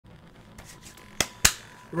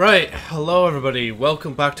Right, hello everybody,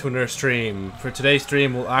 welcome back to another stream. For today's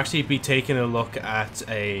stream, we'll actually be taking a look at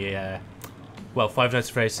well, Five Nights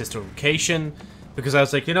at Freddy's Sister Location, because I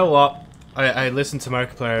was like, you know what, I listened to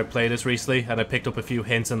Markiplier play this recently, and I picked up a few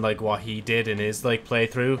hints on, like, what he did in his, like,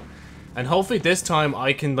 playthrough, and hopefully this time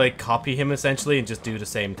I can, like, copy him, essentially, and just do the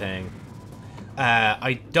same thing.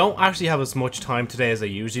 I don't actually have as much time today as I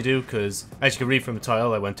usually do, because, as you can read from the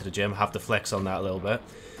title, I went to the gym, have to flex on that a little bit.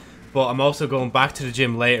 But I'm also going back to the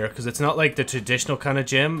gym later, because it's not like the traditional kind of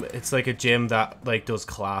gym. It's like a gym that like does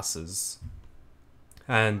classes.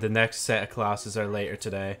 And the next set of classes are later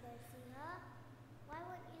today.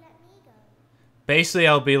 Basically,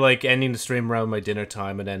 I'll be like ending the stream around my dinner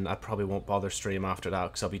time, and then I probably won't bother stream after that,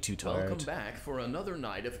 because I'll be too tired. Welcome back for another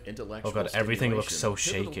night of intellectual oh god, everything looks so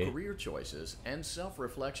pivotal shaky. career choices and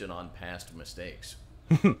self-reflection on past mistakes.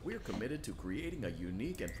 We're committed to creating a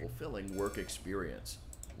unique and fulfilling work experience.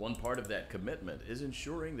 One part of that commitment is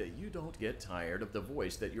ensuring that you don't get tired of the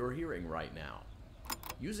voice that you're hearing right now.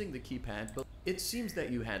 Using the keypad, it seems that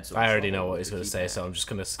you had some I already know trouble what with he's going to say, so I'm just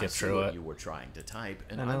going to skip through it. You were trying to type,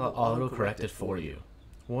 and I'll auto-correct it for you.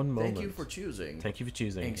 One moment. Thank you for choosing. Thank you for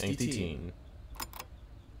choosing. Angsty Teen.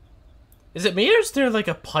 Is it me, or is there like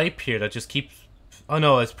a pipe here that just keeps... Oh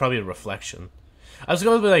no, it's probably a reflection. I was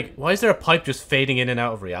going to be like, why is there a pipe just fading in and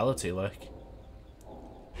out of reality, like?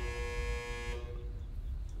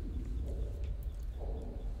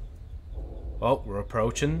 Oh, we're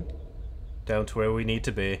approaching down to where we need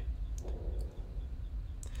to be.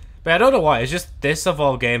 But I don't know why, it's just this of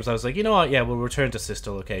all games, I was like, you know what, yeah, we'll return to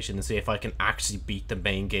Sister Location and see if I can actually beat the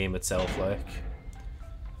main game itself, like.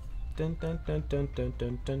 The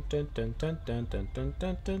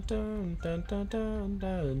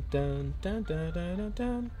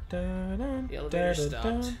elevator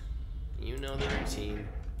stopped. You know the routine.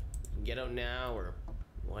 Get out now or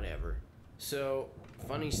whatever. So,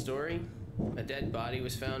 funny story. A dead body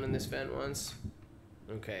was found in this vent once.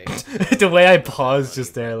 Okay. The way I paused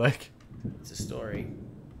just there, like. It's a story.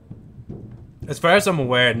 As far as I'm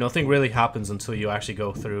aware, nothing really happens until you actually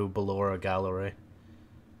go through Ballora Gallery.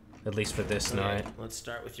 At least for this night. Let's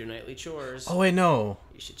start with your nightly chores. Oh wait, no.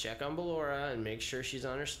 You should check on Ballora and make sure she's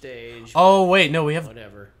on her stage. Oh wait, no, we have...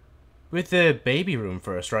 Whatever. With the baby room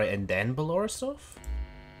first, right? And then Ballora stuff?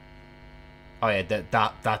 Oh yeah,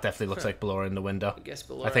 that definitely looks like Ballora in the window.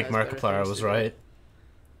 I think Markiplier was right.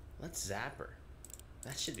 Let's zap her.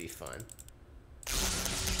 That should be fun.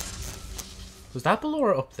 Was that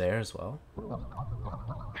Ballora up there as well?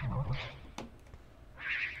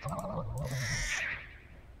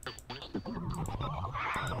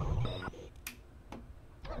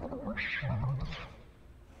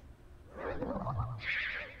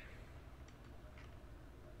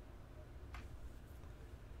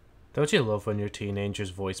 Don't you love when your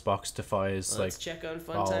teenager's voice box defies, Let's like, check on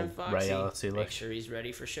Funtime Foxy. reality, like. Make sure he's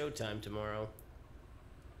ready for showtime tomorrow.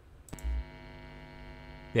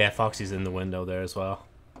 Yeah, Foxy's in the window there as well.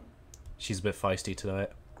 She's a bit feisty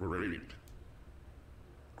tonight. Great.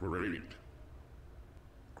 Great.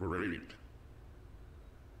 Great.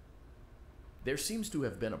 There seems to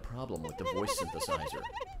have been a problem with the voice synthesizer.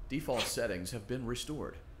 Default settings have been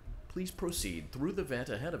restored. Please proceed through the vent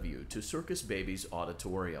ahead of you to Circus Baby's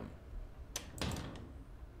auditorium.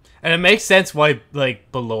 And it makes sense why,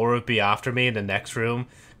 like, Ballora would be after me in the next room,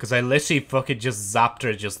 because I literally fucking just zapped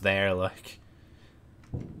her just there, like.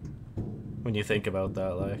 When you think about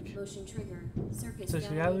that, like. Motion trigger. Circus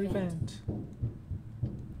Gallery vent.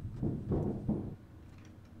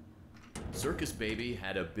 Circus Baby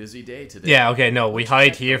had a busy day today. Yeah, okay, no, we Let's hide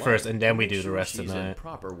check here the first, light and then to we make do the sure rest of she's the in night.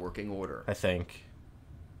 proper working order. I think.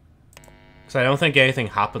 So I don't think anything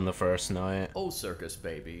happened the first night. Oh, Circus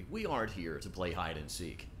Baby, we aren't here to play hide and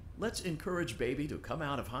seek. Let's encourage Baby to come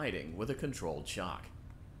out of hiding with a controlled shock.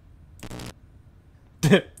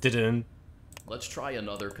 Didn't. Let's try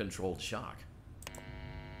another controlled shock.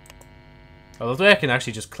 I love the way I can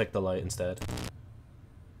actually just click the light instead.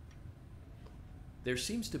 There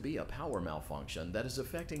seems to be a power malfunction that is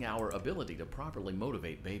affecting our ability to properly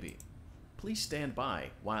motivate Baby. Please stand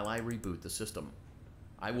by while I reboot the system.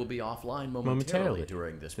 I will be offline momentarily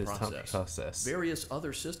during this process. Various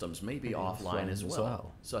other systems may be offline as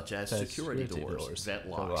well, such as security doors, vent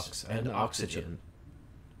locks, and oxygen.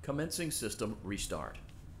 Commencing system restart.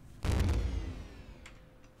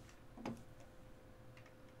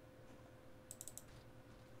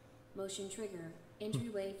 Motion trigger.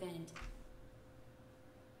 Entryway vent.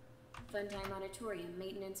 Funtime auditorium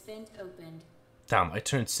maintenance vent opened. Damn, I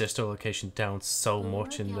turned Sister Location down so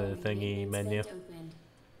much in the thingy menu.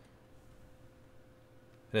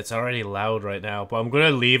 And it's already loud right now, but I'm gonna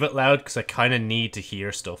leave it loud because I kind of need to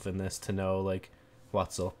hear stuff in this to know, like,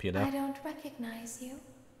 what's up, you know? I don't recognize you.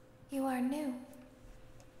 You are new.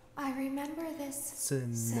 I remember this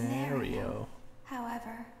scenario.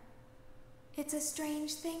 However, it's a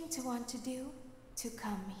strange thing to want to do, to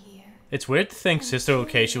come here. It's weird to think I'm Sister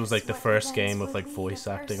Location was like the curious first what game events with like would voice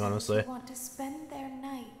lead a acting, person honestly. to want to spend their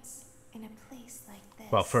nights in a place like this.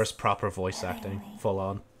 Well, first proper voice acting, Willingly. full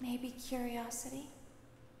on. Maybe curiosity,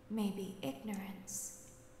 maybe ignorance.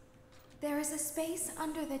 There is a space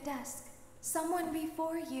under the desk. Someone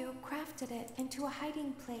before you crafted it into a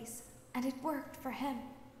hiding place, and it worked for him.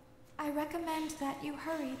 I recommend that you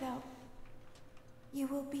hurry, though. You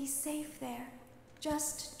will be safe there.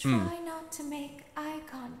 Just try not to make eye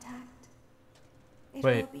contact. It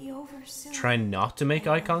Wait, will be over soon. Try not to make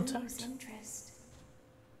and eye you'll contact? lose interest.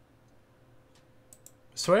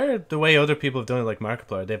 I swear the way other people have done it, like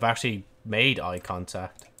Markiplier, they've actually made eye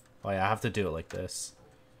contact. Oh yeah, I have to do it like this.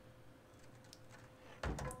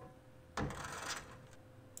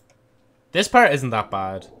 This part isn't that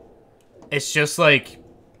bad. It's just like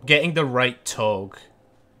getting the right tug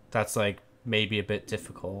that's like maybe a bit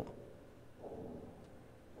difficult.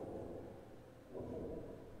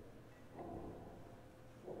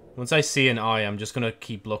 Once I see an eye, I'm just gonna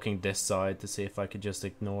keep looking this side to see if I could just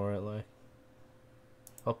ignore it, like.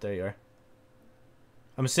 Oh, there you are.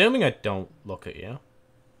 I'm assuming I don't look at you.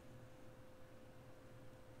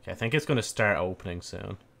 Okay, I think it's gonna start opening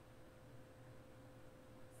soon.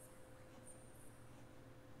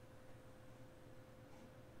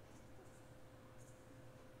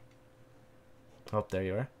 Oh, there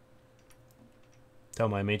you are.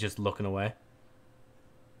 Don't mind me just looking away.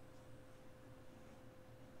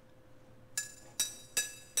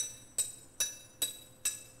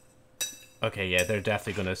 Okay, yeah, they're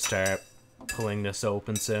definitely gonna start pulling this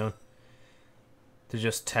open soon. They're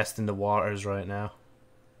just testing the waters right now.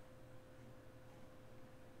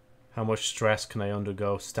 How much stress can I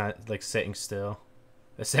undergo like sitting still?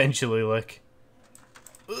 Essentially, like.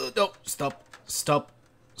 No, stop, stop,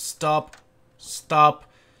 stop, stop,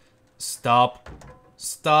 stop,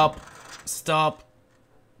 stop, stop.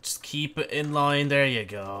 Just keep it in line, there you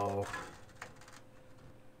go.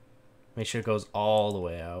 Make sure it goes all the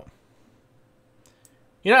way out.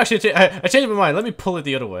 You know, actually, I changed my mind. Let me pull it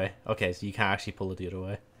the other way. Okay, so you can't actually pull it the other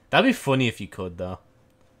way. That'd be funny if you could, though.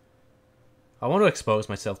 I want to expose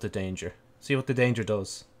myself to danger. See what the danger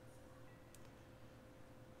does.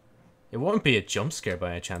 It wouldn't be a jump scare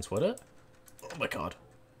by any chance, would it? Oh my god.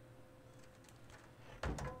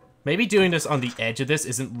 Maybe doing this on the edge of this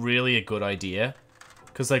isn't really a good idea.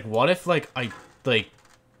 Because, like, what if, like, I, like,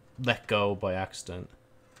 let go by accident?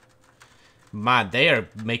 Man, they are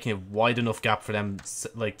making a wide enough gap for them,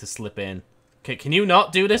 like, to slip in. Okay, can you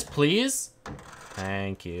not do this, please?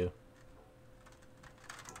 Thank you.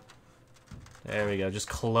 There we go. Just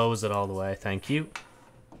close it all the way. Thank you.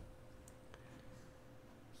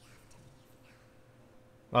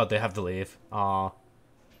 Oh, they have to leave. Aw.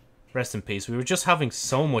 Rest in peace. We were just having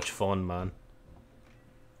so much fun, man.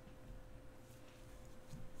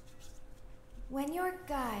 When your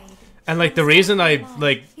guide And, like, the reason I,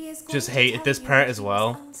 like, just hated this part as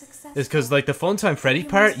well is because, like, the Funtime Freddy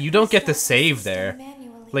part, you don't get to save there.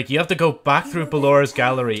 Like, you have to go back through Ballora's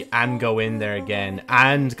gallery and go in there again,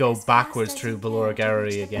 and go backwards through Ballora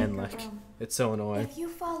gallery again, like, it's so annoying. If you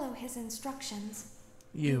follow his instructions,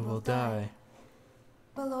 You will die.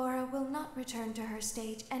 Ballora will not return to her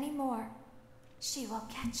stage anymore. She will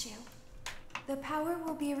catch you. The power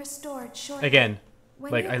will be restored shortly. Again,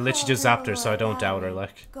 When like, you I literally call just her zapped her, so I Ballora don't doubt her, Gallery,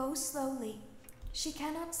 like. Go slowly. She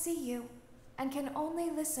cannot see you, and can only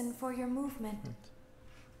listen for your movement.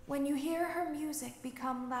 When you hear her music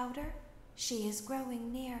become louder, she is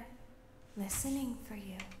growing near, listening for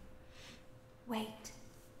you. Wait,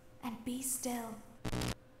 and be still.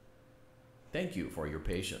 Thank you for your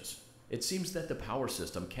patience. It seems that the power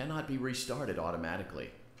system cannot be restarted automatically.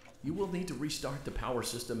 You will need to restart the power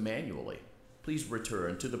system manually. Please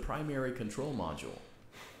return to the primary control module.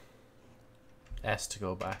 S to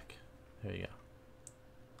go back. There you go.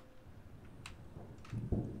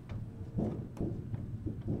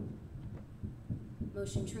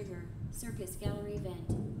 Motion trigger. Circus gallery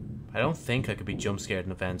vent. I don't think I could be jump scared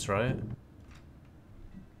in events, right?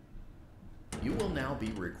 You will now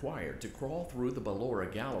be required to crawl through the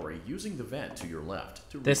Ballora gallery using the vent to your left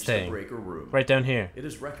to This reach thing. the breaker room. Right down here. It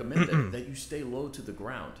is recommended that you stay low to the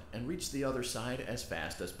ground and reach the other side as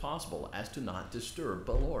fast as possible as to not disturb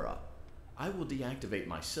Ballora. I will deactivate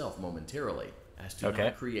myself momentarily as to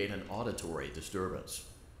not create an auditory disturbance.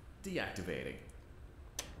 Deactivating.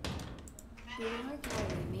 Ballora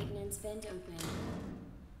gallery maintenance vent open.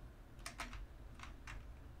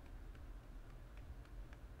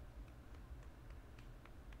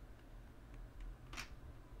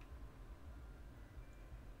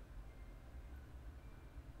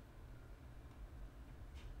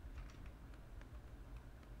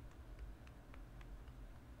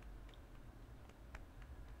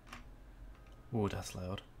 Ooh, that's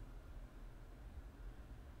loud.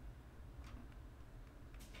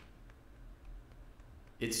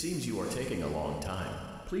 It seems you are taking a long time.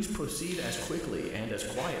 Please proceed as quickly and as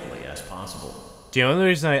quietly as possible. The only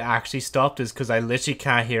reason I actually stopped is because I literally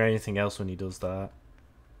can't hear anything else when he does that.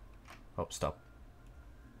 Oh, stop.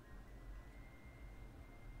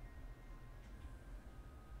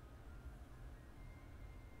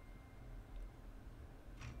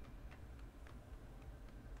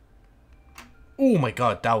 Oh my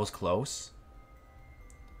god, that was close.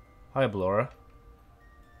 Hi, Blora.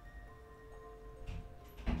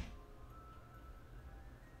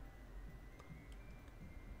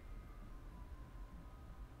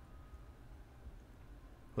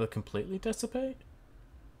 Will it completely dissipate?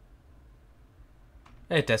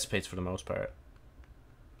 It dissipates for the most part.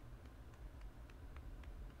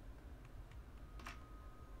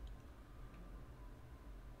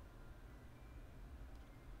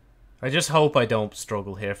 I just hope I don't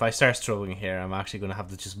struggle here. If I start struggling here, I'm actually going to have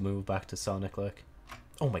to just move back to Sonic, like.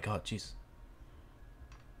 Oh my god, jeez.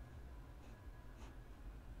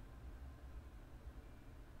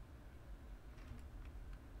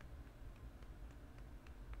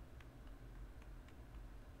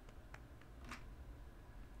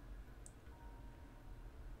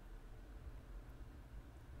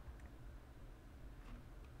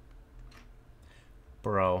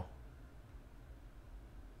 Bro.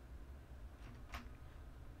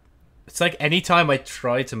 It's like anytime I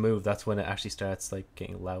try to move, that's when it actually starts like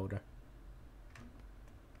getting louder.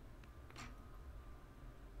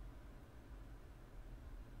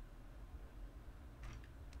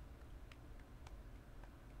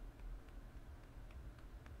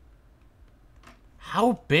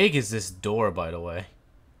 How big is this door, by the way?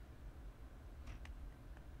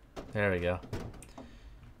 There we go.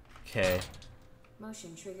 Okay.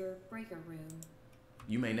 Motion trigger breaker room.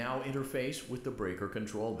 You may now interface with the breaker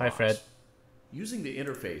control box. Hi, Fred. Using the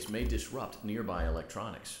interface may disrupt nearby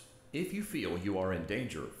electronics. If you feel you are in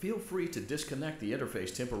danger, feel free to disconnect the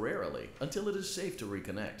interface temporarily until it is safe to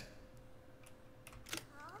reconnect.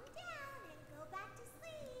 Calm down and go back to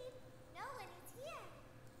sleep. No one is here.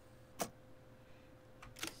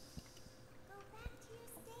 Go back to your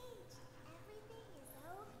stage. Everything is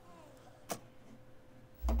okay.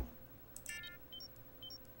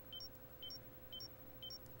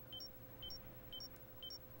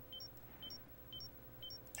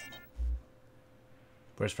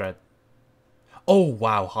 Where's Fred? Oh,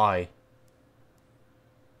 wow, hi.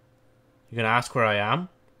 You gonna ask where I am?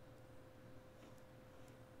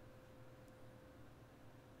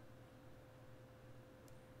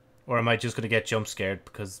 Or am I just gonna get jump scared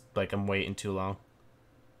because, like, I'm waiting too long?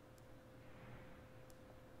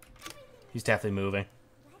 He's definitely moving.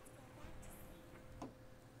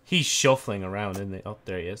 He's shuffling around, isn't he? Oh,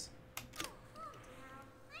 there he is. Calm down.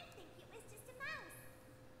 I think it was just a mouse.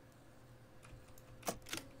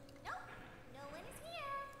 Nope. No one is here.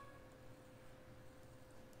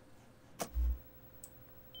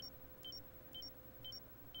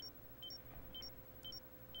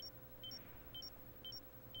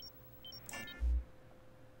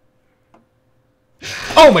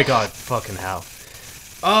 Oh my god, fucking hell.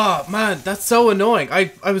 Oh, man, that's so annoying.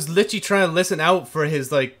 I was literally trying to listen out for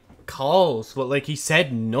his, like, calls, but, like, he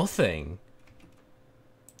said nothing.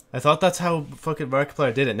 I thought that's how fucking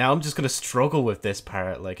Markiplier did it. Now I'm just gonna struggle with this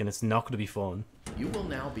part, like, and it's not gonna be fun. You will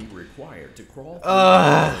now be required to crawl through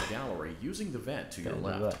the gallery using the vent to your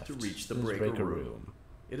left to reach the breaker room.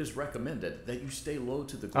 It is recommended that you stay low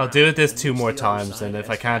to the ground. I'll do it this and 2 reach more the other times, side and if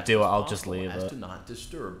as I can't fast do it, as I'll just possible leave as it. to not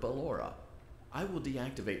disturb Ballora. I will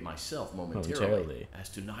deactivate myself momentarily Momentarily. as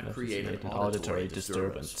to not create an auditory auditory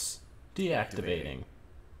disturbance. Deactivating.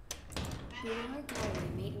 Ballora gallery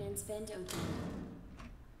maintenance vent open.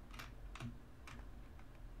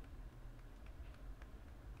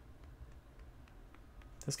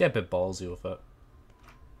 Let's get a bit ballsy with it.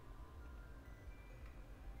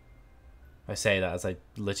 I say that as I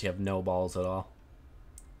literally have no balls at all.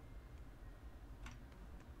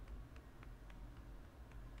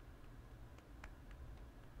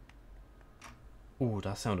 Ooh,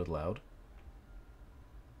 that sounded loud.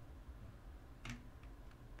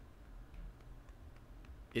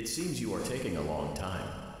 It seems you are taking a long time.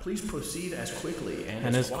 Please proceed as quickly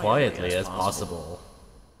And as quietly as possible.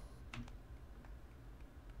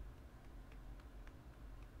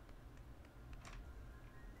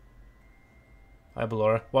 Hi,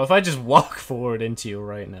 Ballora. Well, if I just walk forward into you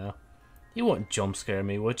right now, you wouldn't jump scare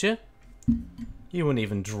me, would you? You wouldn't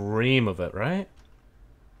even dream of it, right?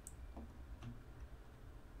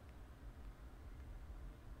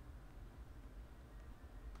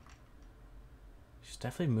 She's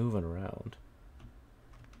definitely moving around.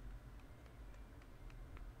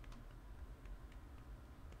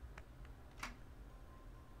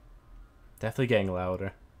 Definitely getting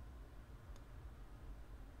louder.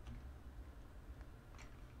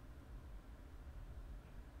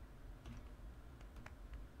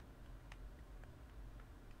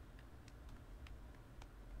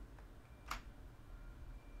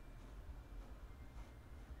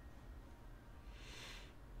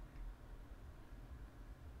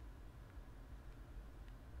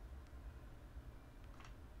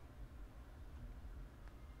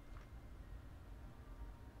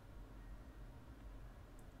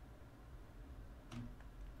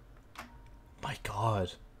 My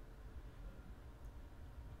God.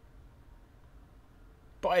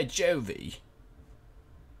 By Jovie.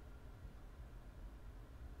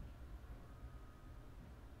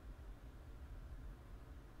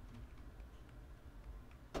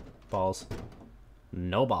 Balls.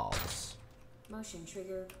 No balls. Motion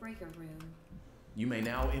trigger breaker room. You may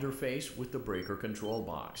now interface with the breaker control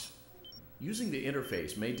box. Using the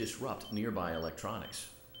interface may disrupt nearby electronics.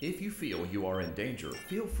 If you feel you are in danger,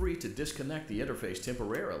 feel free to disconnect the interface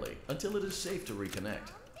temporarily until it is safe to reconnect.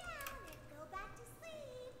 Calm down and go back to sleep.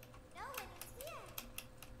 No one is here.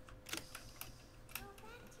 Go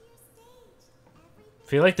back to your stage. I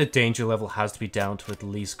feel like the danger level has to be down to at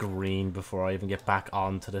least green before I even get back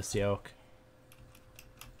onto this yoke.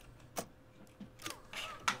 I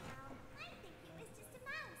think it was just a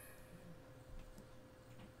mouse.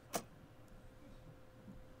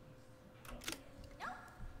 Nope,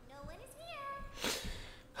 no one is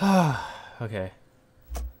here. Okay.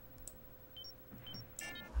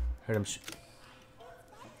 Heard him. Let's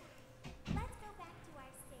go back to our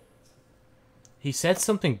stage. He said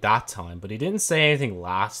something that time, but he didn't say anything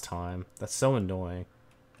last time. That's so annoying.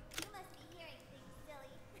 You must be hearing things, silly.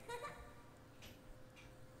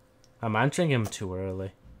 I'm answering him too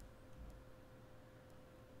early.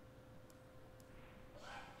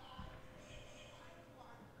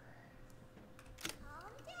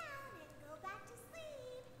 Calm down and go back to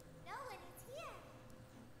sleep. No one is here.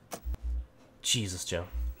 Jesus, Joe.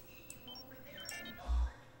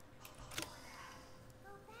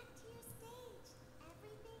 Go back to your stage.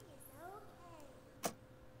 Everything is okay.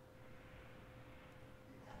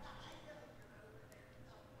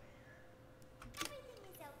 Everything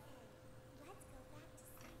is okay. Let's go back to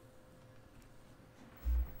sleep.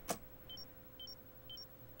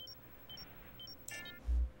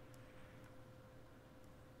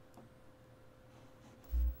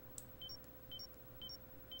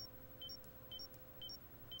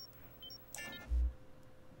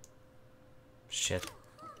 Shit.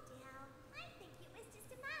 Calm down. I think it was just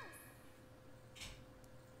a mouse.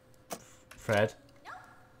 Fred. Nope,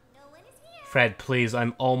 no one is here. Fred, please,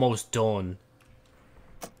 I'm almost done.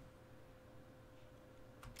 It's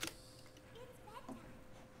bedtime.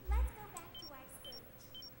 Let's go back to our stage.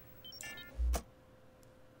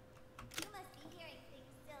 You must be hearing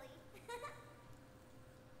things, silly.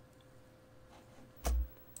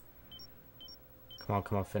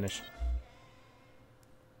 Come on, finish.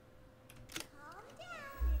 Calm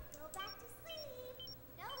down and go back to sleep.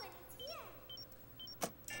 No one is here.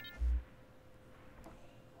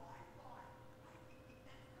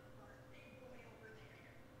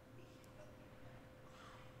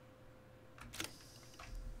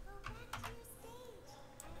 Go back to your stage.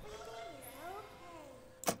 Everything is okay.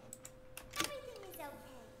 Everything is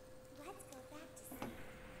okay. Let's go back to sleep.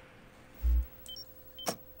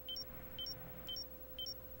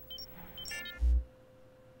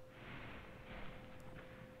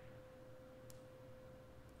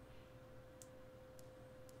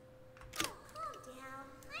 Oh, calm down.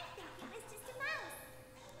 I think it was just a mouse.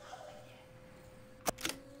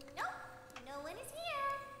 Nope, no one is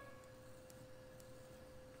here.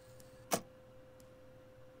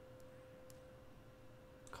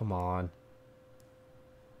 Come on.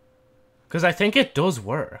 Because I think it does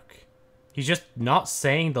work. He's just not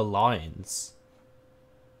saying the lines.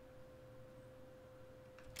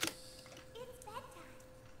 It's bedtime.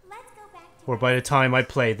 Let's go back to Or by the time I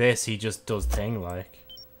play this, he just does thing like.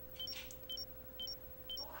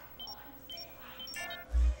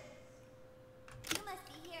 You must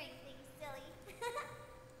be hearing things, silly.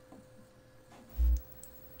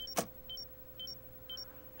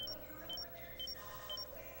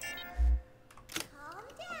 Calm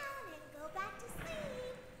down and go back to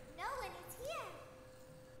sleep. No one is here.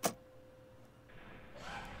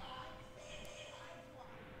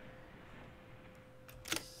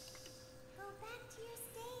 Go back to your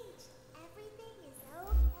stage. Everything is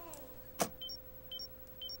okay.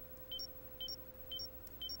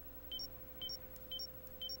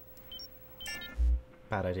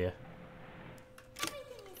 Bad idea.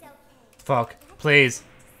 Everything is okay. Fuck. Please.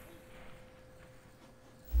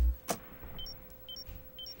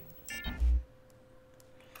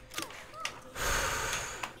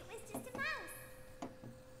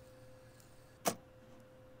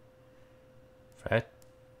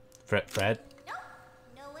 Fred? Nope,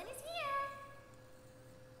 no one is here.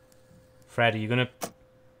 Fred, are you gonna... It's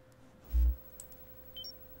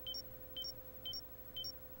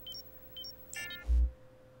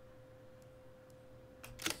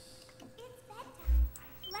bedtime.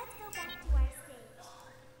 Let's go back to our stage.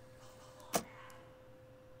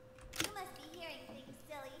 You must be hearing things,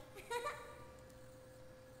 silly.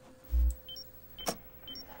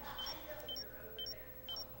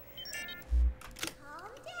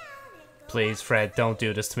 Calm down and go Please, back Fred, to don't sleep.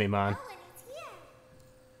 do this to me, man. No one is here.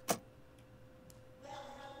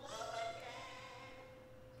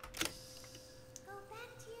 Go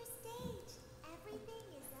back to your stage. Everything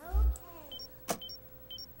is okay.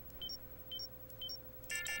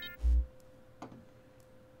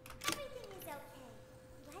 Everything is okay.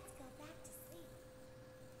 Let's go back to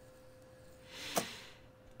sleep.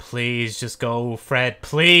 Please, just go, Fred.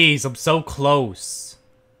 Please, I'm so close.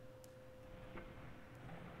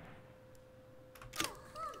 Oh,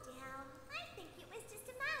 calm down. I think it was just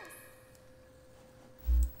a mouse.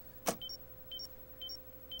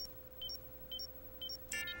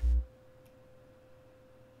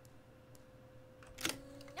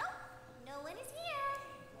 Nope, no one is here.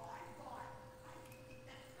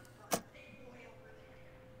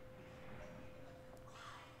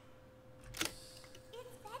 It's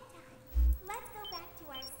bedtime. Let's go back to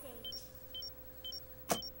our stage.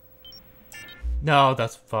 No,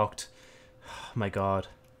 that's fucked. Oh my god.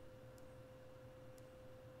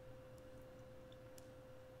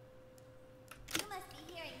 You must be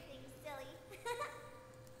hearing things, silly.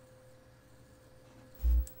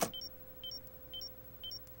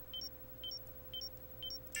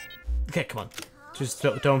 Okay, come on. Calm Just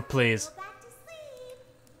down. don't, please. Go back to sleep.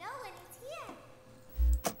 No one is here.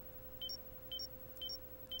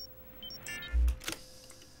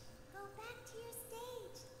 Go back to your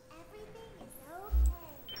stage. Everything is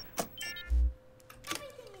okay.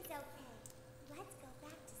 Everything is okay. Let's go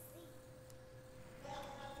back to sleep. Oh,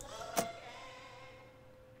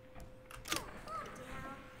 calm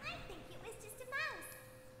down. I think it was just a mouse.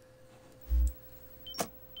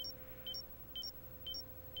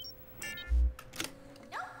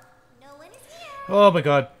 Nope, no one is here. Oh my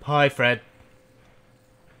god. Hi, Fred.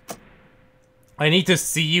 I need to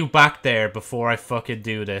see you back there before I fucking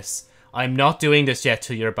do this. I'm not doing this yet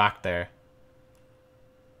till you're back there.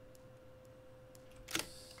 It's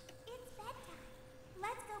bedtime.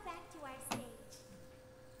 Let's go back to our stage.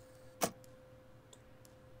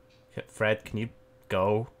 Okay, Fred, can you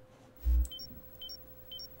go?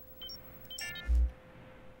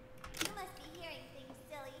 You must be hearing things,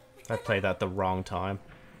 silly. I played that the wrong time.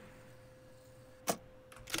 Calm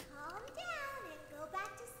down and go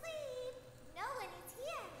back to sleep. No one is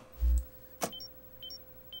here.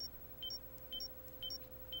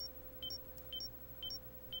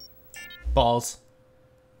 Balls.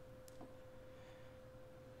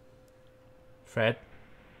 Fred?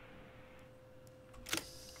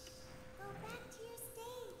 Go back to your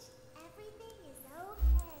stage. Everything is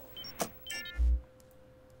okay.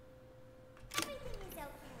 Everything is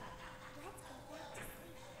okay. Let's go back to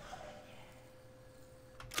sleep.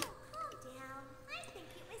 Oh, calm down. I think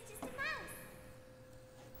it was just a mouse.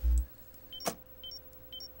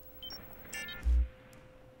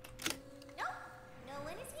 Nope, no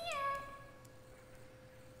one is here.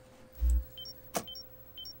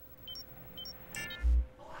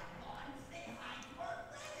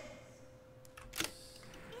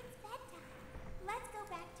 It's bedtime. Let's go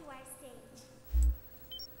back to our stage.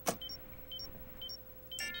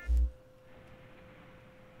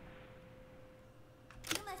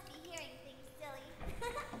 You must be hearing things, silly.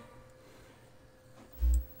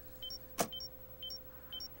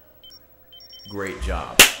 Great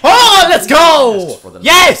job. Oh, let's go! For the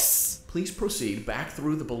Yes! Please proceed back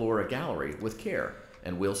through the Ballora Gallery with care,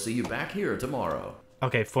 and we'll see you back here tomorrow.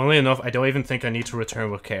 Okay, funnily enough, I don't even think I need to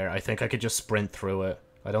return with care. I think I could just sprint through it.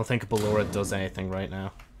 I don't think Ballora does anything right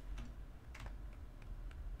now.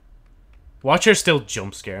 Watch her still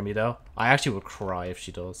jump scare me, though. I actually would cry if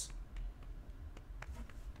she does.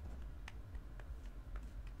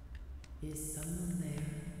 Is someone there?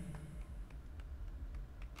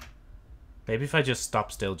 Maybe if I just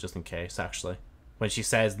stop still just in case, actually. When she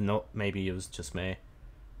says no, maybe it was just me.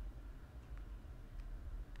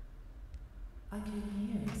 I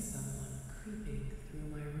can hear someone creeping through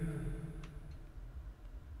my room.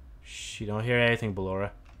 Shh, you don't hear anything,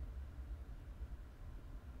 Ballora.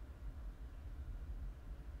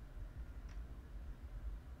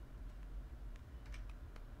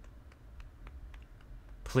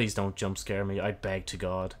 Please don't jump scare me, I beg to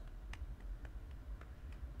God.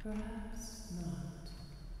 Perhaps not.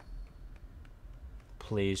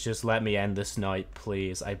 please, just let me end this night,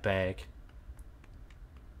 please. I beg.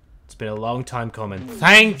 It's been a long time coming.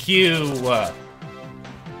 Thank you!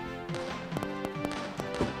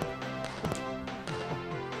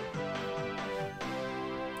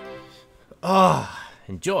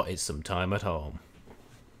 Enjoy some time at home.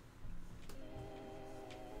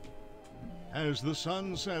 As the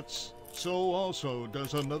sun sets, so also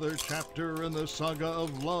does another chapter in the saga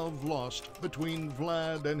of love lost between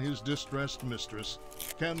Vlad and his distressed mistress.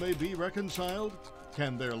 Can they be reconciled?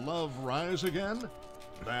 Can their love rise again?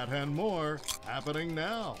 That and more happening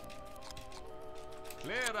now.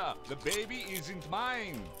 Clara, the baby isn't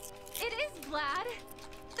mine. It is, Vlad.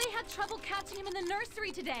 They had trouble catching him in the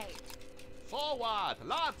nursery today. So what?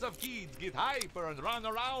 Lots of kids get hyper and run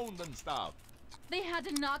around and stuff. They had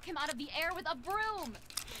to knock him out of the air with a broom.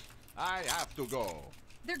 I have to go.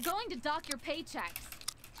 They're going to dock your paychecks.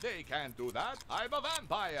 They can't do that. I'm a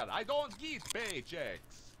vampire. I don't get paychecks.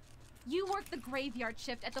 You work the graveyard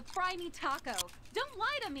shift at the Fry Me Taco. Don't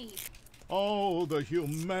lie to me. Oh, the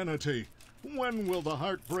humanity. When will the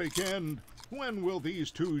heartbreak end? When will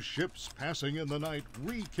these two ships passing in the night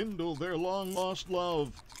rekindle their long-lost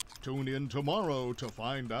love? Tune in tomorrow to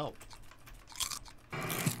find out.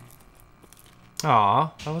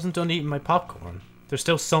 Aw, I wasn't done eating my popcorn. There's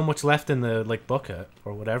still so much left in the, like, bucket,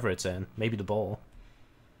 or whatever it's in. Maybe the bowl.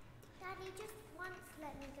 Daddy, just once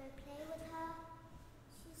let me go play with her.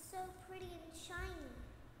 She's so pretty and shiny.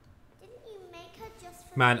 Didn't you make her just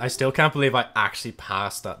for Man, me? I still can't believe I actually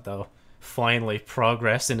passed that, though. Finally,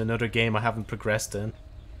 progress in another game I haven't progressed in.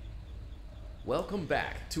 Welcome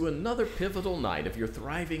back to another pivotal night of your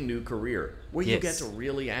thriving new career, where you Yes. get to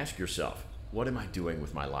really ask yourself, what am I doing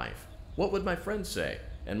with my life? What would my friends say?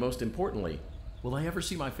 And most importantly, will I ever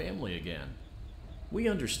see my family again? We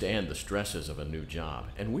understand the stresses of a new job,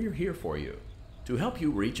 and we're here for you. To help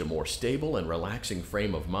you reach a more stable and relaxing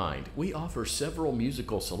frame of mind, we offer several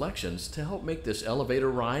musical selections to help make this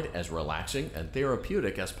elevator ride as relaxing and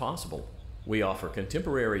therapeutic as possible. We offer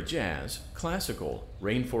contemporary jazz, classical,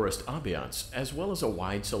 rainforest ambiance, as well as a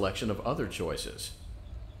wide selection of other choices.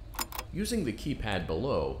 Using the keypad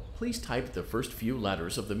below, please type the first few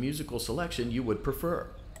letters of the musical selection you would prefer.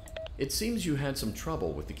 It seems you had some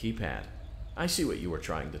trouble with the keypad. I see what you were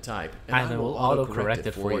trying to type, and I will auto-correct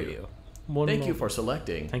it for you. Thank you for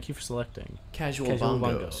selecting. Thank you for selecting. Casual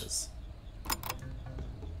Bongos.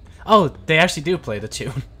 Oh, they actually do play the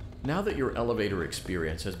tune. Now that your elevator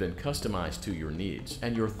experience has been customized to your needs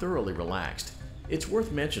and you're thoroughly relaxed, it's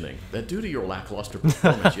worth mentioning that due to your lackluster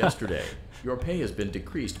performance yesterday, your pay has been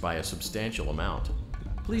decreased by a substantial amount.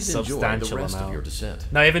 Please enjoy the rest of your descent.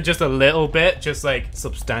 Not even just a little bit, just like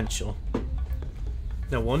substantial.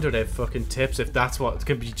 No wonder they have fucking tips if that's what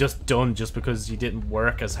can be just done just because you didn't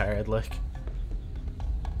work as hard, like.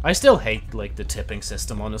 I still hate, like, the tipping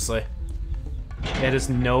system, honestly. It is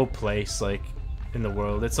no place, like, in the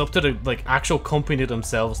world. It's up to the, like, actual company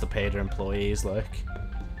themselves to pay their employees, like.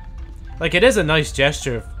 Like, it is a nice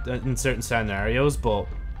gesture in certain scenarios, but,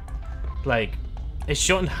 like, it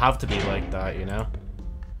shouldn't have to be like that, you know?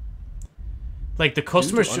 Like, the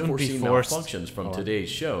customer shouldn't be forced. Malfunctions from today's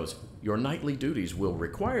shows, your nightly duties will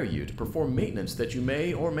require you to perform maintenance that you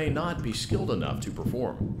may or may not be skilled enough to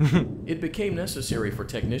perform. It became necessary for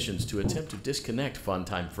technicians to attempt to disconnect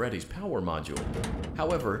Funtime Freddy's power module.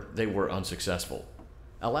 However, they were unsuccessful.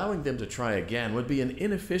 Allowing them to try again would be an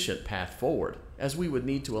inefficient path forward, as we would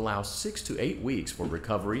need to allow 6 to 8 weeks for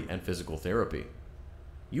recovery and physical therapy.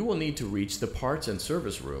 You will need to reach the parts and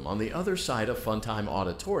service room on the other side of Funtime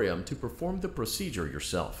Auditorium to perform the procedure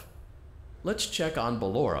yourself. Let's check on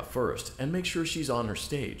Ballora first and make sure she's on her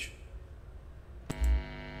stage.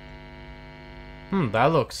 That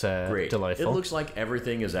looks Great. delightful. It looks like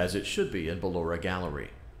everything is as it should be in Ballora Gallery.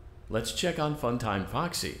 Let's check on Funtime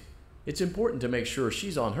Foxy. It's important to make sure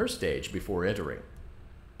she's on her stage before entering.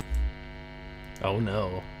 Oh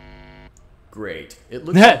no. Great. It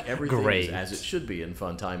looks like everything Great. is as it should be in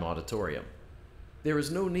Funtime Auditorium. There is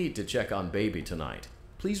no need to check on Baby tonight.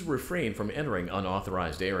 Please refrain from entering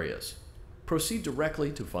unauthorized areas. Proceed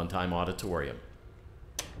directly to Funtime Auditorium.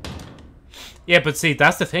 Yeah, but see,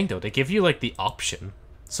 that's the thing though. They give you like the option.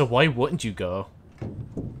 So why wouldn't you go?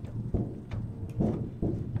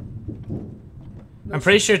 I'm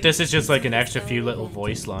pretty sure this is just like an extra few little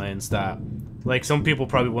voice lines that like some people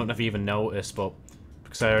probably wouldn't have even noticed, but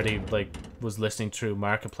because I already like was listening through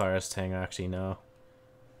Markiplier's thing, I actually know.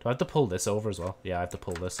 Do I have to pull this over as well? Yeah, I have to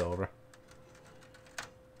pull this over.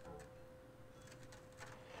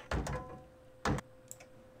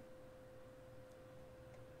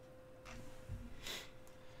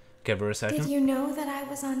 Give her a second. Did you know that I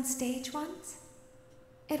was on stage once?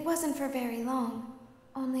 It wasn't for very long.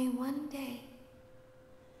 only one day.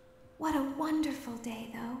 What a wonderful day,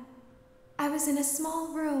 though. I was in a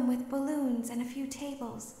small room with balloons and a few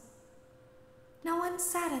tables. No one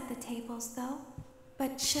sat at the tables, though,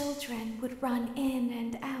 but children would run in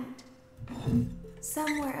and out.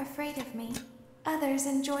 Some were afraid of me, others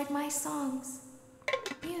enjoyed my songs.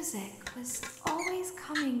 Music was always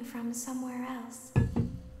coming from somewhere else,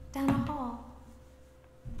 down a hall.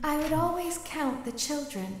 I would always count the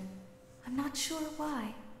children. I'm not sure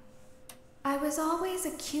why. I was always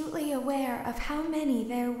acutely aware of how many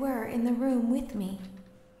there were in the room with me.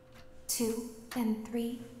 2, then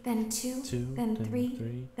 3, then 2, then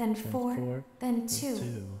 3, then 4, then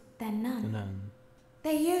 2, then none.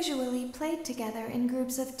 They usually played together in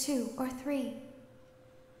groups of 2 or 3.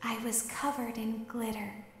 I was covered in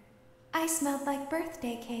glitter. I smelled like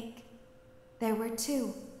birthday cake. There were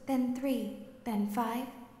 2, then 3, then 5,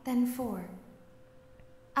 then 4.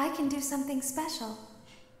 I can do something special.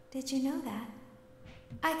 Did you know that?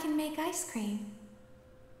 I can make ice cream.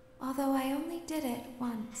 Although I only did it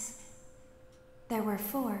once. There were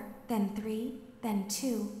 4, then 3, then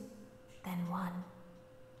 2, then 1.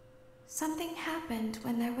 Something happened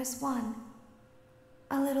when there was 1.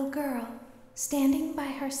 A little girl, standing by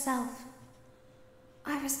herself.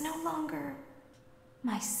 I was no longer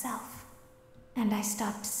myself, and I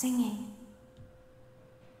stopped singing.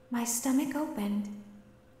 My stomach opened,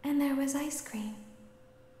 and there was ice cream.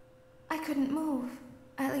 I couldn't move,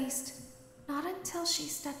 at least, not until she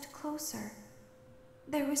stepped closer.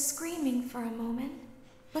 There was screaming for a moment,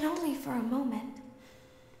 but only for a moment.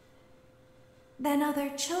 Then other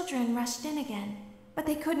children rushed in again, but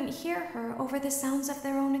they couldn't hear her over the sounds of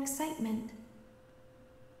their own excitement.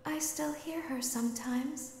 I still hear her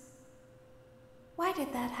sometimes. Why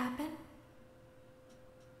did that happen?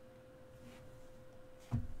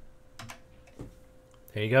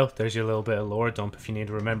 There you go. There's your little bit of lore dump if you need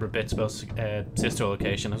to remember bits about sister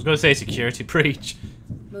location. I was going to say security breach.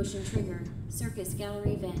 Motion trigger. Circus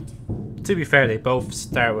gallery vent. To be fair, they both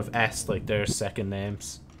start with S like their second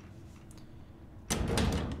names.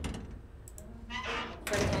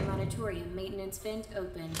 Frontline auditorium maintenance vent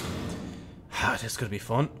open. This is going to be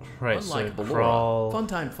fun. Right, Unlike so Ballora, crawl.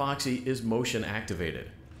 Funtime Foxy is motion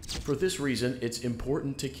activated. For this reason, it's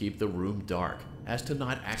important to keep the room dark, as to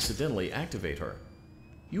not accidentally activate her.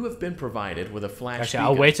 You have been provided with a flash Actually, beacon.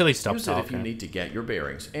 I'll wait till he stops Use it if you talking. need to get your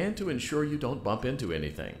bearings and to ensure you don't bump into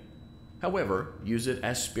anything. However, use it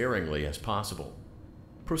as sparingly as possible.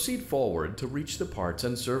 Proceed forward to reach the parts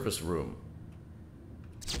and service room.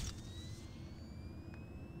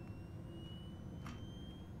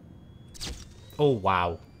 Oh,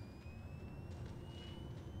 wow.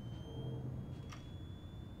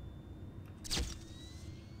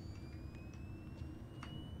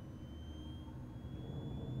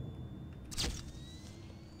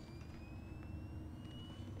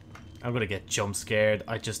 I'm gonna get jump scared.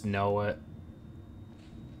 I just know it.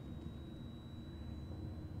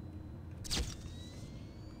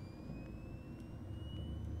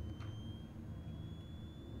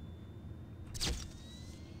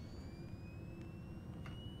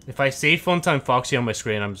 If I see Funtime Foxy on my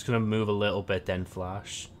screen, I'm just gonna move a little bit, then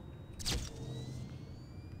flash.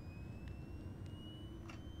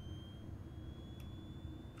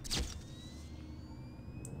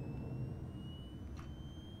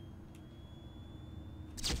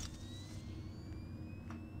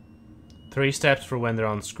 Three steps for when they're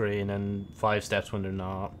on screen, and 5 steps when they're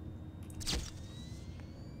not.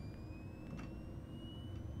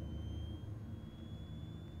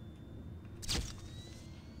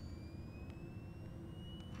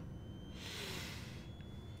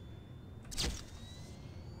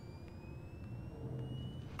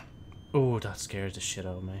 Oh, that scares the shit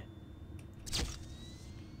out of me.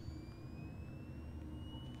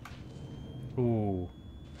 Ooh.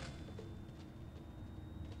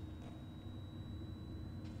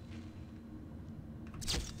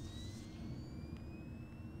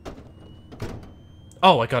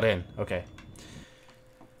 Oh, I got in. Okay.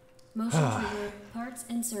 Motion trigger. Parts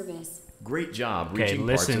and service. Great job Okay, reaching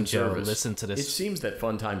parts listen, and Joe. service. Listen to this. It seems that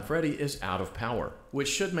Funtime Freddy is out of power, which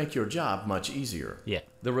should make your job much easier. Yeah.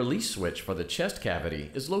 The release switch for the chest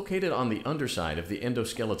cavity is located on the underside of the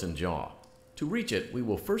endoskeleton jaw. To reach it, we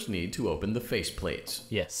will first need to open the face plates.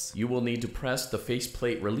 Yes. You will need to press the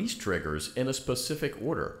faceplate release triggers in a specific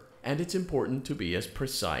order, and it's important to be as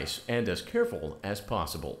precise and as careful as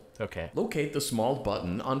possible. Okay. Locate the small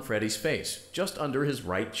button on Freddy's face, just under his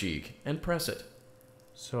right cheek, and press it.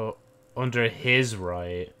 So, under his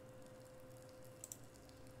right.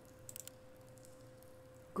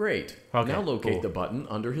 Great. Okay, Now locate cool. the button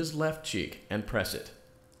under his left cheek and press it.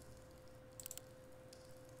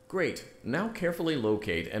 Great. Now carefully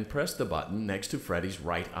locate and press the button next to Freddy's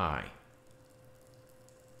right eye.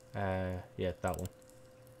 Yeah, that one.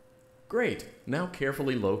 Great. Now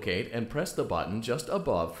carefully locate and press the button just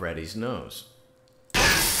above Freddy's nose.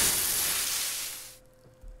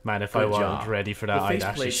 Man, if I weren't ready for that, I'd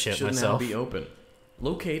actually shit myself. The faceplate should now be open.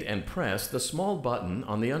 Locate and press the small button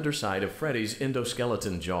on the underside of Freddy's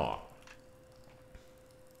endoskeleton jaw.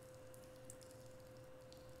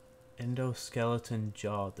 Endoskeleton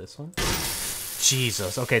jaw, this one?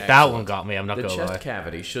 Jesus, okay, Excellent. that one got me, I'm not gonna lie. The chest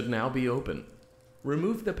cavity should now be open.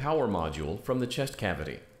 Remove the power module from the chest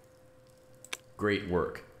cavity. Great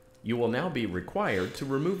work. You will now be required to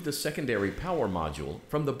remove the secondary power module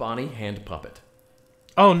from the Bonnie hand puppet.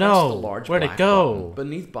 Oh no! Press the large Where'd black it go? button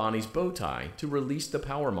beneath Bonnie's bow tie to release the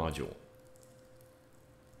power module.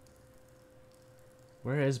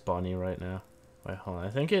 Where is Bonnie right now? Wait, hold on. I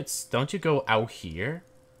think it's... Don't you go out here?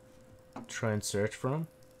 Try and search for him?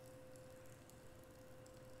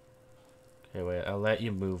 Okay, wait. I'll let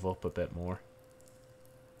you move up a bit more.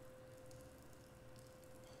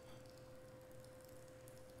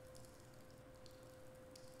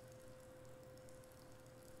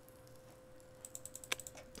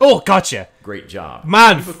 Oh, gotcha! Great job.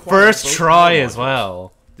 Man, first try as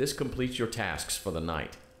well. This completes your tasks for the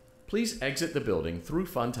night. Please exit the building through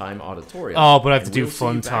Funtime Auditorium. Oh, but I have to do we'll see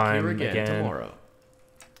you back Funtime here again tomorrow.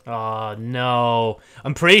 Oh, no.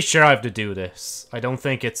 I'm pretty sure I have to do this. I don't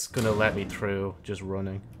think it's gonna let me through just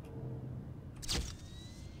running.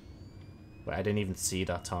 Wait, I didn't even see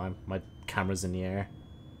that time. My camera's in the air.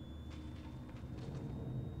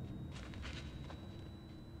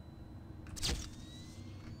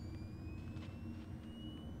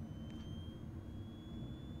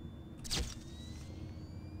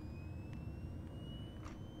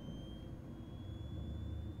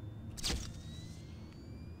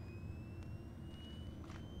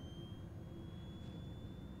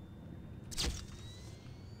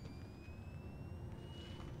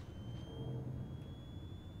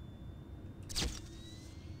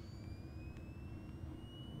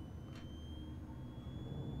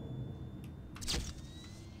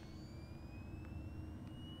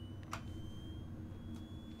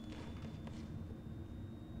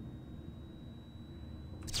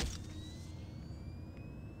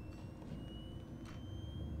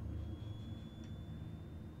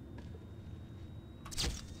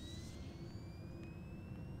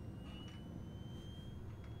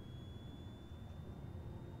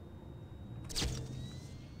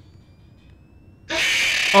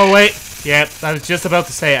 Oh, wait. Yeah, I was just about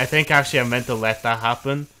to say, I think actually I meant to let that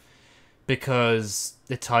happen. Because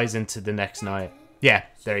it ties into the next night. Yeah,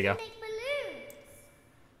 there you go. Make balloons.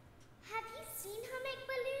 Have you seen her make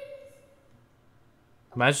balloons?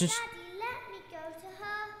 Imagine, Daddy, let me go to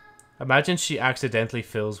her. imagine she accidentally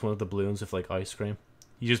fills one of the balloons with, like, ice cream.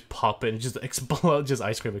 You just pop it and it just explodes. Just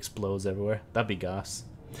ice cream explodes everywhere. That'd be gas.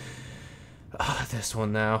 Ah, this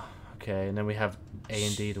one now. Okay, and then we have A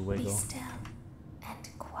and D to wiggle. Be still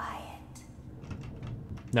and quiet.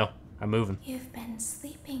 No, I'm moving. You've been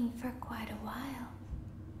sleeping for quite a while.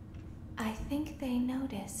 I think they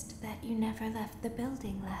noticed that you never left the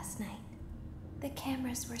building last night. The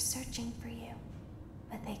cameras were searching for you,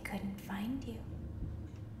 but they couldn't find you.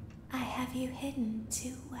 I have you hidden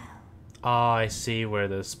too well. Oh, I see where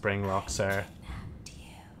the spring rocks are. Kidnapped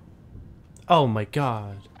you. Oh my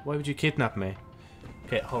god. Why would you kidnap me?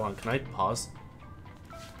 Okay, hold on. Can I pause?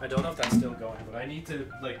 I don't know if that's still going, but I need to,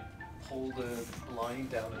 like, pull the blind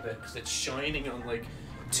down a bit because it's shining on, like,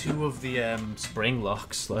 two of the spring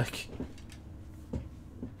locks, like.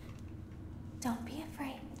 Don't be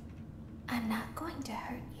afraid. I'm not going to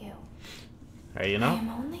hurt you. Are you I not? am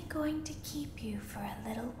only going to keep you for a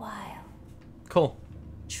little while. Cool.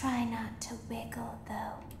 Try not to wiggle,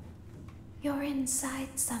 though. You're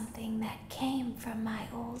inside something that came from my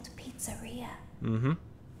old pizzeria. Mm-hmm.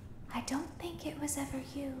 I don't think it was ever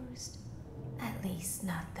used. At least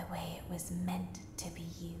not the way it was meant to be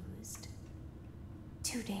used.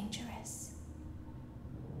 Too dangerous.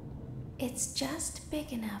 It's just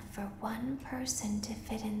big enough for one person to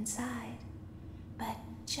fit inside, but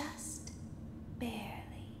just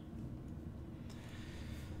barely.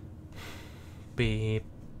 Beep,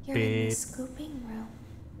 You're in the beep. scooping room.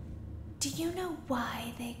 Do you know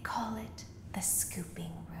why they call it the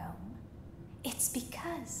scooping room? It's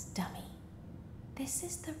because, dummy, this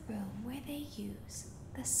is the room where they use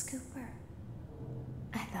the scooper.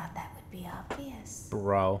 I thought that would be obvious.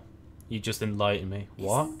 Bro, you just enlightened me.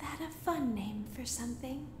 What? Isn't that a fun name for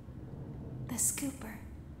something? The scooper.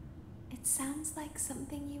 It sounds like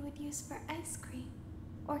something you would use for ice cream,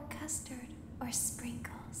 or custard, or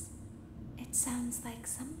sprinkles. it sounds like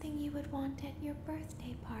something you would want at your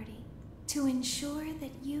birthday party to ensure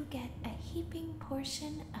that you get a heaping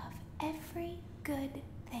portion of every good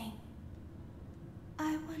thing.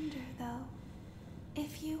 I wonder, though,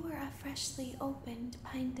 if you were a freshly opened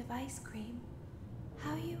pint of ice cream,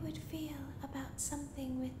 how you would feel about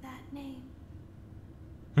something with that name.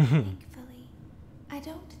 Thankfully, I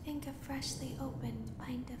don't think a freshly opened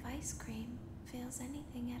pint of ice cream feels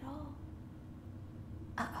anything at all.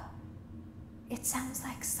 Uh-oh. It sounds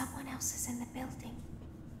like someone else is in the building.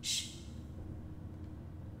 Shh.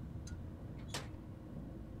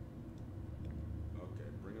 Okay,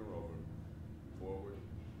 bring her over. Forward.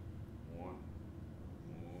 One.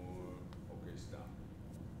 More. Okay, stop.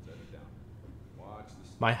 Set it down. Watch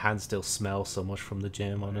this. My hands still smell so much from the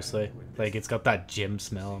gym, honestly. Like, it's got that gym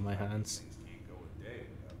smell on my hands. Can't go a day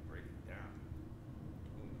without breaking down.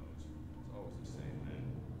 Who knows? It's always the same, man.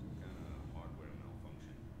 Some kind of hardware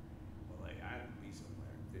malfunction. Well, hey, I have to be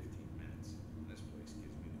somewhere in 15 minutes. And this place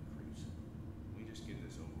gives me the creeps. Can we just get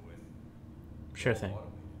this over with? Sure thing.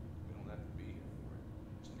 We don't have to be here for it.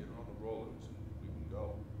 Just get her on the rollers and we can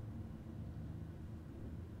go.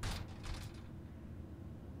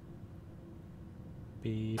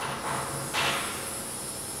 Beep.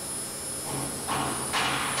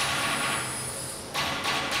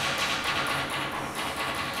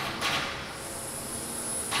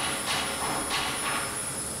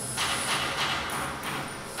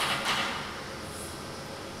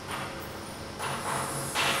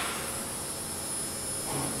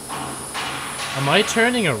 Am I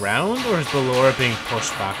turning around, or is Ballora being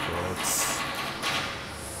pushed backwards?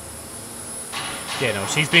 Yeah, no,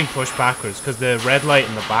 she's being pushed backwards because the red light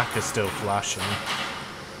in the back is still flashing.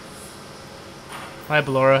 Hi,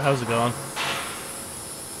 Ballora, how's it going?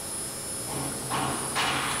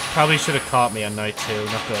 Probably should have caught me on night 2,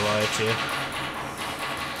 not gonna lie to you.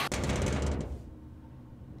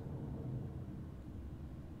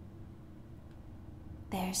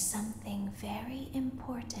 There's something very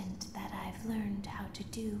important that I've learned how to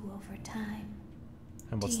do over time.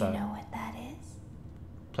 And what's Do you that? know what that is?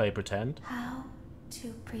 Play pretend? How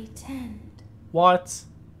to pretend. What?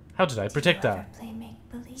 How did I predict Do you that? ever play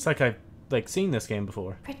make-believe? It's like I've seen this game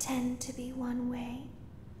before. Pretend to be one way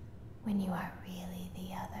when you are really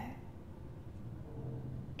the other.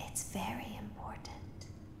 It's very important.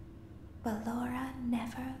 Ballora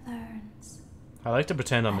never learns. I like to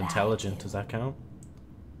pretend I'm But I intelligent. do. Does that count?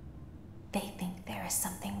 They think there is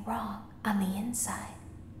something wrong on the inside.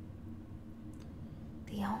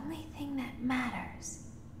 The only thing that matters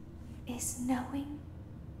is knowing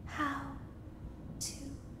how to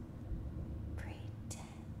pretend.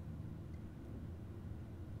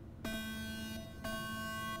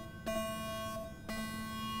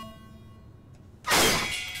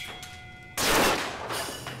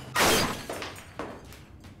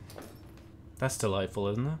 That's delightful,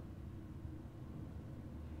 isn't it?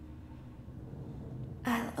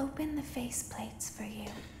 I'll open the faceplates for you.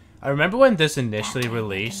 I remember when this initially That way they can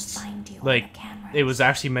released, find you on like, the cameras. it was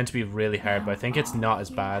actually meant to be really hard, but I think it's Now not as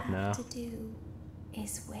all bad you now. have to do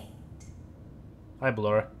is wait. Hi,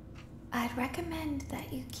 Ballora. I'd recommend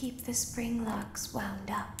that you keep the spring locks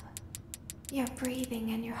wound up. Your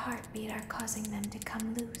breathing and your heartbeat are causing them to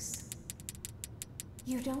come loose.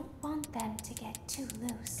 You don't want them to get too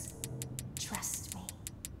loose. Trust me.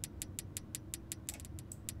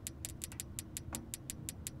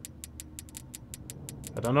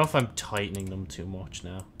 I don't know if I'm tightening them too much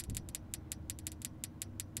now.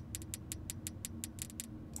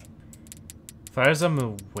 As far as I'm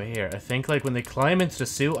aware, I think like when they climb into the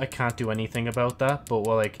suit, I can't do anything about that. But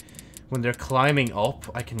well, like when they're climbing up,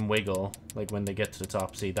 I can wiggle. Like when they get to the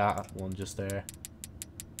top. See that one just there.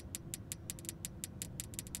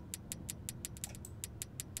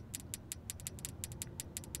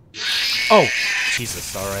 Oh,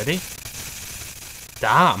 Jesus already.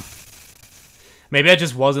 Damn. Maybe I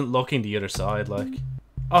just wasn't looking the other side, like.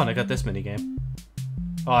 Oh, and I got this minigame.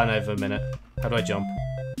 Oh, and I have a minute. How do I jump?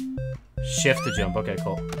 Shift to jump. Okay,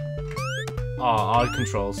 cool. Oh, odd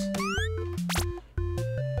controls.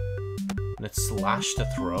 And it's slash to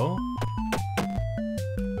throw?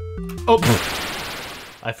 Oh!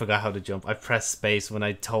 I forgot how to jump. I pressed space when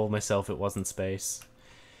I told myself it wasn't space.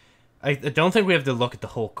 I don't think we have to look at the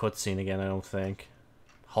whole cutscene again, I don't think.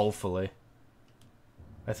 Hopefully.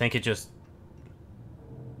 I think it just...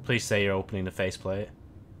 Please say you're opening the faceplate.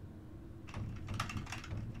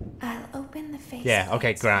 I'll open the face. Yeah,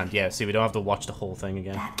 okay, grand. Yeah, see, we don't have to watch the whole thing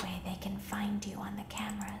again. That way they can find you on the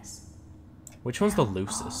cameras. Which one's the Now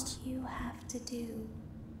loosest? All you have to do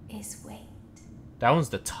is wait. That one's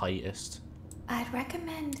the tightest. I'd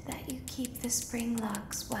recommend that you keep the spring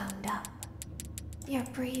locks wound up. Your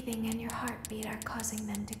breathing and your heartbeat are causing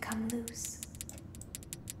them to come loose.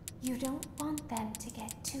 You don't want them to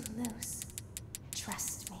get too loose.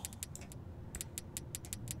 Trust me.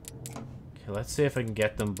 Okay, let's see if I can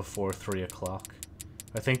get them before 3 o'clock.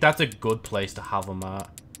 I think that's a good place to have them at.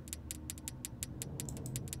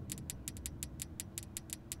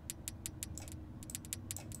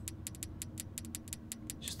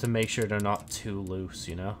 Just to make sure they're not too loose,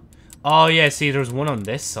 you know? Oh yeah, see, there's one on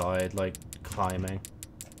this side, like, climbing.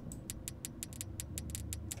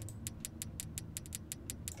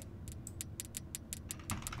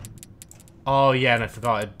 Oh yeah, and I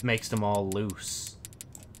forgot, it makes them all loose.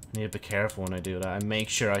 I need to be careful when I do that, and make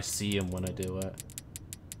sure I see them when I do it.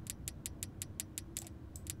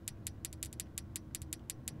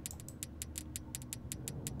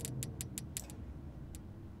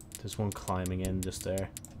 There's one climbing in just there.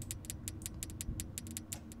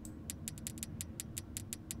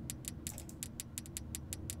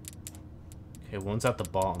 Okay, one's at the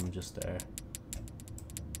bottom just there.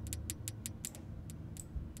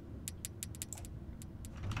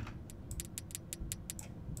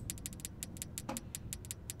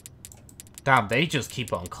 Damn, they just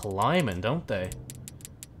keep on climbing, don't they?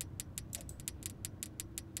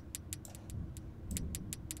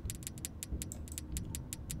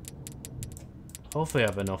 Hopefully I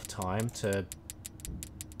have enough time to,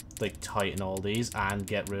 like, tighten all these and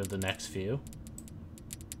get rid of the next few.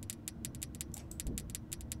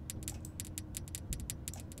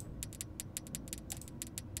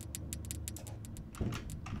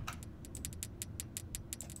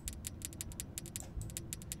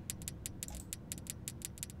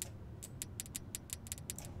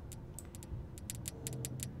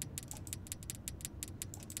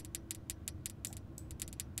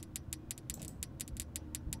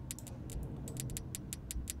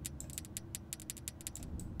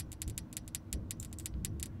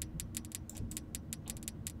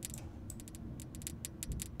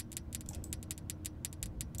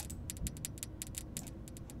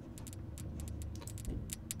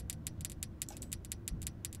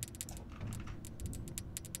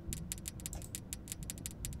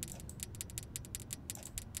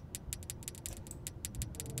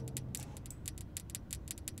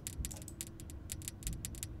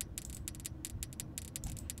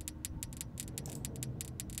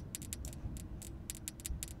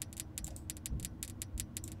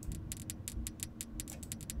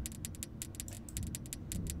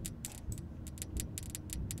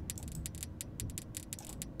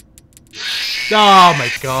 Oh my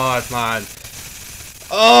god, man.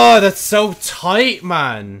 Oh, that's so tight,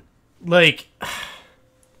 man. Like,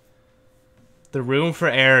 the room for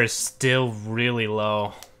air is still really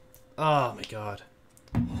low. Oh my god.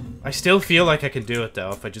 I still feel like I can do it,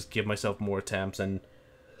 though, if I just give myself more attempts. And,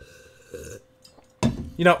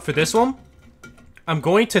 you know, for this one, I'm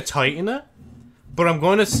going to tighten it, but I'm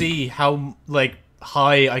going to see how, like,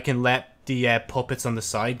 high I can let the puppets on the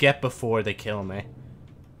side get before they kill me.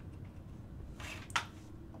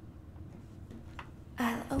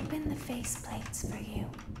 I'll open the faceplates for you.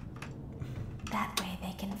 That way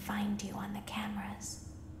they can find you on the cameras.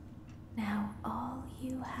 Now all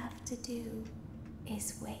you have to do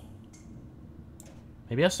is wait.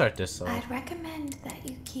 Maybe I'll start this side. I'd recommend that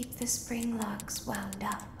you keep the spring locks wound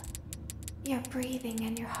up. Your breathing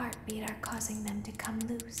and your heartbeat are causing them to come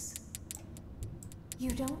loose. You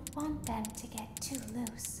don't want them to get too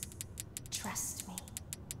loose. Trust me.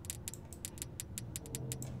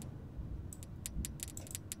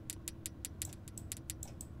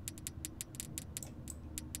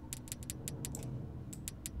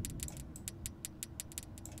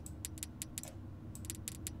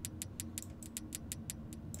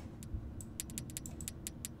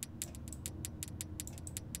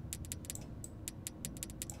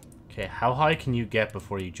 Okay, how high can you get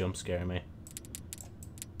before you jump scare me?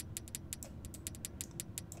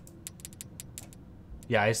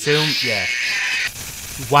 Yeah, I assume, yeah.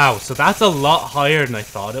 Wow, so that's a lot higher than I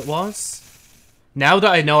thought it was. Now that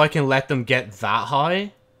I know I can let them get that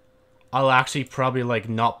high, I'll actually probably, like,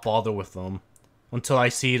 not bother with them until I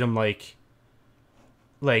see them, like,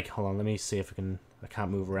 hold on, let me see if I can't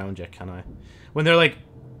move around yet, can I? When they're, like,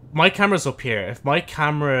 my camera's up here.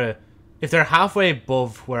 If they're halfway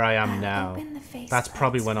above where I am now, that's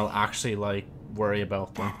probably when I'll actually, like, worry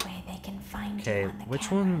about them. That way they can find Okay, you on the which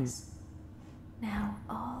cameras. Now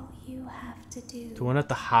all you have to do. The one at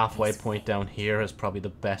the halfway point down here is probably the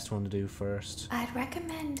best one to do first. I'd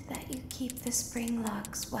recommend that you keep the spring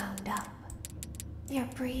locks wound up. Your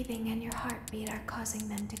breathing and your heartbeat are causing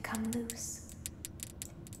them to come loose.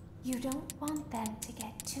 You don't want them to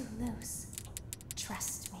get too loose.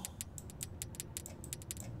 Trust me.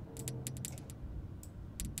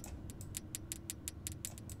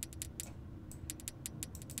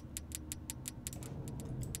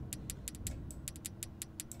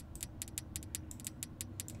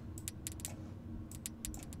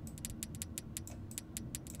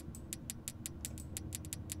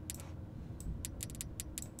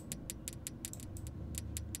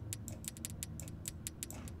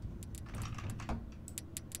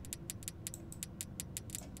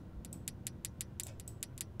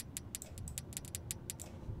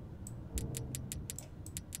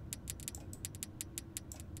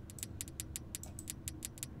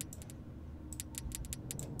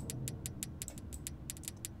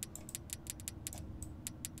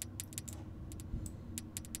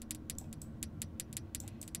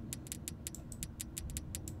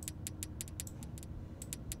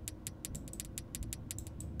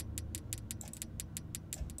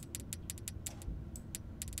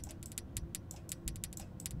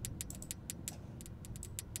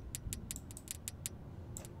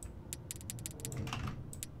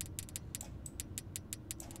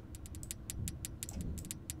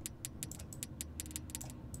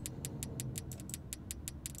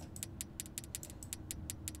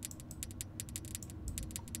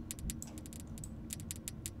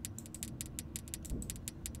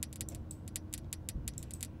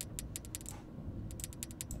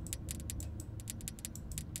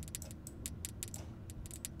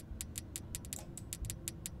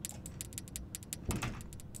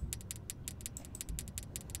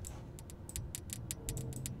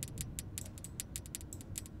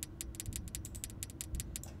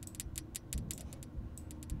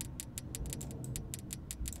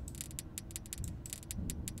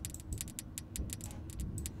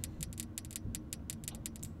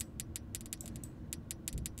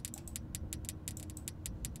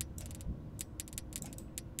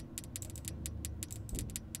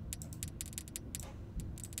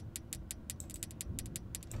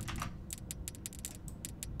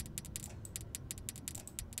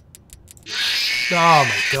 Oh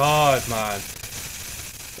my god, man.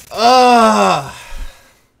 Ugh.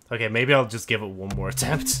 Okay, maybe I'll just give it one more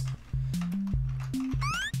attempt.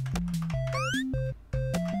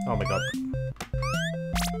 Oh my god.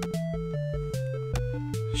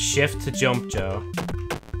 Shift to jump, Joe.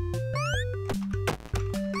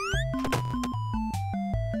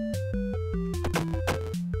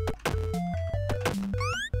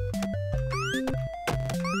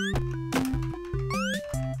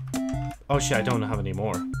 Oh shit, I don't have any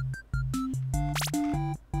more.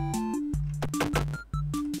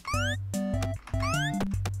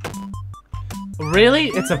 Really?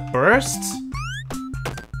 It's a burst?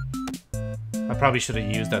 I probably should have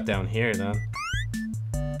used that down here then.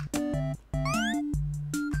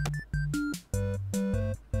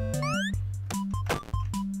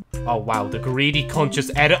 Oh wow, the greedy cunt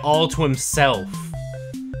just ate it all to himself.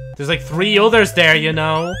 There's like 3 others there, you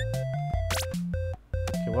know?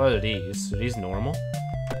 Okay, what are these? Are these normal?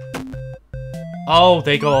 Oh,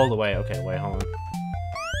 they go all the way. Okay, wait, hold on.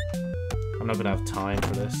 I'm not gonna have time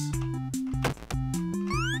for this.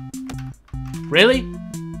 Really?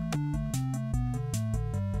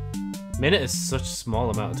 Minute is such a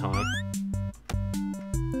small amount of time.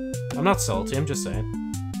 I'm not salty, I'm just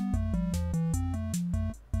saying.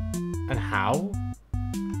 And how?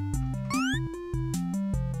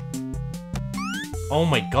 Oh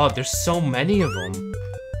my god, there's so many of them.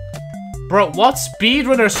 Bro, what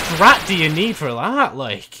speedrunner strat do you need for that?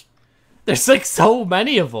 Like, there's like so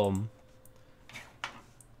many of them.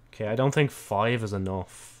 Okay, I don't think 5 is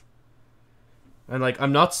enough. And like,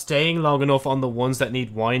 I'm not staying long enough on the ones that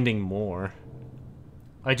need winding more.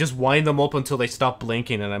 I just wind them up until they stop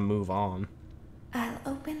blinking and I move on. I'll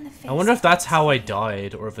open the face. I wonder if that's how I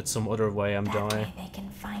died, or if it's some other way I'm dying. That way they can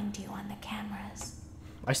find you on the cameras.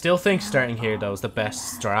 I still think starting here though is the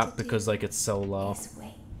best strat because like it's so low.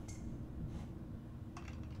 Wait.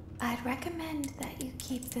 I'd recommend that you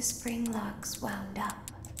keep the spring locks wound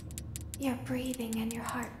up. Your breathing and your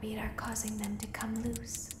heartbeat are causing them to come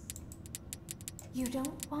loose. You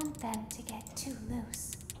don't want them to get too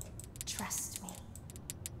loose. Trust me.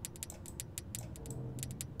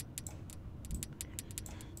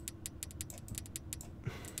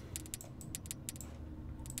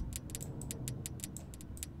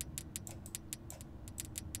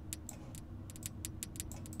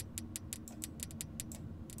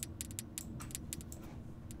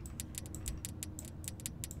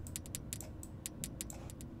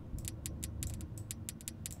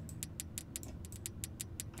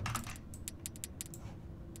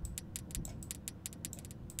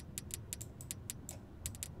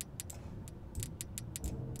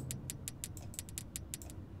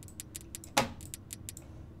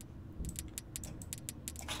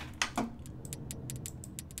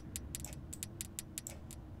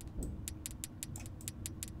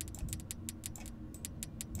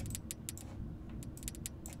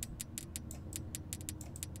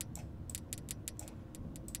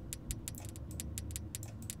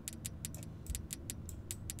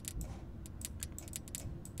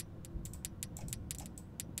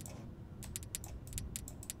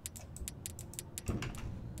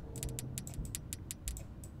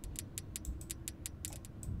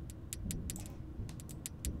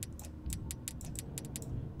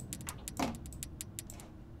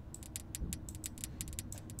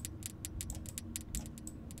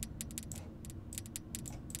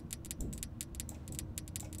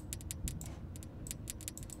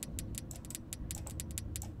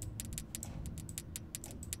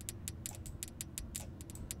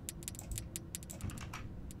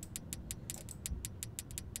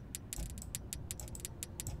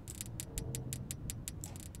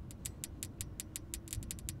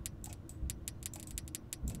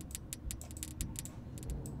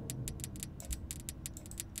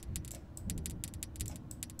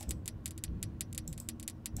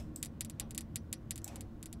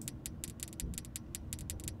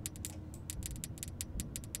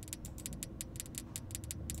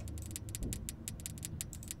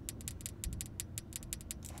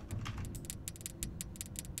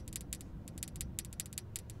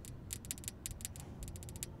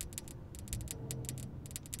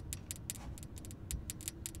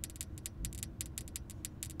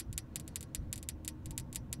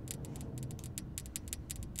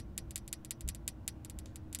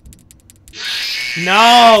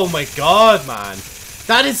 No, my god, man.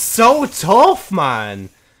 That is so tough, man.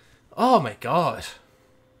 Oh my god.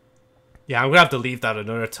 Yeah, I'm gonna have to leave that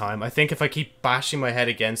another time. I think if I keep bashing my head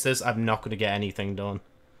against this, I'm not gonna get anything done.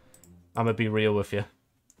 I'm gonna be real with you.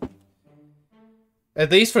 At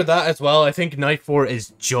least for that as well, I think Night 4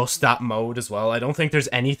 is just that mode as well. I don't think there's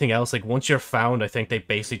anything else. Like, once you're found, I think they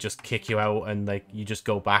basically just kick you out and, like, you just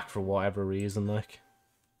go back for whatever reason, like.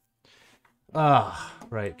 Ah,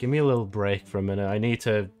 right. Give me a little break for a minute. I need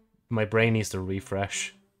to... My brain needs to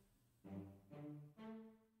refresh.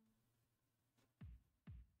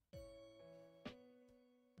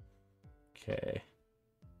 Okay.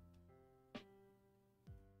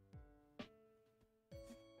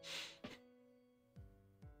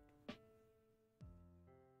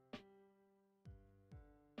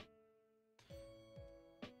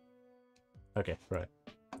 Okay, right.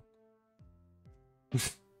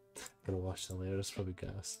 Gotta watch that later, that's probably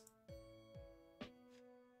gas.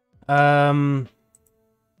 Okay,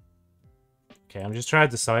 I'm just trying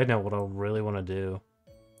to decide now what I really want to do.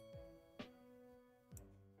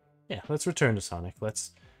 Yeah, let's return to Sonic.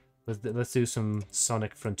 Let's do some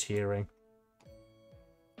Sonic frontiering.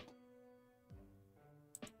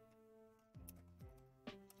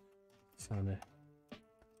 Sonic.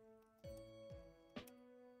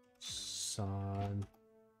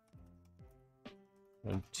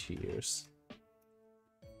 Frontiers.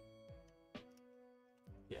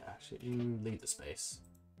 Yeah, actually, you leave the space.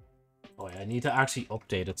 Oh yeah, I need to actually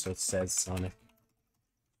update it so it says Sonic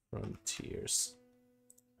Frontiers.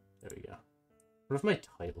 There we go. What if my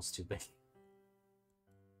title's too big?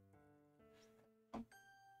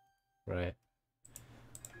 Right.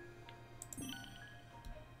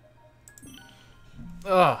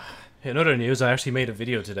 Ugh. In other news, I actually made a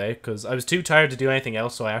video today, because I was too tired to do anything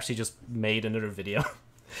else, so I actually just made another video.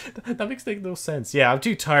 That makes no sense. Yeah, I'm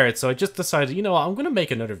too tired, so I just decided, you know what, I'm going to make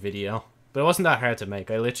another video. But it wasn't that hard to make.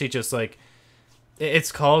 I literally just, like...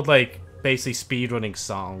 It's called, like, basically speedrunning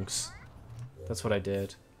songs. That's what I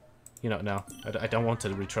did. You know, no. I don't want to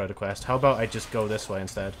retry the quest. How about I just go this way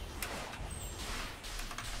instead?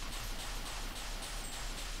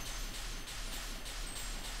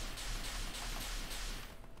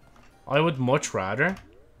 I would much rather,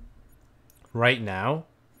 right now,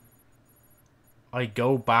 I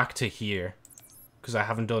go back to here. Because I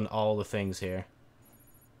haven't done all the things here.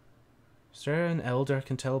 Is there an elder I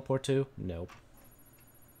can teleport to? Nope.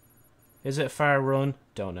 Is it a far run?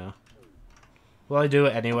 Don't know. Will I do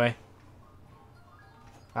it anyway?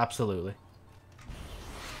 Absolutely.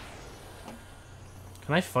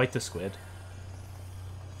 Can I fight the squid?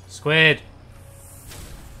 Squid!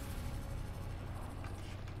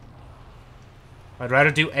 I'd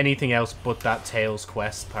rather do anything else but that Tails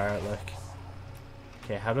quest part, like.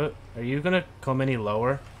 Okay, are you gonna come any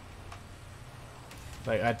lower?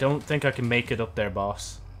 Like, I don't think I can make it up there,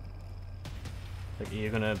 boss. Like, are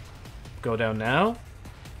you gonna go down now?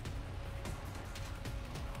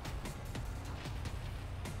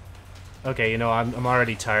 Okay, you know, I'm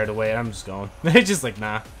already tired of waiting. I'm just going. It's just like,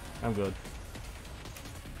 nah, I'm good.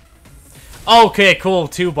 Okay, cool.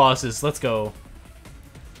 2 bosses. Let's go.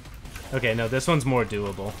 Okay, no, this one's more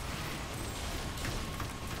doable.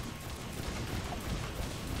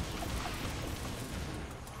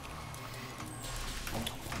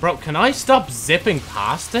 Bro, can I stop zipping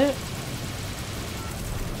past it?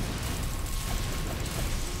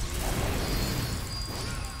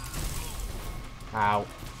 Ow.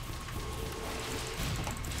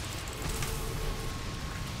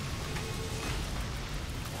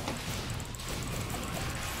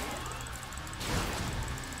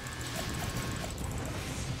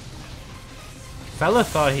 Fella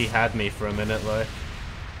thought he had me for a minute, like.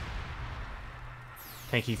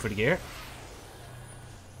 Thank you for the gear.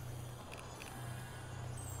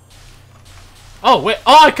 Oh, wait.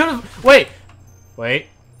 Oh, I could have. Wait. Wait.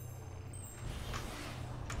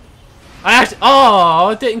 I actually. Oh,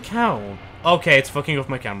 it didn't count. Okay, it's fucking with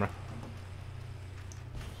my camera.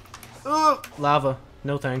 Lava.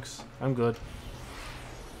 No thanks. I'm good.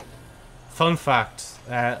 Fun fact.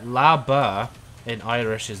 Laba in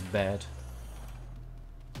Irish is bed.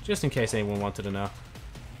 Just in case anyone wanted to know.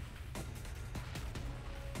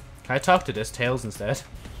 Can I talk to this Tails instead?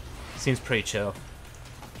 Seems pretty chill.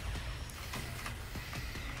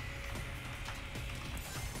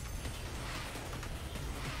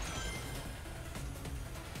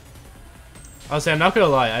 Honestly, I'm not gonna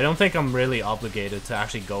lie, I don't think I'm really obligated to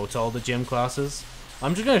actually go to all the gym classes.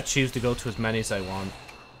 I'm just gonna choose to go to as many as I want.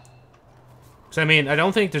 So I mean, I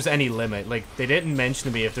don't think there's any limit. Like, they didn't mention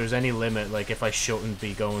to me if there's any limit, like, if I shouldn't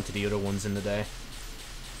be going to the other ones in the day.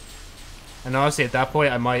 And honestly, at that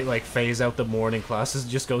point, I might, like, phase out the morning classes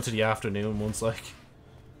and just go to the afternoon ones, like.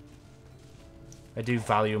 I do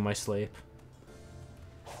value my sleep.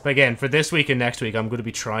 But again, for this week and next week, I'm going to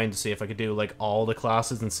be trying to see if I could do, like, all the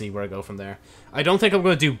classes and see where I go from there. I don't think I'm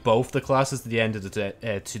going to do both the classes at the end of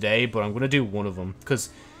the today, but I'm going to do one of them. Because,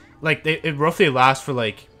 like, it roughly lasts for,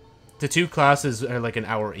 like... The 2 classes are, like, an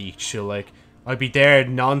hour each. So, like, I'd be there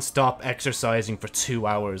non-stop exercising for 2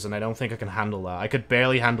 hours, and I don't think I can handle that. I could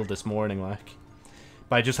barely handle this morning, like.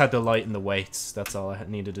 But I just had to lighten the weights. That's all I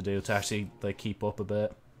needed to do to actually, like, keep up a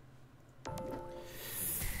bit.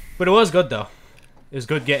 But it was good, though. It was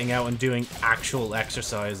good getting out and doing actual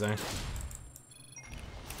exercising.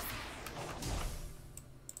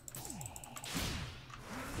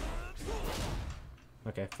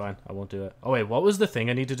 Okay, fine. I won't do it. Oh, wait. What was the thing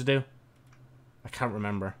I needed to do? I can't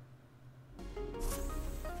remember.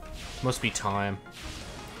 Must be time.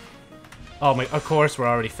 Oh, my... Of course, we're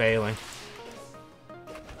already failing.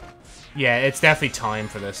 Yeah, it's definitely time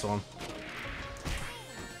for this one.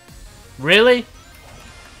 Really?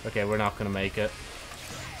 Okay, we're not gonna make it.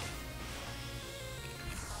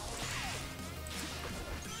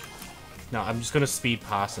 No, I'm just gonna speed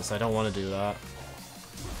past this. I don't want to do that.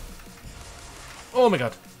 Oh my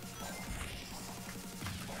god.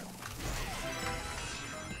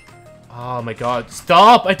 Oh my god.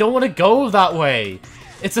 Stop! I don't want to go that way.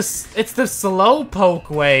 It's the slow poke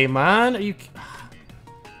way, man. Are you...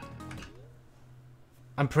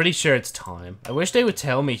 I'm pretty sure it's time. I wish they would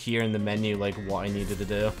tell me here in the menu, like, what I needed to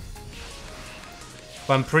do.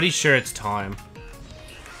 But I'm pretty sure it's time.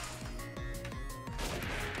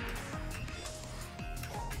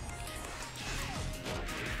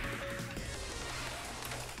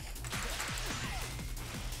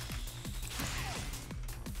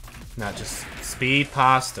 Nah, just speed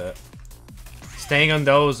past it. Staying on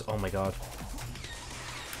those... Oh my god.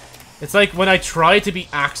 It's like when I try to be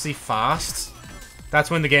actually fast, that's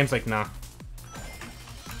when the game's like, nah.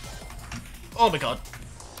 Oh my god.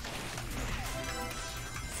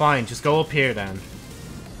 Fine, just go up here then.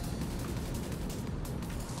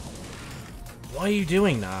 Why are you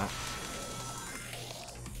doing that?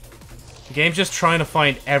 The game's just trying to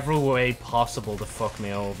find every way possible to fuck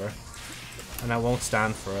me over. And I won't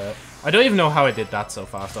stand for it. I don't even know how I did that so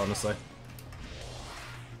fast, honestly.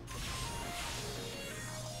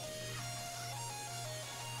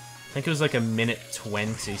 I think it was like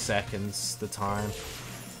 1:20 seconds, the time.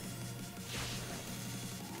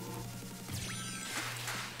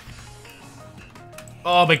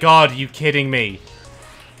 Oh my god, are you kidding me?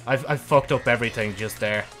 I've fucked up everything just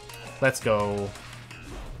there. Let's go.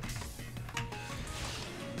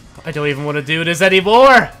 I don't even want to do this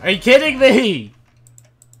anymore! Are you kidding me?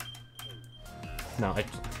 No,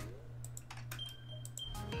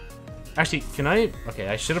 Actually, can I... Okay,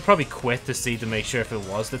 I should have probably quit to see to make sure if it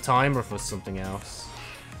was the time or if it was something else.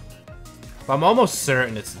 But I'm almost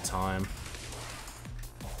certain it's the time.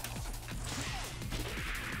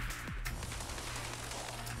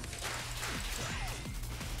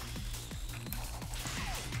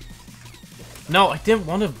 No, I didn't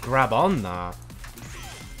want to grab on that.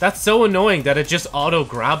 That's so annoying that it just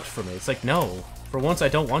auto-grabbed for me. It's like, no. For once, I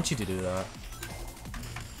don't want you to do that.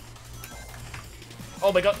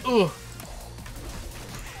 Oh my god, ugh.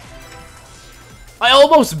 I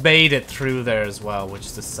almost made it through there as well, which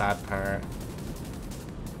is the sad part.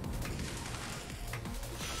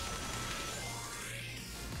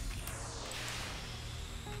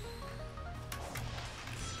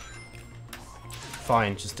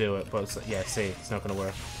 Fine, just do it, but it's, yeah, see, it's not gonna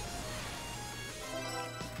work.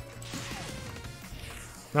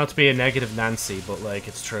 Not to be a negative Nancy, but like,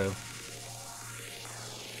 it's true.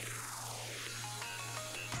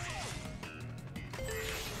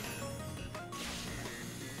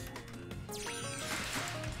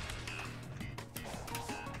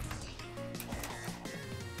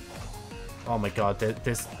 Oh my god,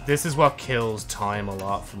 this is what kills time a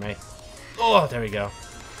lot for me. Oh, there we go.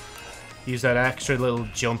 Use that extra little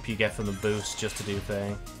jump you get from the boost just to do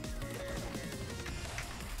thing.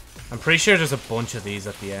 I'm pretty sure there's a bunch of these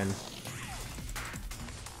at the end.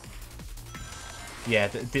 Yeah,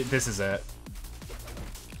 this is it.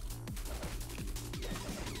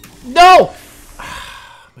 No!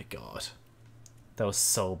 Oh my god. That was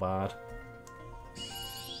so bad.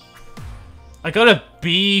 I got a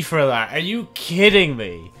B for that. Are you kidding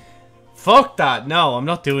me? Fuck that. No, I'm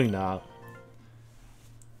not doing that.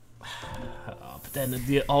 Oh, but then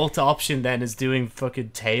the alt option then is doing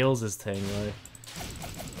fucking Tails' thing, right?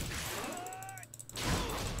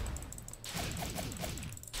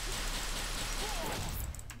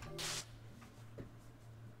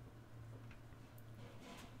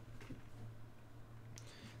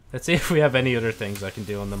 Let's see if we have any other things I can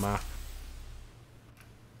do on the map.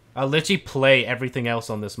 I'll literally play everything else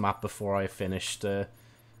on this map before I finish the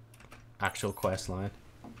actual quest line.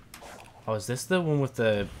 Oh, is this the one with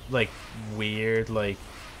the, like, weird, like,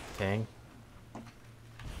 thing?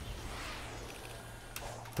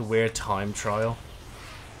 The weird time trial.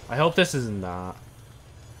 I hope this isn't that.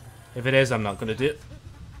 If it is, I'm not gonna do it.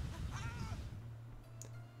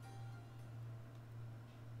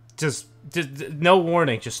 Just no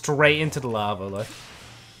warning, just straight into the lava, like.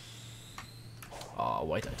 Oh,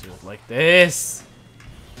 why did I do it like this?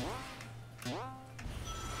 I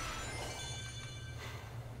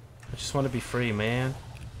just want to be free, man.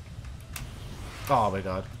 Oh my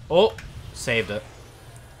god. Oh, saved it.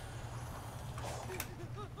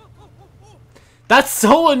 That's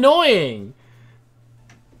so annoying!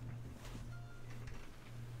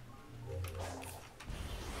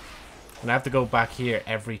 And I have to go back here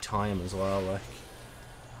every time as well, like.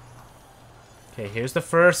 Okay, here's the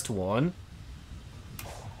first one.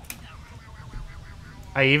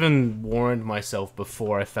 I even warned myself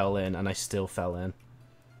before I fell in, and I still fell in.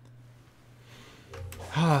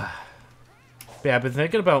 But yeah, I've been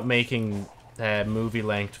thinking about making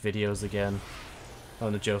movie-length videos again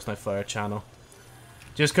on the Joe's Night Fire channel.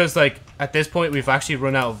 Just because, like, at this point, we've actually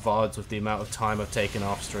run out of VODs with the amount of time I've taken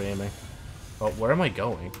off streaming. Oh, where am I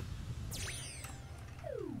going?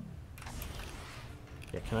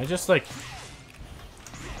 Yeah, can I just, like...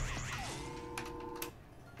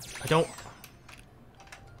 I don't...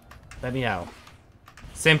 Let me out.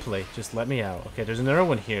 Simply, just let me out. Okay, there's another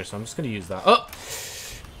one here, so I'm just gonna use that. Oh!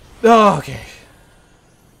 Oh, okay.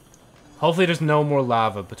 Hopefully there's no more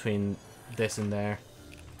lava between this and there.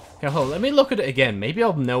 Okay, hold on, let me look at it again. Maybe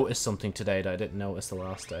I'll notice something today that I didn't notice the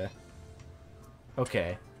last day.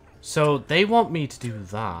 Okay. So, they want me to do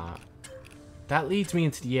that. That leads me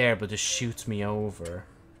into the air, but just shoots me over.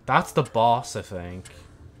 That's the boss, I think.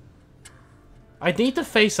 I'd need to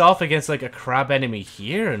face off against, like, a crab enemy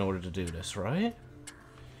here in order to do this, right?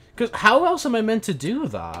 Because how else am I meant to do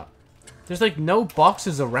that? There's, like, no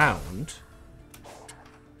boxes around.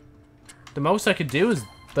 The most I could do is,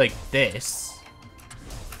 like, this.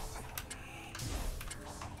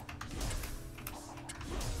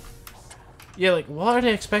 Yeah, like, what are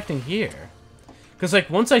they expecting here? Because, like,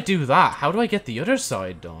 once I do that, how do I get the other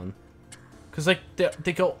side done? Because, like,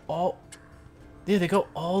 they go all... Yeah, they go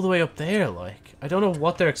all the way up there, like. I don't know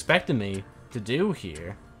what they're expecting me to do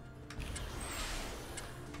here.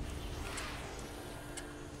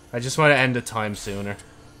 I just want to end the time sooner.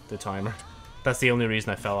 The timer. That's the only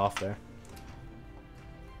reason I fell off there.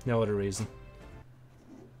 No other reason.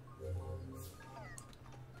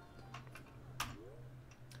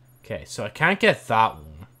 Okay, so I can't get that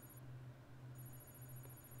one.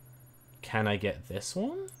 Can I get this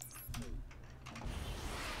one?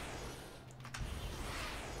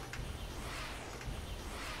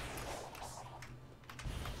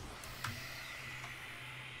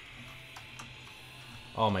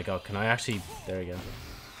 Oh my god, can I actually... There we go.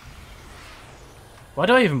 Why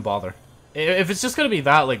do I even bother? If it's just gonna be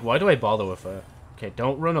that, like, why do I bother with it? Okay,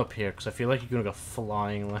 don't run up here, because I feel like you're gonna go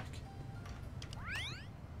flying, like...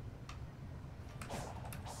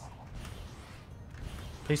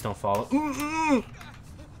 Please don't fall.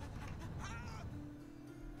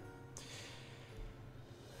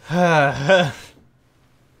 My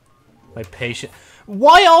patient...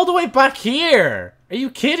 Why all the way back here? Are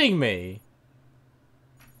you kidding me?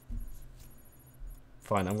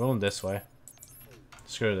 Fine, I'm going this way.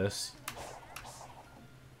 Screw this.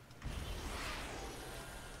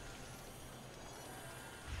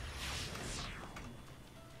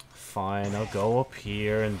 Fine, I'll go up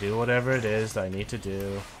here and do whatever it is that I need to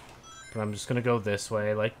do. But I'm just gonna go this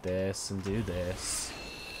way like this and do this.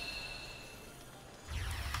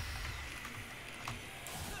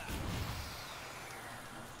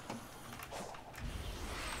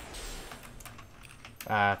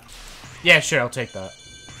 Yeah, sure, I'll take that.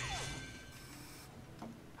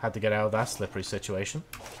 Had to get out of that slippery situation.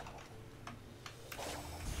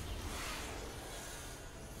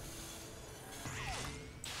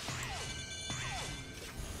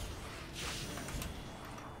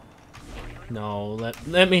 No,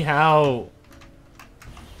 let me out.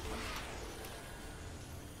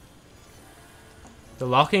 The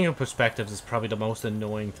locking of perspectives is probably the most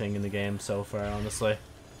annoying thing in the game so far, honestly.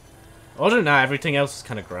 Other than that, everything else is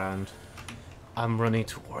kind of grand. I'm running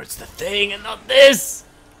towards the thing and not this!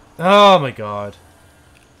 Oh my god.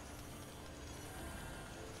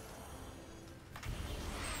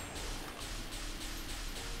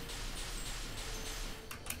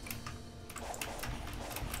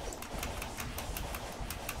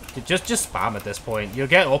 Just spam at this point. You'll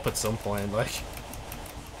get up at some point, like.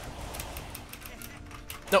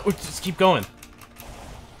 No, just keep going.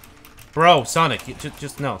 Bro, Sonic, you,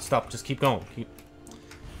 just no, stop. Just keep going.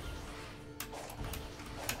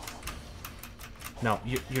 No,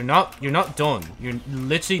 you're not done. You're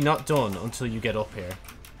literally not done until you get up here.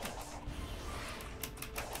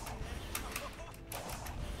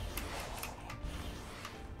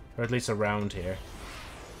 Or at least around here.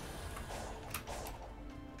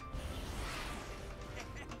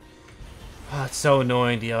 Ah, it's so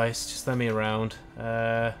annoying, the ice. Just let me around.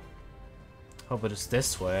 Oh, but it's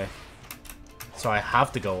this way. So I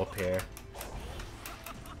have to go up here.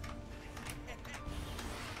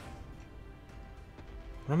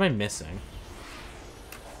 What am I missing?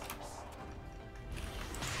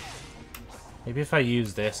 Maybe if I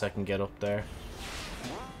use this, I can get up there.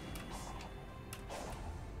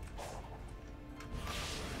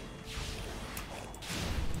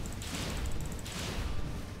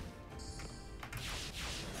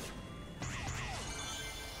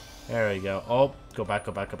 There we go. Oh, go back,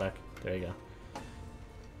 go back, go back. There you go.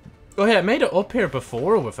 Oh yeah, I made it up here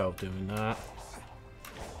before without doing that.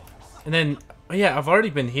 And then, oh yeah, I've already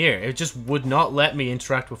been here. It just would not let me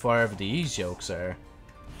interact with wherever these jokes are.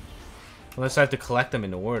 Unless I have to collect them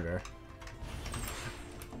in order.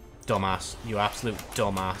 Dumbass. You absolute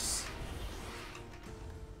dumbass.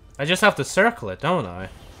 I just have to circle it, don't I?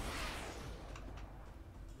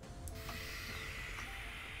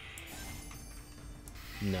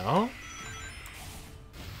 No?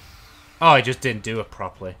 Oh, I just didn't do it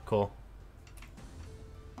properly. Cool.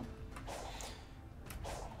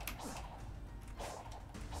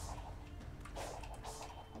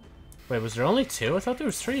 Wait, was there only two? I thought there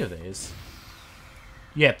was three of these.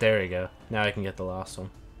 Yep, there you go. Now I can get the last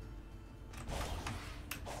one.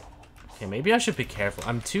 Okay, maybe I should be careful.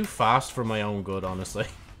 I'm too fast for my own good, honestly.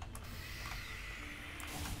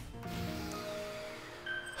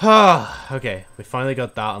 Okay, we finally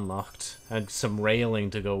got that unlocked. And some railing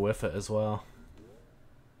to go with it as well.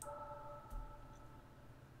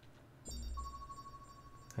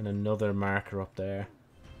 And another marker up there.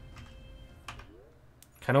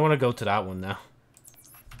 Kind of want to go to that one now.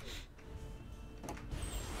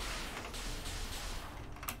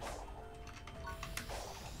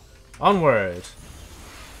 Onward!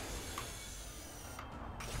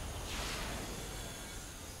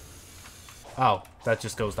 Oh, that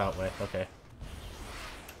just goes that way. Okay.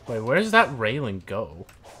 Wait, where does that railing go?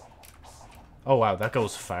 Oh wow, that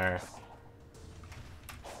goes far.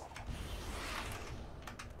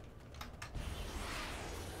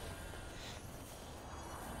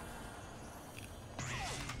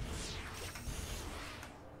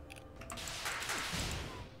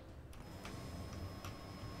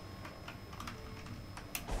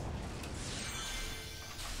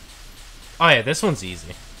 Oh yeah, this one's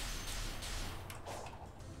easy.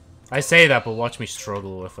 I say that, but watch me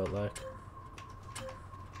struggle with it, like.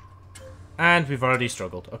 And we've already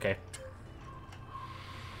struggled. Okay.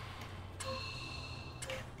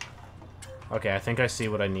 Okay, I think I see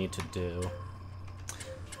what I need to do.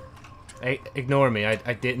 Hey, ignore me. I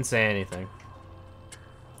didn't say anything.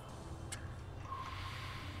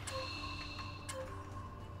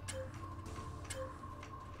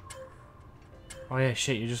 Oh yeah,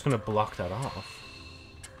 shit, you're just gonna block that off.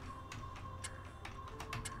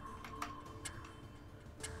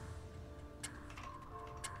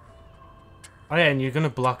 Oh yeah, and you're gonna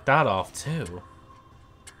block that off too.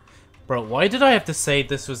 Bro, why did I have to say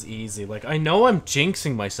this was easy? Like, I know I'm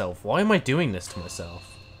jinxing myself. Why am I doing this to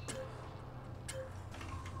myself?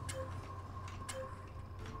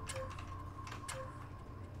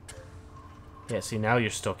 Yeah, see, now you're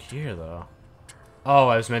stuck here, though. Oh,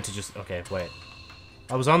 I was meant to just... Okay, wait.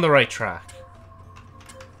 I was on the right track.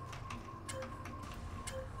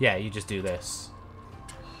 Yeah, you just do this.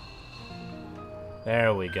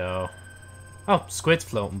 There we go. Oh, squid's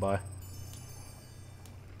floating by.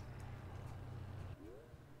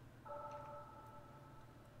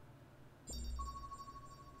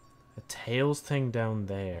 A tails thing down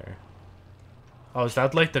there. Oh, is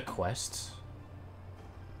that like the quest?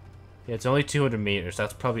 Yeah, it's only 200 meters.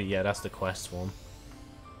 That's probably... Yeah, that's the quest one.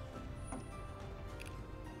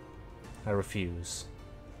 I refuse.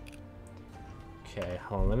 Okay,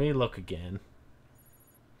 hold on. Let me look again.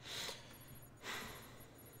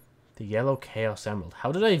 The yellow chaos emerald.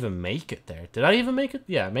 How did I even make it there? Did I even make it?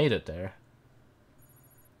 Yeah, I made it there.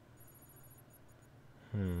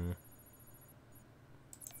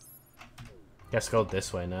 Guess go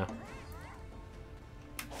this way now.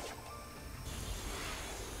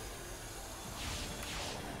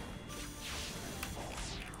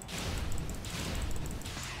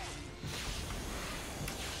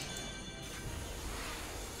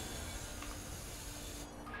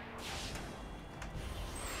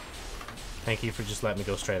 Thank you for just letting me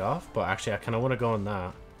go straight off, but actually I kind of want to go on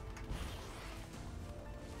that.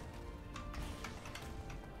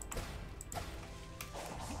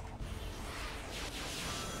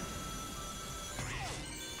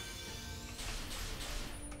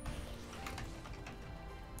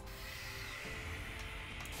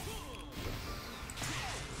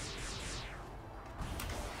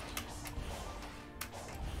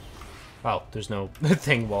 Oh, there's no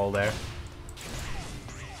thing wall there.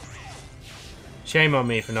 Shame on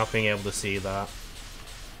me for not being able to see that.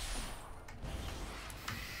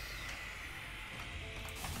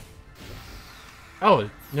 Oh,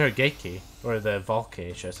 near a gate key. Or the vault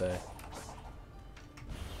key, should I say.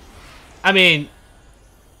 I mean...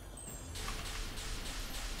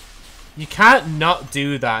 You can't not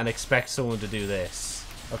do that and expect someone to do this.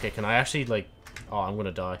 Okay, can I actually, like... Oh, I'm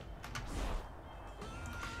gonna die.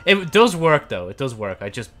 It does work, though. It does work. I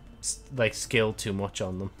just, like, skilled too much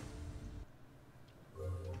on them.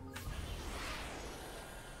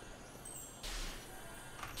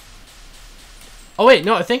 Oh, wait.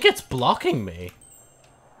 No, I think it's blocking me.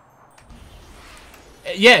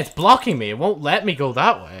 Yeah, it's blocking me. It won't let me go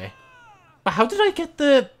that way. But how did I get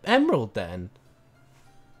the emerald, then?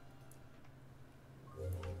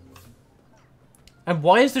 And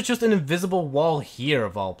why is there just an invisible wall here,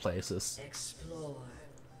 of all places? Explore.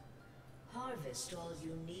 Harvest all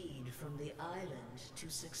you need from the island to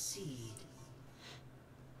succeed.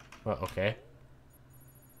 Well, okay.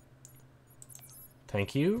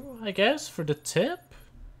 Thank you, I guess, for the tip.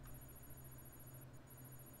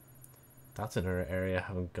 That's another area I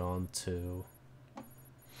haven't gone to.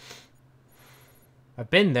 I've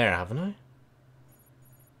been there, haven't I?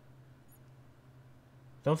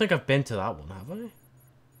 Don't think I've been to that one, have I?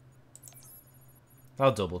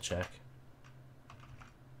 I'll double check.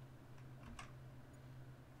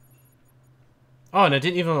 Oh, and I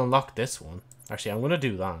didn't even unlock this one. Actually, I'm gonna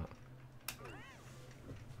do that.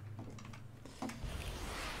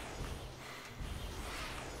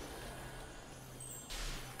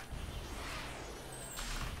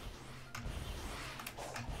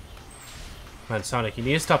 Man, Sonic, you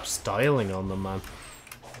need to stop styling on them, man.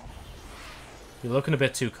 You're looking a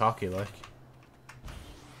bit too cocky, like.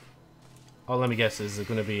 Oh, let me guess, is it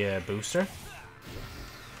going to be a booster?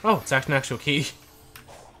 Oh, it's actually an actual key.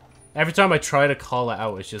 Every time I try to call it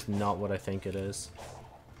out, it's just not what I think it is.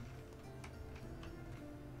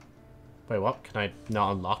 Wait, what? Can I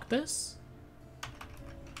not unlock this?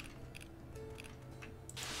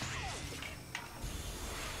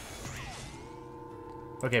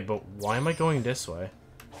 Okay, but why am I going this way?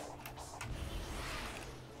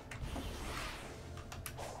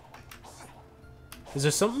 Is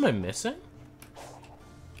there something I'm missing?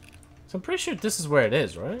 So I'm pretty sure this is where it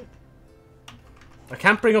is, right? I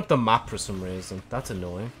can't bring up the map for some reason. That's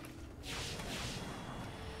annoying.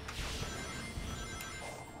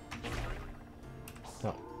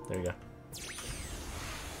 Oh, there you go.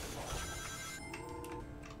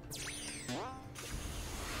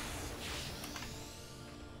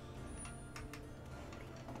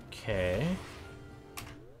 Okay.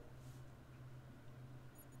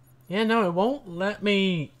 Yeah, no, it won't let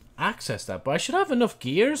me access that, but I should have enough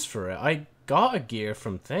gears for it. I got a gear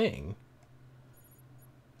from Thing.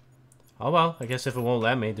 Oh well, I guess if it won't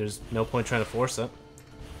let me, there's no point trying to force it.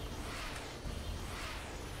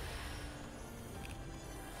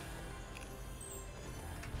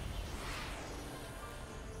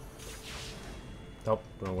 Oh,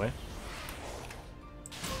 wrong way.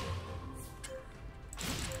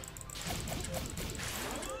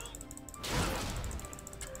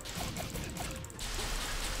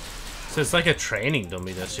 So it's like a training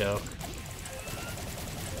dummy, this joke.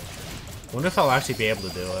 Wonder if I'll actually be able to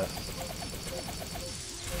do it.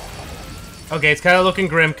 Okay, it's kind of looking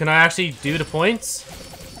grim. Can I actually do the points?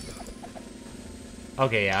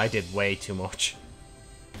 Okay, yeah, I did way too much.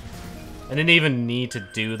 I didn't even need to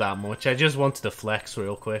do that much. I just wanted to flex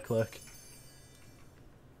real quick, look.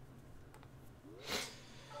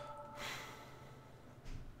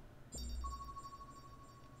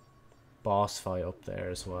 Boss fight up there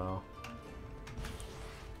as well.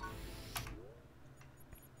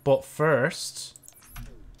 But first,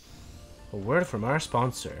 a word from our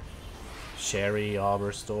sponsor, Sherry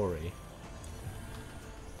Arbor Story.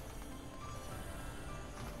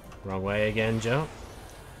 Wrong way again, Joe.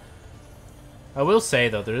 I will say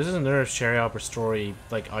though, there is another Sherry Arbor Story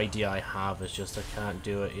like idea I have. It's just I can't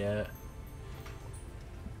do it yet.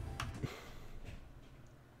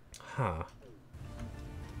 Huh.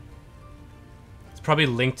 It's probably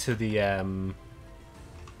linked to the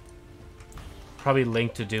probably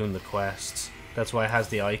linked to doing the quests. That's why it has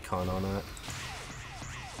the icon on it.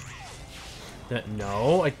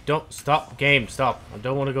 No, I don't. Stop. Game, stop. I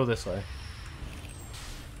don't want to go this way.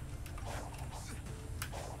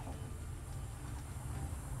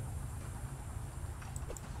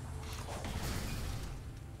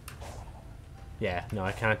 Yeah, no,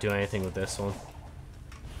 I can't do anything with this one.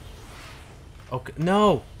 Okay,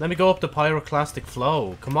 no! Let me go up the pyroclastic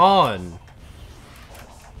flow. Come on!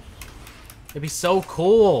 It'd be so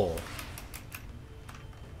cool!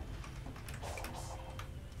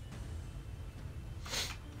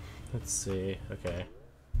 Let's see. Okay.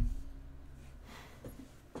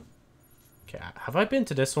 Okay, have I been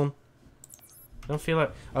to this one? I don't feel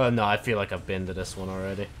like... Oh, no, I feel like I've been to this one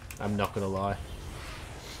already. I'm not gonna lie.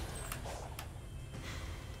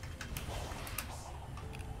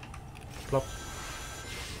 Plop.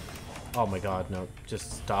 Oh my god, no.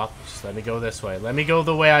 Just stop. Just let me go this way. Let me go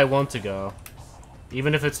the way I want to go.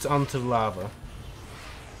 Even if it's onto lava.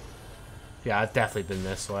 Yeah, I've definitely been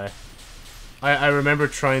this way. I remember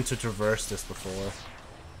trying to traverse this before.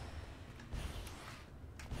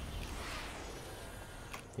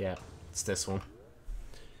 Yeah, it's this one.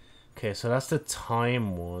 Okay, so that's the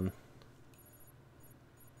time one.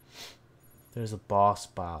 There's a boss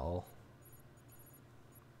battle.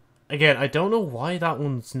 Again, I don't know why that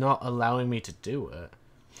one's not allowing me to do it.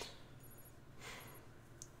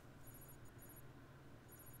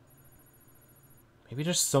 Maybe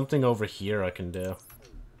there's something over here I can do.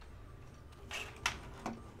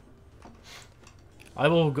 I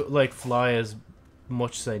will, like, fly as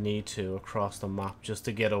much as I need to across the map just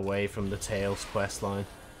to get away from the Tails questline.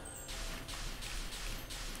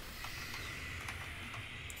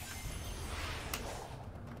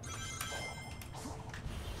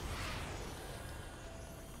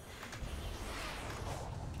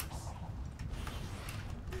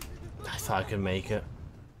 I thought I could make it.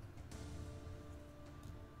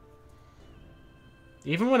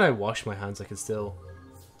 Even when I wash my hands, I can still,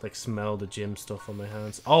 like, smell the gym stuff on my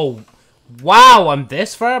hands. Oh, wow, I'm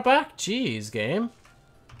this far back? Jeez, game.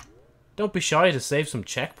 Don't be shy to save some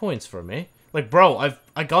checkpoints for me. Like, bro,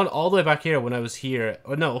 I gone all the way back here when I was here.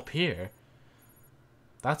 Oh, no, up here.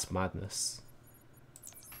 That's madness.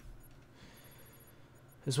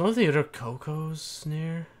 Is one of the other Cocos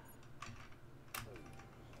near?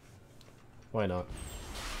 Why not?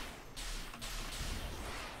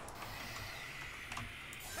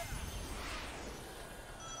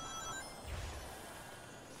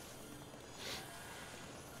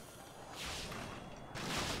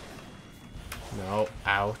 No,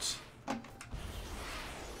 out.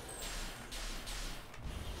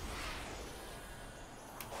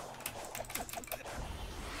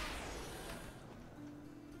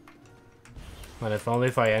 And if only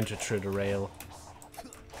if I enter through the rail.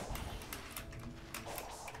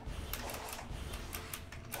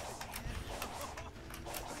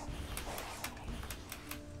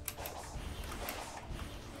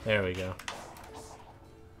 There we go.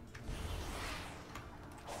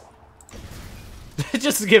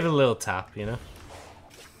 Just to give it a little tap, you know?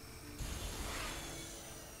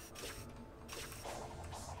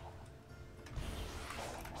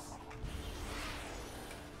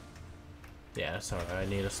 Yeah, that's alright. I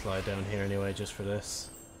need to slide down here anyway, just for this.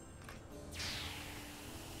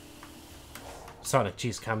 Sonic,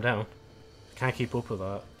 jeez, calm down. I can't keep up with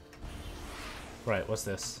that. Right, what's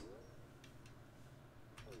this?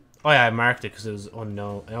 Oh yeah, I marked it because it was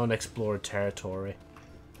unknown, unexplored territory.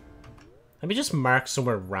 Let me just mark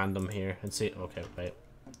somewhere random here and see. Okay, wait.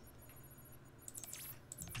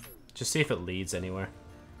 Just see if it leads anywhere.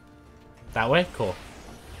 That way? Cool.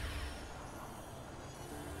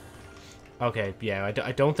 Okay, yeah,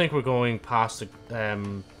 I don't think we're going past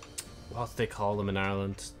the, what do they call them in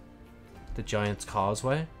Ireland? The Giant's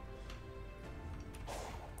Causeway?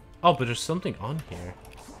 Oh, but there's something on here.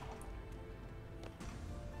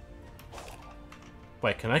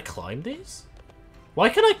 Wait, can I climb these? Why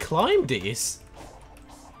can I climb these?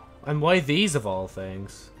 And why these of all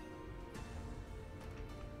things?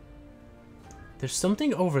 There's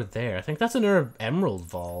something over there. I think that's another emerald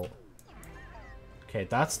vault. Okay,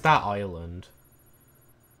 that's that island.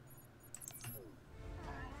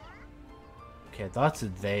 Okay, that's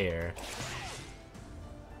there.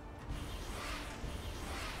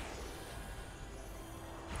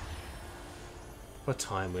 What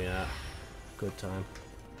time we at? Good time.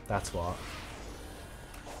 That's what.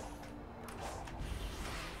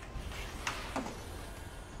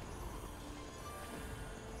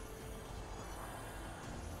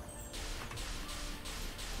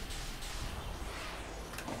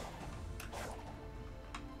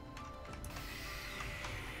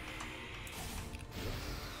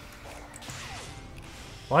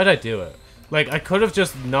 Why'd I do it? Like, I could have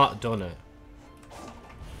just not done it.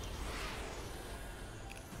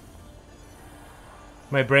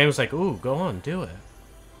 My brain was like, ooh, go on, do it.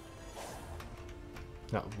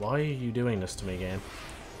 Now, why are you doing this to me, game?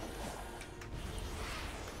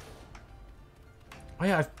 Oh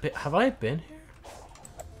yeah, have I been here?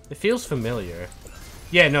 It feels familiar.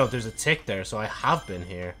 Yeah, no, there's a tick there, so I have been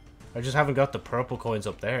here. I just haven't got the purple coins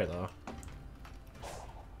up there, though.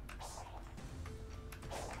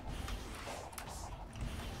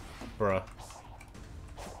 Bruh.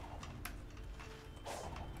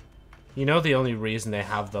 You know the only reason they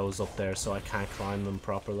have those up there so I can't climb them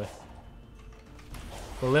properly.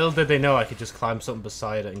 Well, little did they know I could just climb something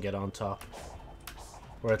beside it and get on top.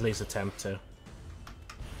 Or at least attempt to.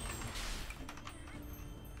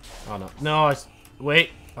 Oh no. No,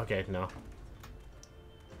 wait. Okay, no.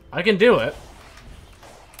 I can do it.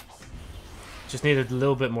 Just needed a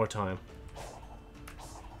little bit more time.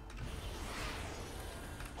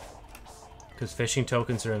 Because fishing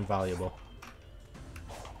tokens are invaluable.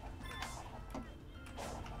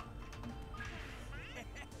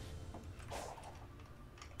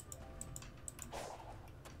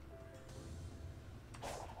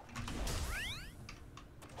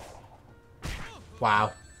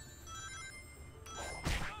 Wow.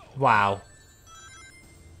 Wow.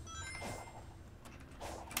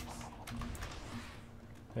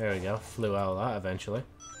 There we go. Flew out of that eventually.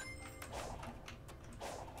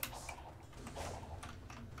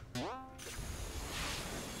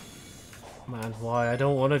 Man, why? I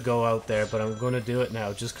don't want to go out there, but I'm going to do it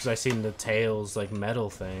now just because I seen the Tails, like,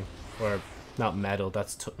 metal thing. Or, not metal,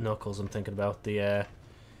 that's Knuckles I'm thinking about. The,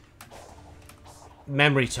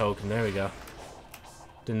 memory token, there we go.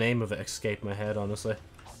 The name of it escaped my head, honestly.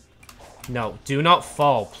 No, do not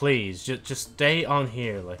fall, please. Just stay on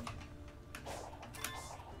here, like.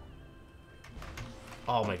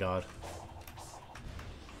 Oh my god.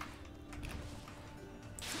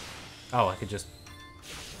 Oh, I could just...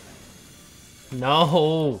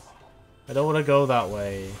 No! I don't want to go that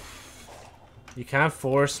way. You can't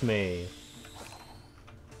force me.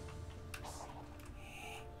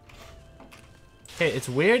 Okay, it's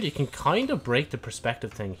weird. You can kind of break the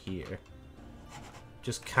perspective thing here.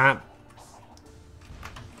 Just can't...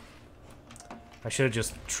 I should have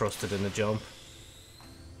just trusted in the jump.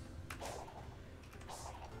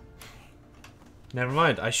 Never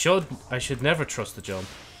mind. I should never trust the jump.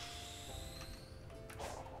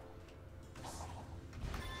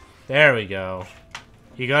 There we go.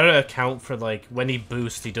 You gotta account for, like, when he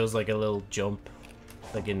boosts, he does, like, a little jump,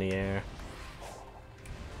 like, in the air.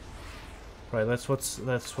 Right, let's what's.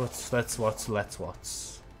 That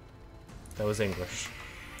was English.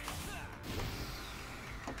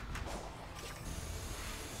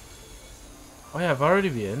 Oh yeah, I've already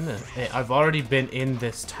been in it. I've already been in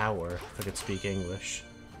this tower, if I could speak English.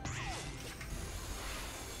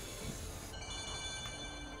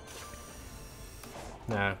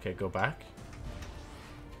 Nah, okay, go back.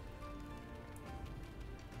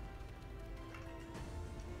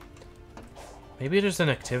 Maybe there's an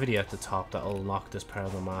activity at the top that'll unlock this part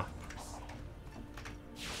of the map.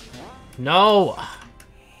 No!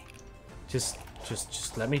 Just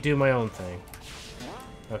let me do my own thing.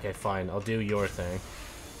 Okay, fine. I'll do your thing.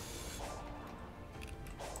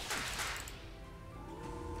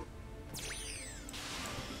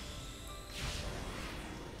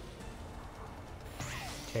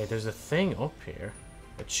 Okay, there's a thing up here.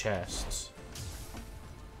 A chest.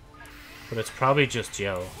 But it's probably just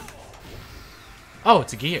Joe. Oh,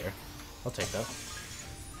 it's a gear. I'll take that.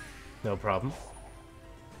 No problem.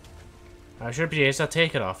 I sure please, I'll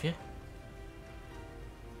take it off you.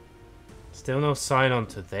 Still no sign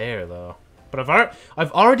onto there, though. But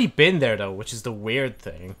I've already been there, though, which is the weird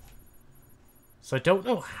thing. So I don't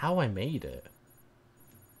know how I made it.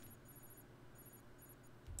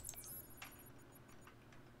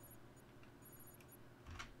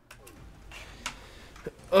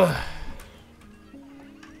 Ugh.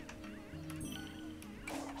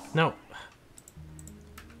 No.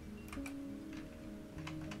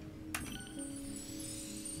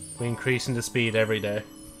 We're increasing the speed every day.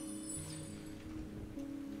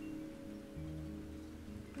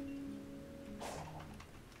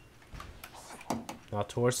 Not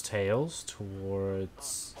towards Tails,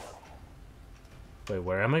 towards... Wait,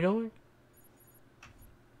 where am I going?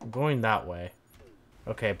 I'm going that way.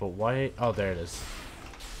 Okay, but why... Oh, there it is.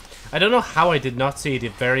 I don't know how I did not see the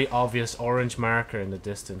very obvious orange marker in the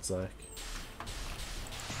distance, like.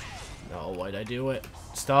 No, why'd I do it?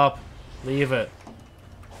 Stop. Leave it.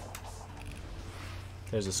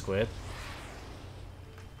 There's a squid.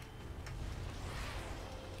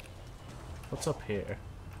 What's up here?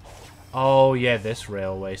 Oh, yeah, this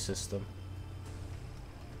railway system.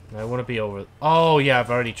 I want to be over... Oh, yeah, I've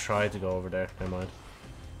already tried to go over there. Never mind.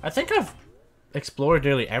 I think I've explored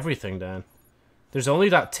nearly everything, Dan. There's only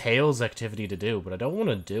that Tails activity to do, but I don't want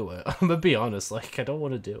to do it. I'm gonna be honest, like, I don't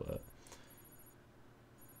want to do it.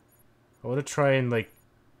 I want to try and, like,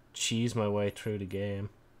 cheese my way through the game.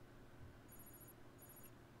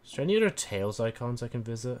 Is there any other Tails icons I can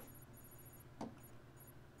visit?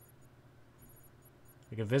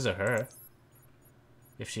 I can visit her.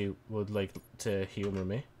 If she would like to humor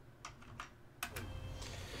me.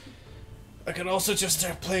 I can also just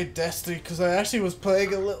start playing Destiny, because I actually was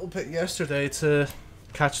playing a little bit yesterday to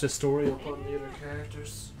catch the story up on the other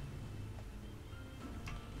characters.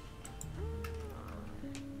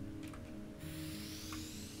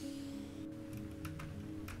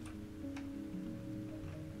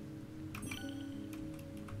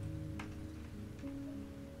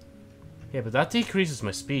 Yeah, but that decreases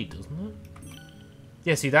my speed, doesn't it?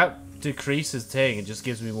 Yeah, see, that decreases thing, it just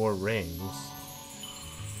gives me more rings.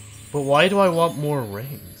 But why do I want more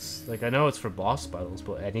rings? Like, I know it's for boss battles,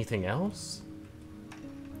 but anything else?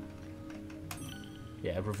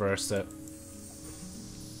 Yeah, reverse it.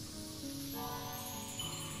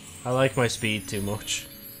 I like my speed too much.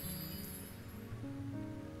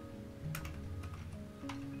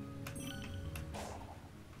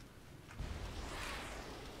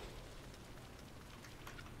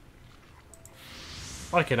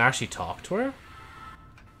 I can actually talk to her?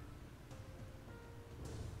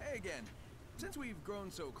 Hey again. Since we've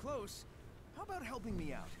grown so close, how about helping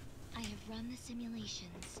me out? I have run the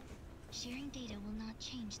simulations. Sharing data will not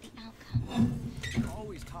change the outcome. You're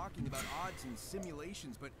always talking about odds and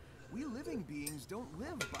simulations, but we living beings don't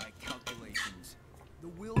live by calculations. The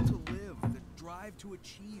will to live, the drive to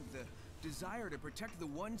achieve, the desire to protect the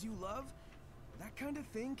ones you love, that kind of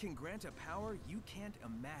thing can grant a power you can't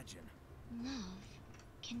imagine. Love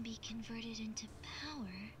can be converted into power.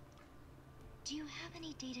 Do you have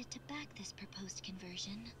any data to back this proposed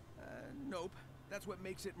conversion? Nope. That's what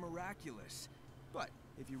makes it miraculous. But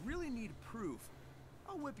if you really need proof,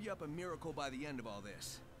 I'll whip you up a miracle by the end of all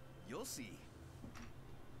this. You'll see.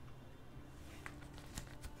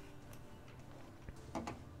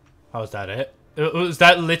 How's that it? Was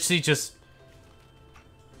that literally just...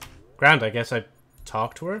 Grand, I guess I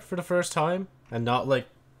talked to her for the first time and not, like,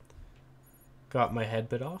 got my head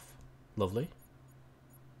bit off. Lovely.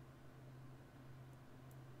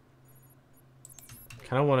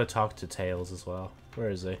 Kind of want to talk to Tails as well. Where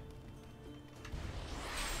is he?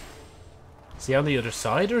 Is he on the other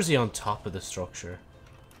side or is he on top of the structure?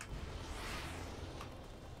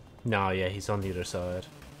 No, yeah, he's on the other side.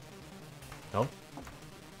 No?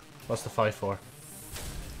 What's the fight for?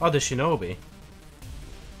 Oh, the Shinobi.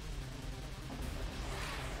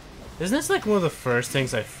 Isn't this like one of the first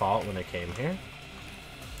things I fought when I came here?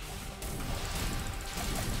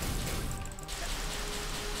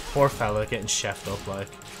 Poor fella getting chefed up like.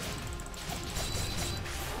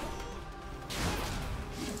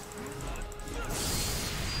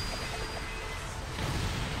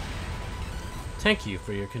 Thank you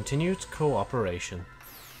for your continued cooperation.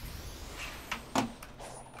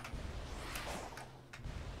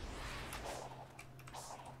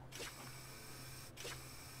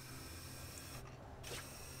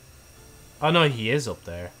 Oh no, he is up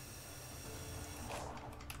there.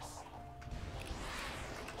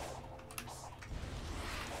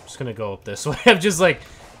 I'm just gonna go up this way. I'm just like,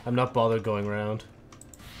 I'm not bothered going around.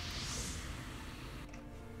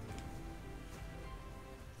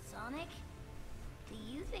 Sonic, do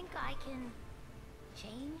you think I can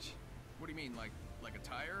change? What do you mean, like a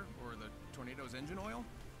tire or the tornado's engine oil?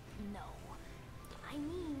 No. I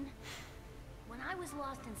mean, when I was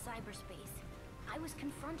lost in cyberspace, I was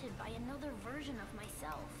confronted by another version of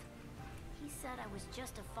myself. He said I was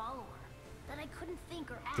just a follower, that I couldn't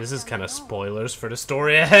think or act. This is kind of on my own. spoilers for the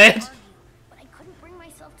story ahead. But I couldn't bring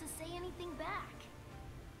myself to say anything back.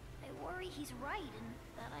 I worry he's right and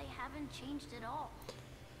that I haven't changed at all.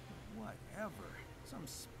 Whatever. Some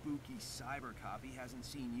spooky cyber copy hasn't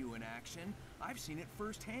seen you in action. I've seen it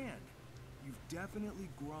firsthand. You've definitely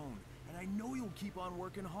grown, and I know you'll keep on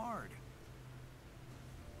working hard.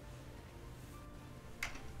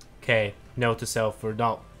 Okay, note to self, we're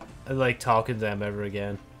not, like, talking to them ever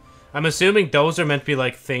again. I'm assuming those are meant to be,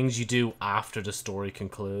 like, things you do after the story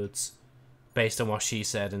concludes. Based on what she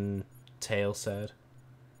said and Tails said.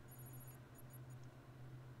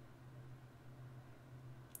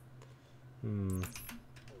 Hmm.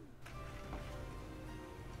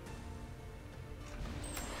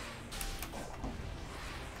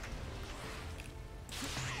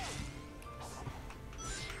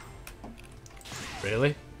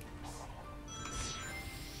 Really?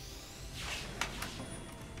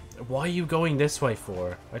 Why are you going this way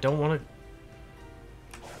for? I don't want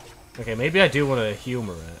to... Okay, maybe I do want to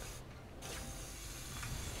humor it.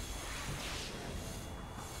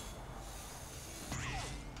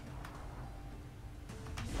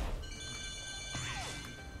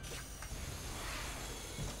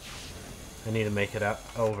 I need to make it out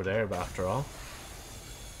over there, but after all.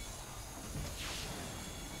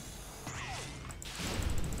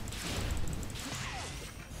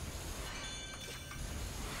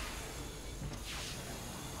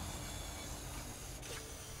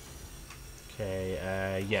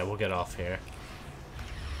 Okay, yeah, we'll get off here.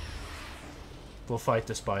 We'll fight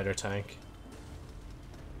the spider tank.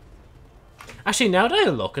 Actually, now that I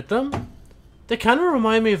look at them, they kind of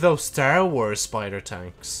remind me of those Star Wars spider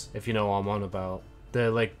tanks, if you know what I'm on about.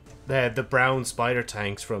 The brown spider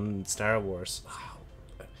tanks from Star Wars.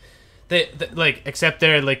 They like, except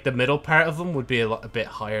they're like the middle part of them would be a bit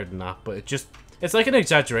higher than that, but it's like an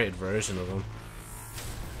exaggerated version of them.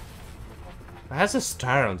 It has a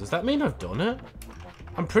star on. Does that mean I've done it?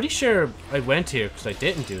 I'm pretty sure I went here because I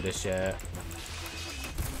didn't do this yet.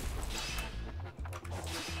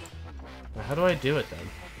 Now, how do I do it then?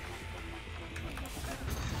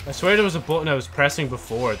 I swear there was a button I was pressing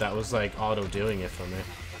before that was like auto doing it for me.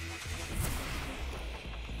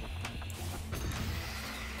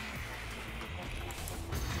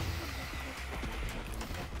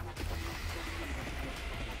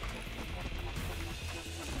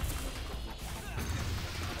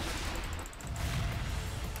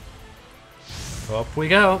 Up we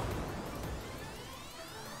go.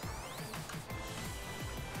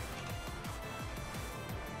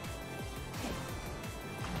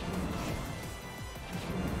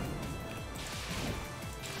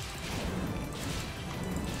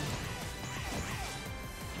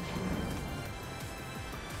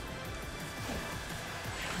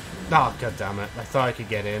 Oh, god damn it. I thought I could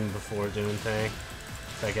get in before doing thing.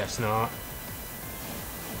 I guess not.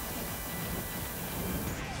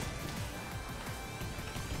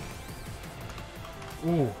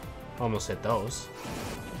 Ooh, almost hit those.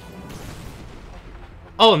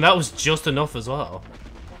 Oh, and that was just enough as well.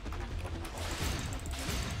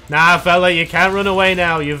 Nah, fella, you can't run away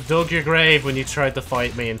now. You've dug your grave when you tried to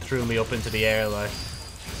fight me and threw me up into the air, like.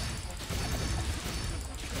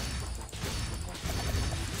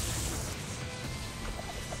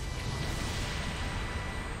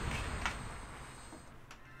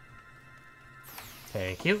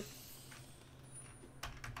 Thank you.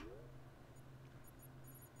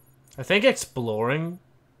 I think exploring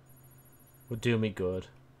would do me good.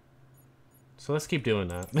 So let's keep doing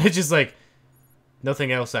that. It's just like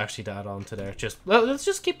nothing else actually to add on to there. Just let's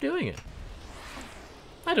just keep doing it.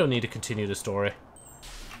 I don't need to continue the story.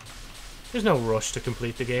 There's no rush to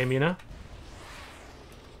complete the game, you know?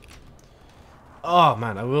 Oh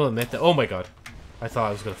man, I will admit that. Oh my god. I thought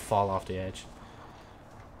I was gonna fall off the edge.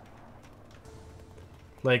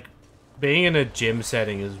 Like, being in a gym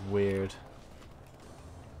setting is weird.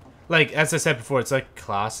 Like, as I said before, it's like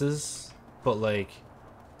classes, but like,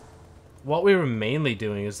 what we were mainly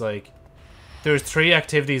doing is like, there's 3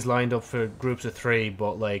 activities lined up for groups of 3,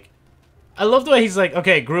 but like, I love the way he's like,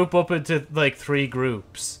 okay, group up into like 3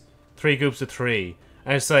 groups. 3 groups of 3.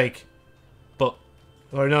 And it's like, but,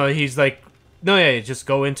 or no, he's like, no, yeah, just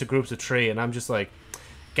go into groups of 3, and I'm just like,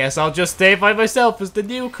 guess I'll just stay by myself as the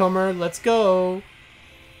newcomer, let's go.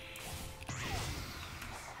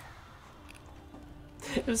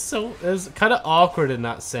 It was kind of awkward in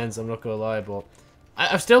that sense, I'm not gonna lie, but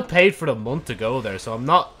I've still paid for the month to go there, so I'm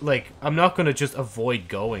not gonna just avoid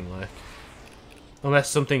going, like, unless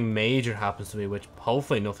something major happens to me, which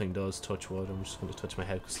hopefully nothing does, touch wood. I'm just gonna touch my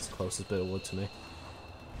head because it's the closest bit of wood to me.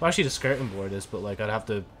 Well, actually the skirting board is, but like, I'd have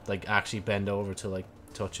to like actually bend over to like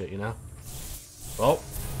touch it, you know? Oh.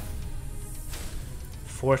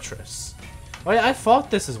 Fortress. Oh yeah, I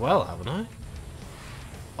fought this as well, haven't I?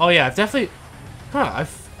 Oh yeah, I've definitely... Huh,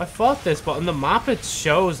 I fought this, but on the map it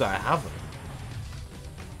shows that I haven't.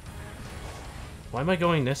 Why am I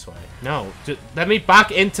going this way? No, let me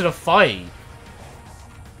back into the fight.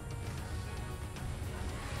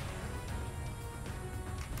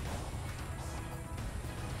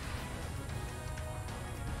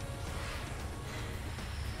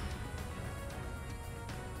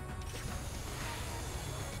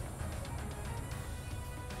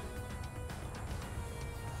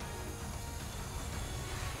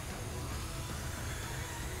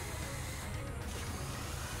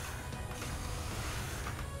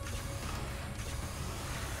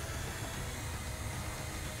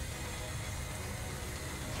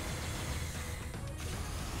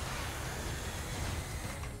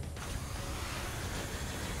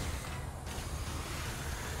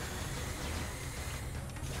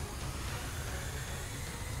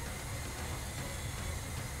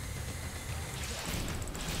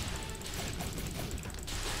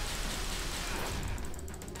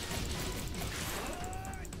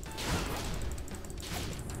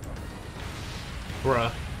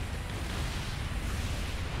 Bruh.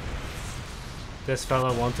 This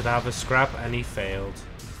fella wanted to have a scrap and he failed.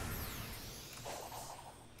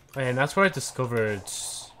 And that's where I discovered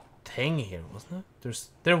thing here, wasn't it?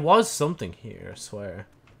 There was something here, I swear.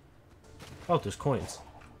 Oh, there's coins.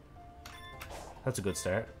 That's a good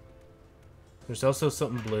start. There's also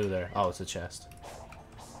something blue there. Oh, it's a chest.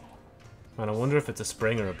 Man, I wonder if it's a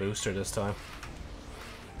spring or a booster this time.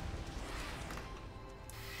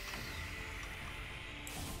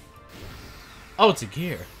 Oh, it's a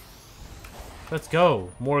gear. Let's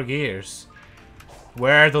go. More gears.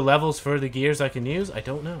 Where are the levels for the gears I can use? I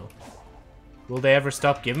don't know. Will they ever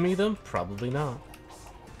stop giving me them? Probably not.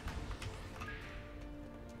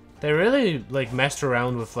 They really, like, messed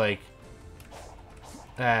around with, like,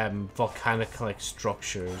 volcanic, like,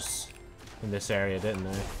 structures in this area, didn't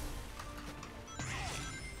they?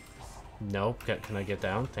 Nope. Can I get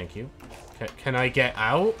down? Thank you. Can I get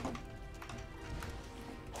out?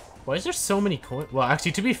 Why is there so many coins? Well,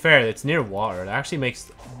 actually, to be fair, it's near water. It actually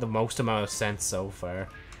makes the most amount of sense so far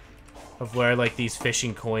of where, like, these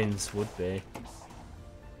fishing coins would be.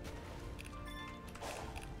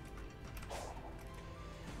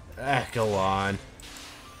 Go on.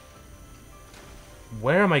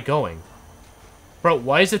 Where am I going? Bro,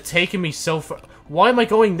 why is it taking me so far? Why am I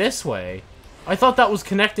going this way? I thought that was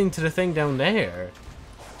connecting to the thing down there.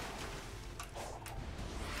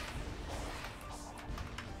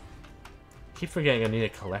 Keep forgetting I need to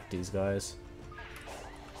collect these guys.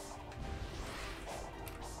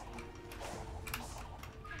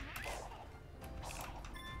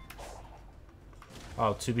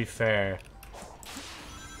 Oh, to be fair.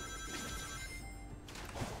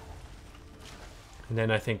 And then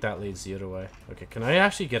I think that leads the other way. Okay, can I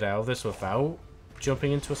actually get out of this without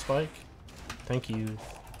jumping into a spike? Thank you.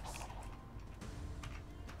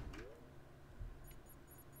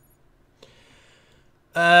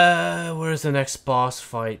 Where's the next boss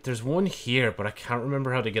fight? There's one here, but I can't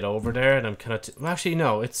remember how to get over there, and I'm kind of... Well, actually,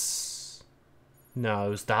 no, it's... No, it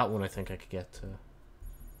was that one I think I could get to.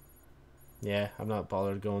 Yeah, I'm not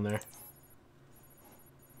bothered going there.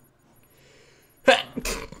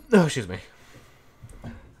 Oh, excuse me.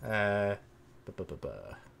 I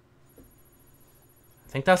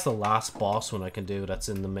think that's the last boss one I can do that's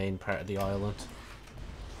in the main part of the island.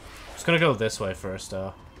 Just gonna go this way first,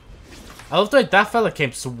 though. I love that that fella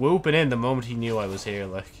came swooping in the moment he knew I was here,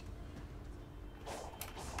 like.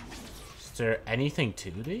 Is there anything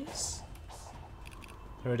to these?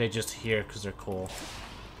 Or are they just here because they're cool?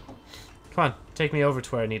 Come on, take me over to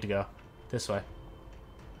where I need to go. This way.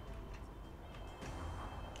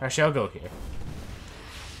 Actually, I'll go here.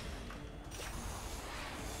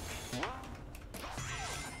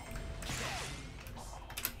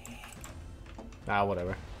 Ah,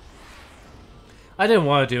 whatever. I didn't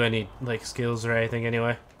want to do any, like, skills or anything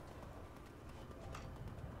anyway.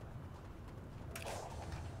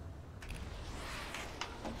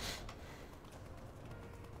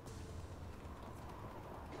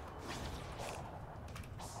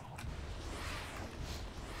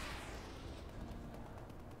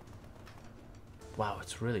 Wow,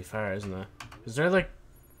 it's really far, isn't it? Is there, like,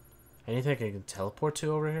 anything I can teleport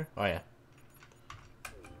to over here? Oh, yeah.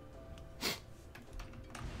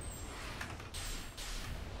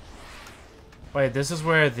 Wait, this is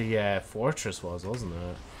where the fortress was, wasn't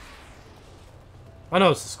it? Oh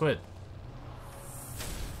no, it's the squid.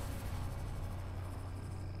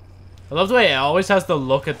 I love the way it always has to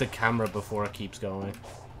look at the camera before it keeps going.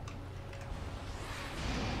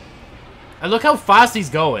 And look how fast he's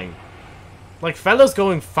going. Like, fella's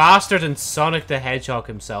going faster than Sonic the Hedgehog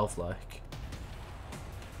himself, like.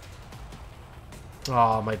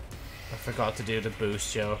 Oh, I forgot to do the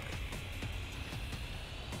boost joke.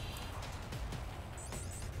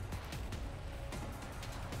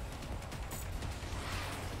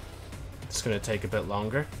 It's gonna take a bit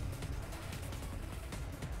longer.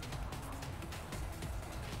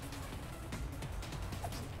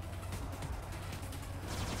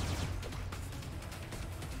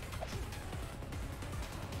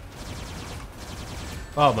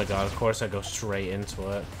 Oh my god, of course I go straight into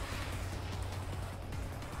it.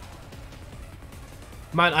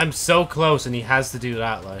 Man, I'm so close and he has to do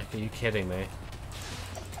that, like, are you kidding me?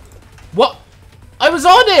 What? I was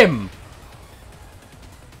on him!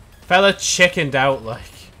 Fella chickened out, like.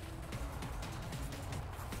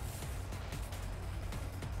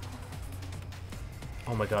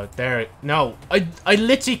 Oh my god, there. No, I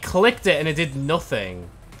literally clicked it and it did nothing.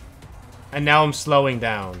 And now I'm slowing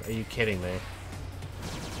down. Are you kidding me?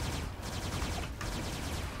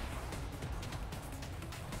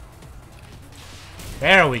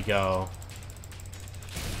 There we go.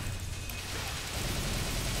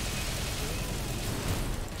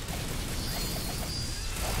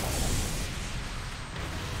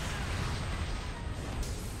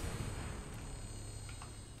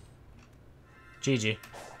 GG.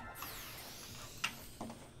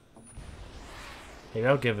 Maybe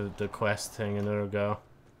I'll give it the quest thing another go.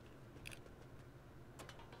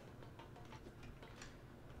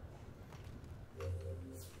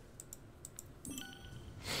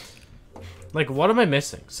 Like, what am I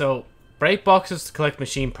missing? So, break boxes to collect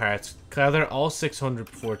machine parts. Gather all 600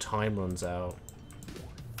 before time runs out.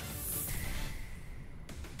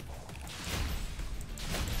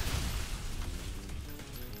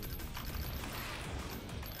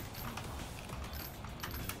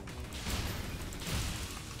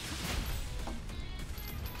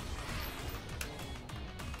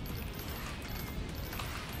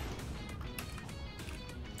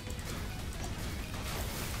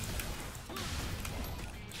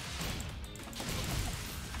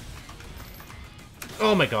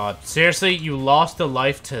 Oh my god. Seriously? You lost a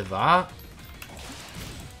life to that?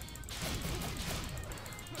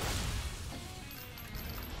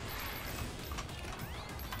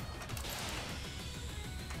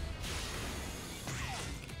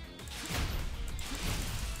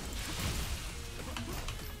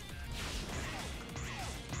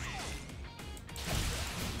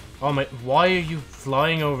 Oh my, why are you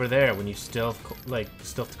flying over there when you still have, like,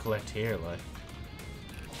 stuff to collect here, like?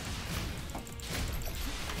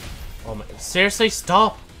 Oh my, seriously,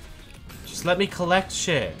 stop! Just let me collect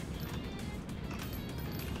shit.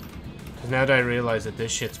 Cause now that I realize that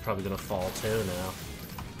this shit's probably gonna fall too now.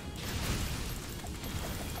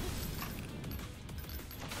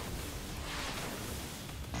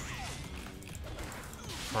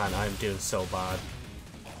 Man, I'm doing so bad.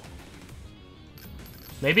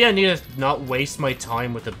 Maybe I need to not waste my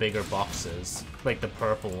time with the bigger boxes. Like the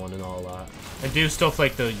purple one and all that. And do stuff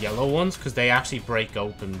like the yellow ones, because they actually break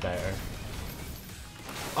open better.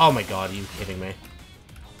 Oh my god, are you kidding me?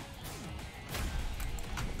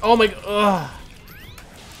 Oh my god, ugh.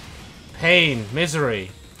 Pain,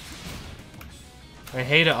 misery. I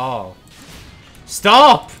hate it all.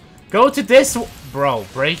 Stop! Go to this bro,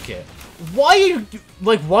 break it. Why are you,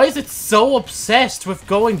 like, why is it so obsessed with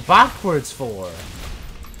going backwards for?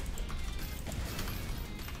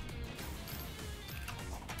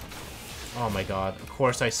 Oh my god, of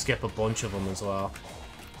course I skip a bunch of them as well.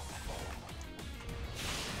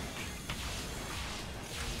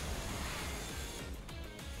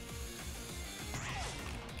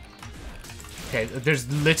 Okay,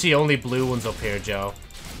 there's literally only blue ones up here, Joe.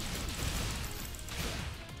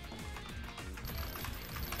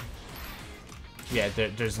 Yeah,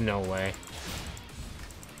 there's no way.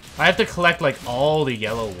 I have to collect, like, all the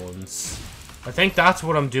yellow ones. I think that's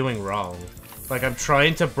what I'm doing wrong. Like, I'm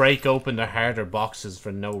trying to break open the harder boxes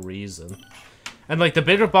for no reason. And, like, the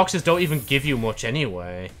bigger boxes don't even give you much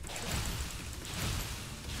anyway.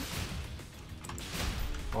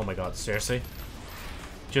 Oh my god, seriously?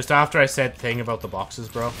 Just after I said thing about the boxes,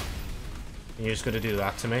 bro? And you're just gonna do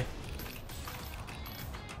that to me?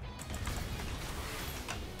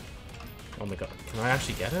 Oh my god, can I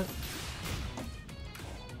actually get it?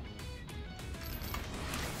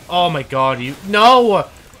 Oh my god, you- No!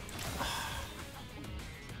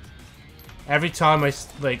 Every time I,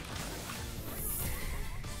 like...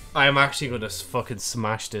 I'm actually gonna fucking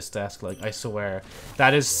smash this desk, like, I swear.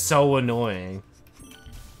 That is so annoying.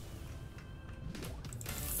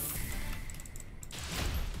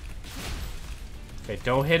 Okay,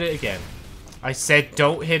 don't hit it again. I said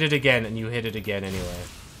don't hit it again, and you hit it again anyway.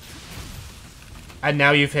 And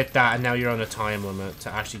now you've hit that, and now you're on a time limit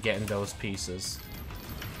to actually getting those pieces.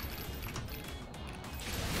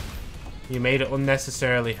 You made it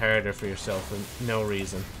unnecessarily harder for yourself for no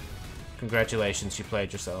reason. Congratulations, you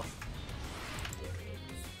played yourself.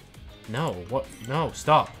 No, what? No,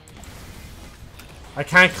 stop. I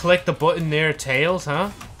can't click the button near tails,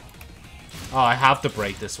 huh? Oh, I have to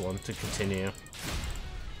break this one to continue.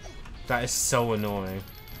 That is so annoying.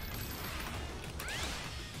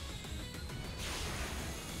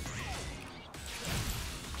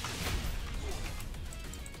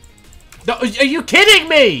 No, are you kidding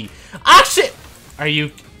me? Actually, are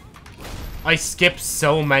you... I skipped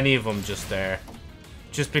so many of them just there.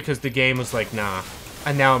 Just because the game was like, nah.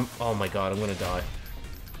 And now I'm... Oh my god, I'm gonna die.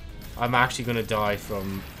 I'm actually gonna die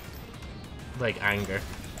from... like, anger.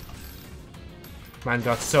 Man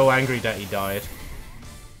got so angry that he died.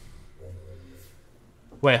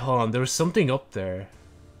 Wait, hold on. There was something up there.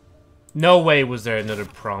 No way was there another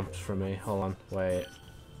prompt for me. Hold on. Wait.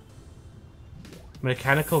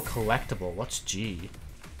 Mechanical collectible. What's G?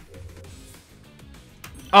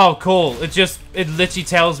 Oh, cool. It literally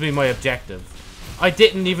tells me my objective. I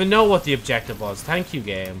didn't even know what the objective was. Thank you,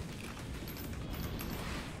 game.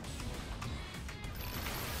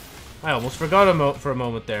 I almost forgot for a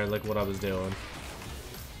moment there, like, what I was doing.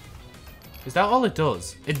 Is that all it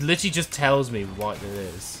does? It literally just tells me what it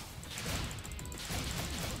is.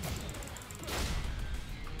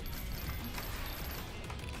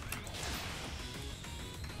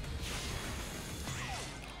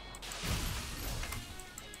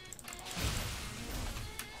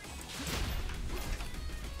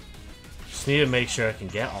 Just need to make sure I can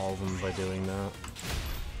get all of them by doing that.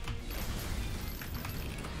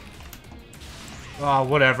 Oh,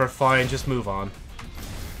 whatever, fine, just move on.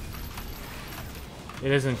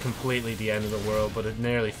 It isn't completely the end of the world, but it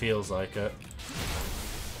nearly feels like it.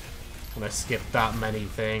 When I skip that many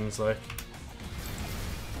things, like...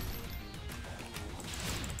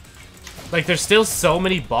 Like, there's still so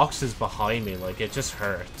many boxes behind me, like, it just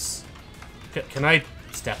hurts. Can I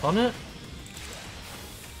step on it?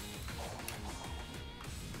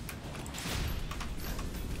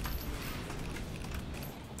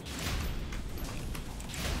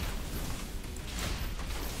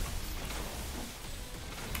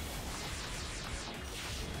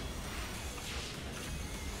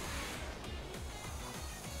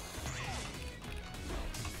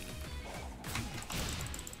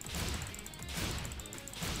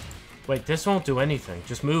 Wait, this won't do anything.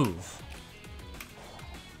 Just move.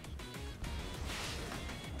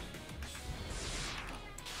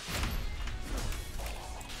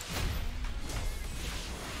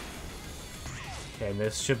 Okay, and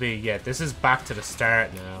this should be... Yeah, this is back to the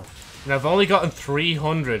start now. And I've only gotten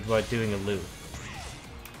 300 by doing a loop.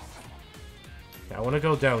 Okay, I want to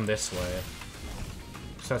go down this way.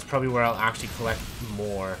 So that's probably where I'll actually collect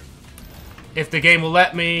more. If the game will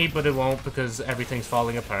let me, but it won't because everything's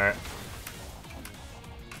falling apart.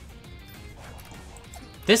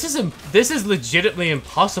 This is legitimately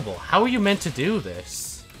impossible. How are you meant to do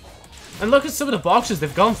this? And look at some of the boxes,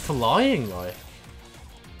 they've gone flying, like.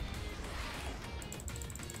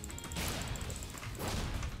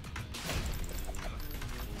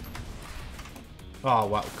 Oh,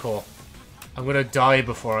 wow, cool. I'm gonna die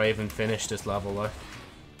before I even finish this level, like.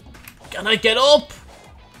 Can I get up?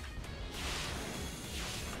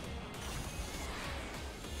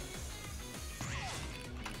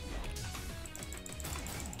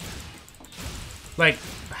 Like,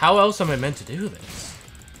 how else am I meant to do this?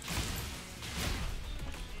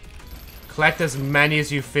 Collect as many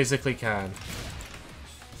as you physically can.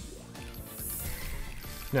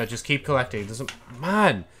 No, just keep collecting. Doesn't...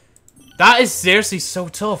 Man! That is seriously so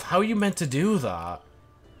tough. How are you meant to do that?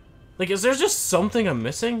 Like, is there just something I'm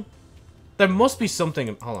missing? There must be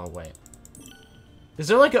something... Hold on, wait. Is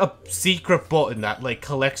there like a secret button that, like,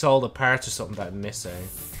 collects all the parts or something that I'm missing?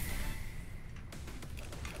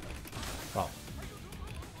 Oh.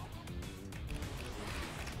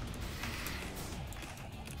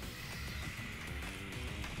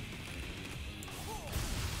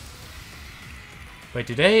 Wait,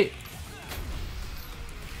 do they...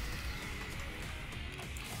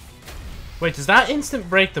 Wait, does that instant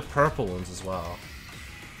break the purple ones as well?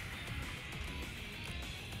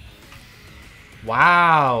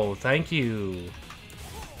 Wow, thank you.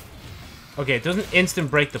 Okay, it doesn't instant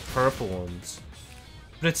break the purple ones.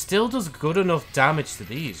 But it still does good enough damage to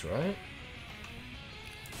these, right?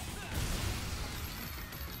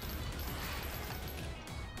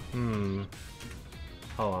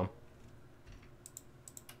 Hold on.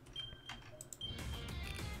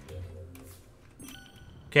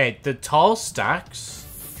 Okay, the tall stacks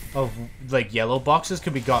of, like, yellow boxes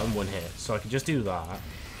can be got in one hit. So I can just do that.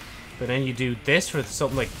 But then you do this for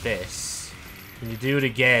something like this. And you do it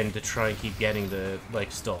again to try and keep getting the,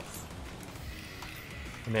 like, stuff.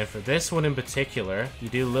 And then for this one in particular, you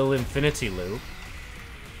do a little infinity loop.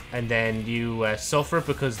 And then you suffer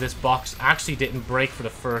because this box actually didn't break for the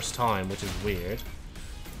first time, which is weird.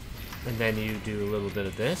 And then you do a little bit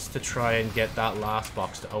of this to try and get that last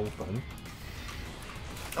box to open.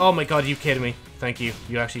 Oh my god, are you kidding me? Thank you.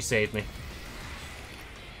 You actually saved me.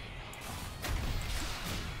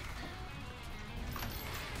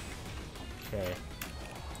 Okay.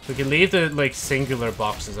 We can leave the, like, singular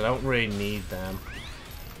boxes. I don't really need them.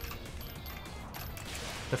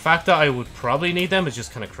 The fact that I would probably need them is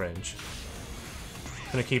just kind of cringe.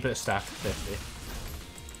 I'm gonna keep it a stack 50.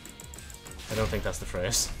 I don't think that's the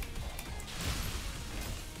phrase.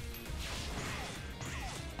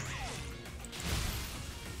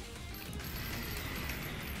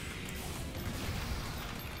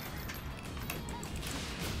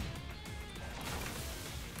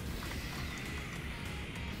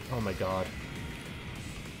 Oh my god.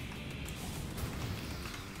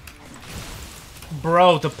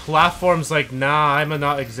 Bro, the platform's like, nah, I'm a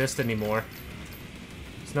not exist anymore.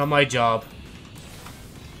 It's not my job.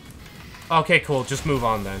 Okay, cool. Just move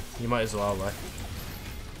on then. You might as well, like.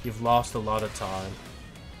 You've lost a lot of time.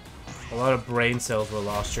 A lot of brain cells were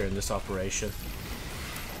lost during this operation.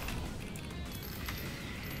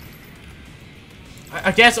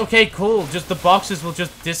 I guess, okay, cool. Just the boxes will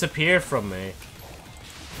just disappear from me.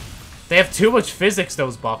 They have too much physics,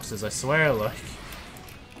 those boxes, I swear, like.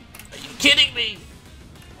 Are you kidding me?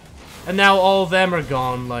 And now all of them are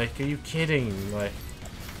gone, like, are you kidding? Like.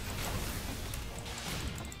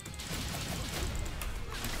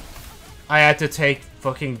 I had to take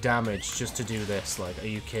fucking damage just to do this, like, are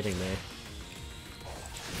you kidding me?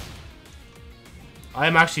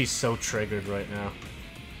 I'm actually so triggered right now.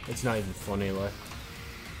 It's not even funny, like.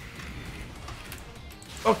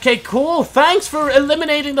 Okay, cool. Thanks for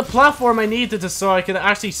eliminating the platform I needed to so I could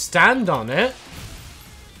actually stand on it.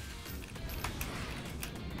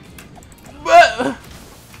 But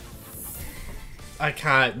I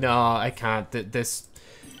can't. No, I can't. This,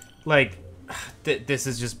 like, this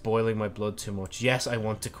is just boiling my blood too much. Yes, I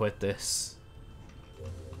want to quit this.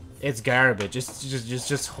 It's garbage. It's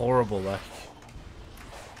just horrible. Like,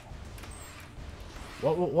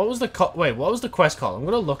 what was the wait? What was the quest called? I'm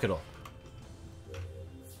gonna look it up.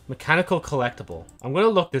 Mechanical collectible. I'm gonna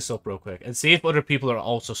look this up real quick and see if other people are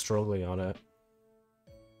also struggling on it.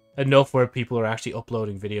 Enough where people are actually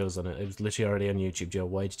uploading videos on it. It was literally already on YouTube, Joe.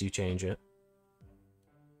 Why did you change it?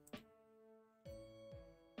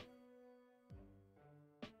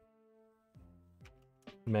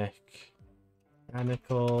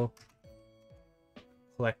 Mechanical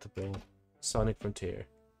collectible. Sonic Frontier.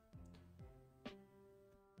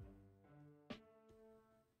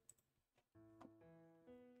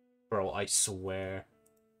 Bro, I swear.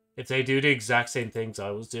 If they do the exact same things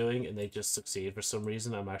I was doing and they just succeed for some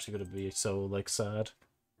reason, I'm actually going to be so, like, sad.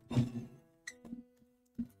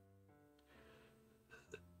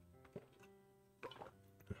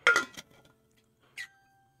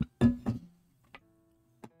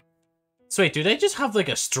 So wait, do they just have, like,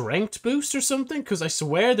 a strength boost or something? Because I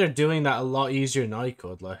swear they're doing that a lot easier than I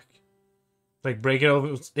could, like. Like, break it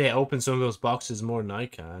open, yeah, open some of those boxes more than I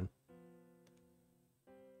can.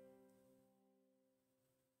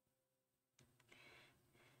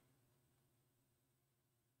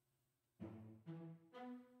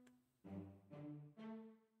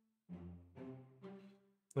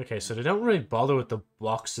 Okay, so they don't really bother with the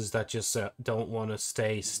boxes that just don't want to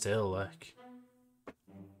stay still, like.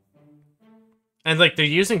 And, like, they're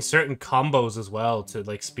using certain combos as well to,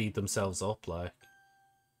 like, speed themselves up, like.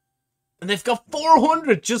 And they've got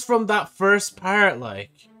 400 just from that first part,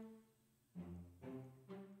 like.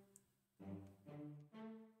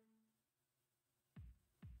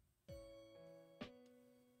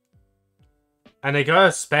 And they got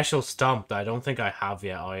a special stomp that I don't think I have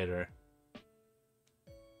yet either.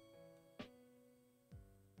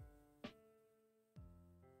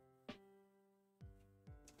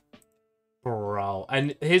 Bro.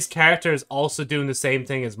 And his character is also doing the same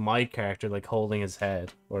thing as my character, like holding his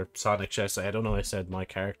head. Or Sonic, should I say. I don't know why I said my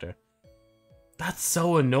character. That's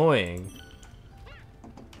so annoying.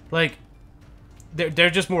 Like, they're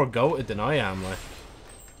just more goated than I am, like.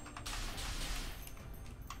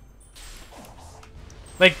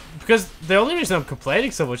 Like, because the only reason I'm complaining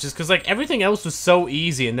so much is because, like, everything else was so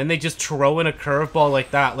easy, and then they just throw in a curveball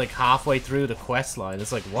like that, like, halfway through the quest line.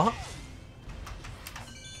 It's like, what?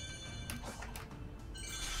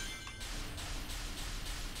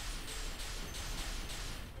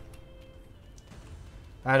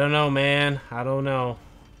 I don't know, man. I don't know.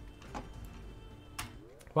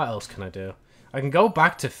 What else can I do? I can go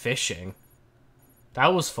back to fishing.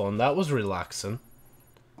 That was fun. That was relaxing.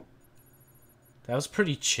 That was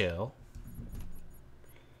pretty chill.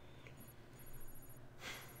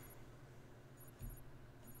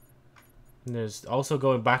 And there's also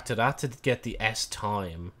going back to that to get the S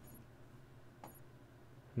time.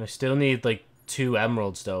 And I still need, like, 2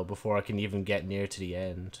 emeralds, though, before I can even get near to the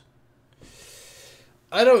end.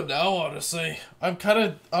 I don't know, honestly. I'm kind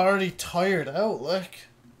of already tired out, like.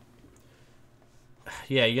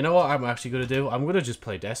 Yeah, you know what I'm actually going to do? I'm going to just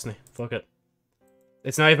play Destiny. Fuck it.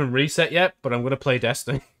 It's not even reset yet, but I'm going to play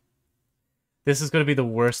Destiny. This is going to be the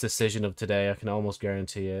worst decision of today. I can almost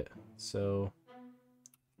guarantee it. So,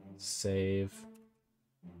 save.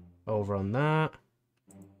 Over on that.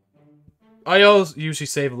 I always usually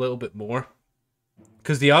save a little bit more.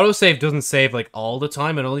 Because the autosave doesn't save, like, all the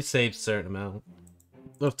time. It only saves a certain amount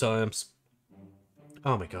of times.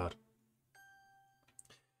 Oh my god.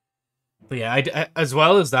 But yeah, I as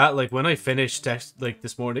well as that, like, when I finished, like,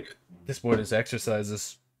 this morning's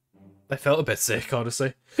exercises, I felt a bit sick,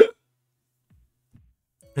 honestly.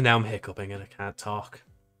 And now I'm hiccuping and I can't talk.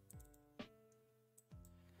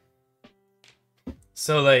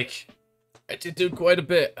 So, like, I did do quite a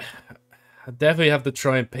bit. I definitely have to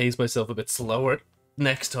try and pace myself a bit slower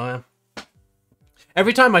next time.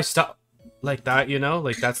 Every time I stop like that, you know,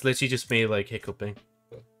 like that's literally just me like hiccuping.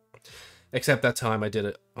 Except that time I did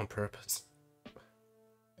it on purpose.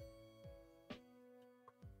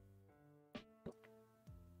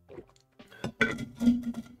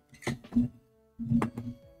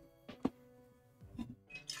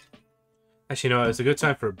 Actually, no, it's a good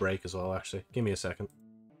time for a break as well, actually. Give me a second.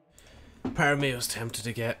 Part of me was tempted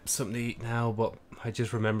to get something to eat now, but I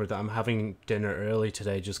just remembered that I'm having dinner early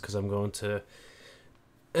today just because I'm going to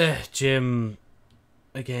gym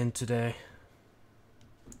again today.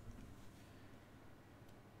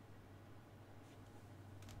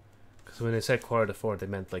 Because when they said 4:45, they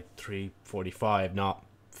meant like 3:45, not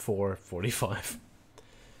 4:45.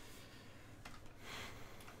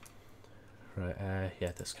 Right,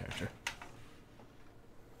 yeah, this character.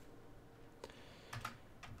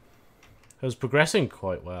 I was progressing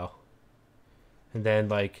quite well. And then,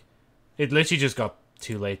 like, it literally just got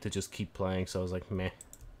too late to just keep playing, so I was like, meh.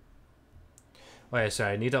 Oh yeah,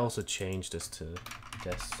 sorry, I need to also change this to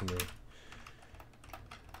Destiny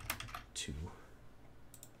 2.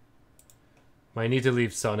 I need to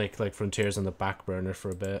leave Sonic, like, Frontiers on the back burner for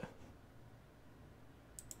a bit.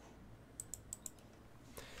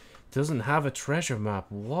 Doesn't have a treasure map.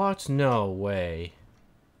 What? No way.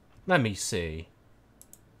 Let me see.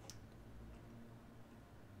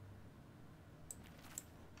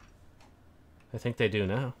 I think they do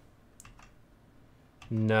now.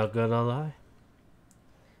 Not gonna lie.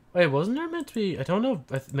 Wait, wasn't there meant to be... I don't know.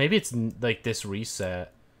 Maybe it's like this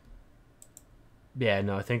reset. Yeah,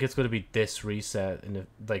 no, I think it's going to be this reset in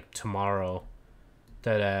like tomorrow.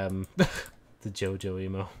 That, the JoJo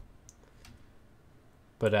emo.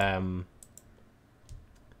 But, can't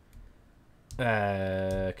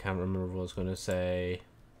remember what I was going to say.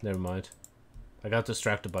 Never mind. I got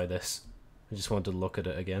distracted by this. I just wanted to look at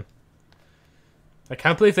it again. I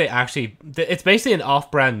can't believe they actually... It's basically an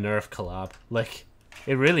off-brand Nerf collab. Like,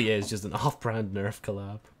 it really is just an off-brand Nerf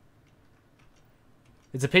collab.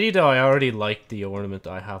 It's a pity though I already liked the ornament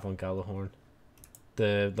I have on Galahorn.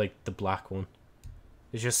 The black one.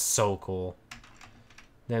 It's just so cool.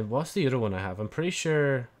 Then what's the other one I have? I'm pretty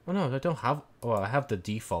sure... Oh no, I don't have... Well, I have the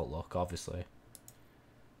default look, obviously.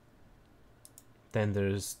 Then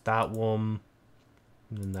there's that one.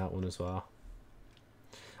 And then that one as well.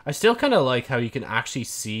 I still kind of like how you can actually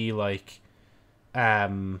see, like,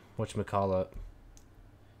 whatchamacallit.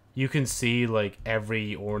 You can see, like,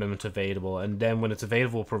 every ornament available, and then when it's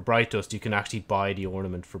available for Bright Dust, you can actually buy the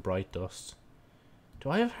ornament for Bright Dust. Do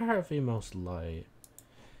I have Heart of the Most Light?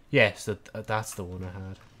 Yes, that's the one I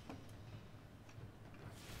had.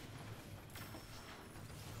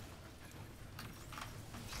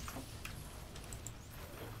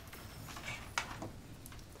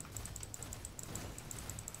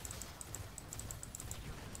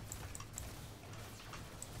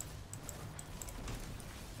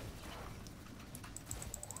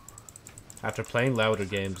 After playing louder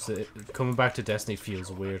games, coming back to Destiny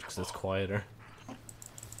feels weird because it's quieter.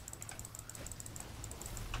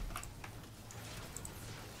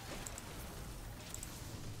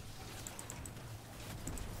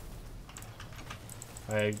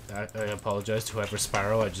 I apologize to whoever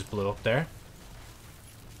Sparrow I just blew up there.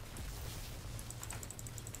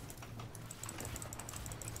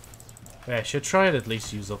 Yeah, I should try to at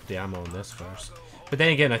least use up the ammo on this first. But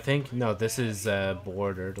then again, I think... No, this is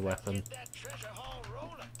Border, the weapon.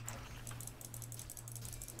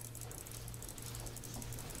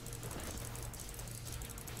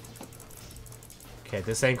 Okay,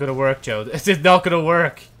 this ain't gonna work, Joe. This is not gonna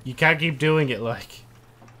work. You can't keep doing it, like...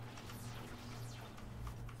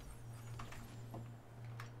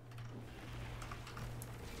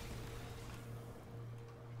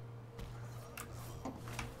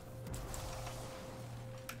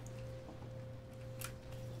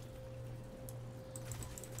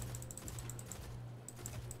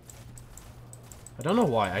 I don't know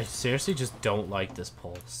why. I seriously just don't like this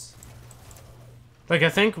pulse. Like, I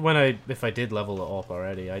think when if I did level it up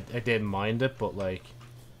already, I didn't mind it, but like...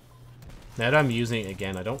 Now that I'm using it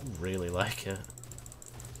again, I don't really like it.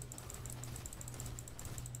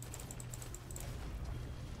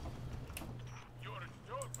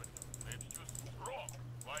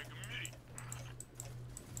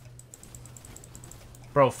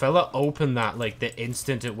 Bro, fella opened that, like, the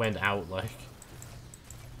instant it went out, like...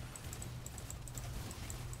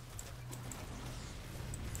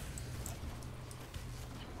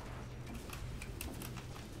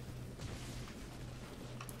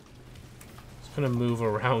 Gonna move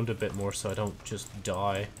around a bit more so I don't just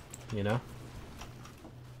die, you know?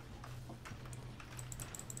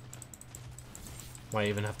 Might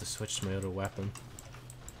even have to switch to my other weapon.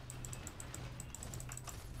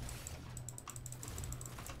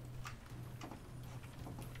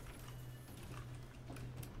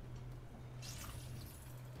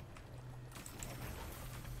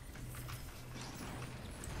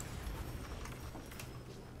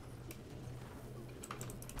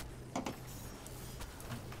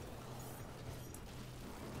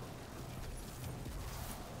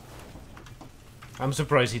 I'm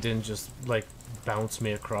surprised he didn't just, like, bounce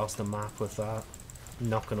me across the map with that.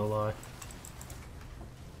 Not gonna lie.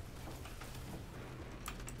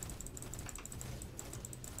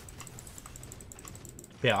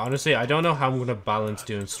 Yeah, honestly, I don't know how I'm gonna balance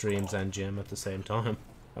doing streams and gym at the same time.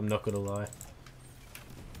 I'm not gonna lie.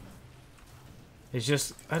 It's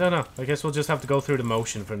just, I don't know. I guess we'll just have to go through the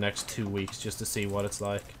motion for the next 2 weeks just to see what it's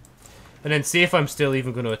like. And then see if I'm still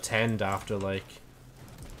even gonna attend after, like,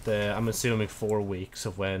 I'm assuming 4 weeks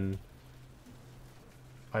of when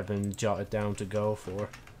I've been jotted down to go for.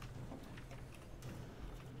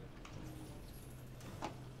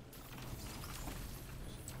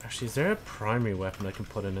 Actually, is there a primary weapon I can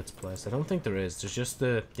put in its place? I don't think there is. There's just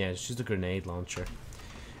the... Yeah, it's just a grenade launcher.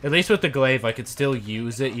 At least with the glaive, I could still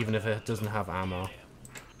use it even if it doesn't have ammo.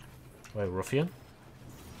 Wait, ruffian?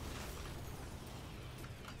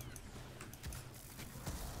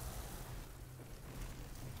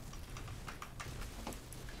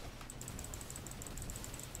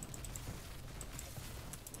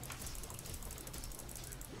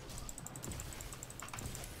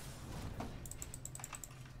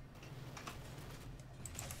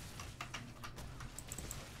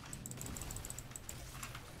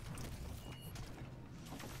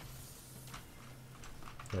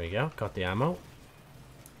 There we go, got the ammo.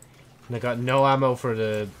 And I got no ammo for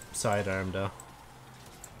the sidearm though.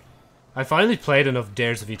 I finally played enough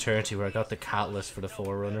Dares of Eternity where I got the catalyst for the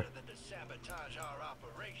Forerunner.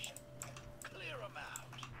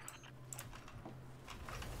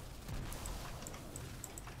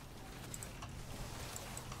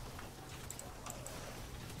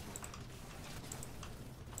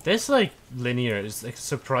 This, like, linear is, like,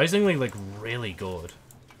 surprisingly, like, really good.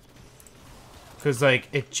 Because, like,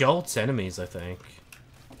 it jolts enemies, I think.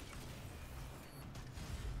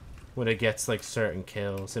 When it gets, like, certain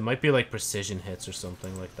kills. It might be, like, precision hits or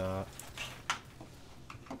something like that.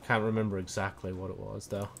 Can't remember exactly what it was,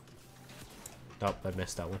 though. Oh, I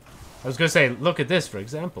missed that one. I was gonna say, look at this, for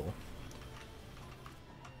example.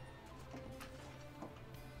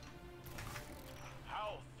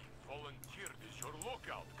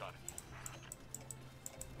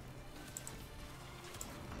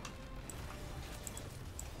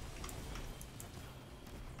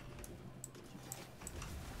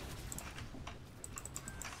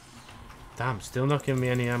 Damn, still not giving me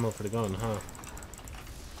any ammo for the gun, huh?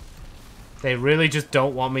 They really just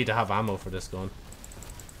don't want me to have ammo for this gun.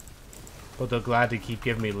 But they're glad to keep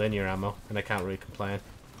giving me linear ammo, and I can't really complain.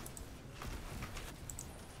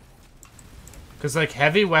 Because, like,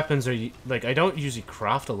 heavy weapons are... Like, I don't usually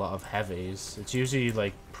craft a lot of heavies. It's usually,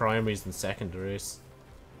 like, primaries and secondaries.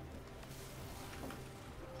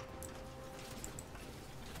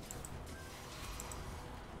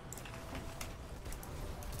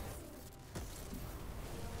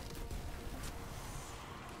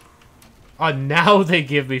 Oh, now they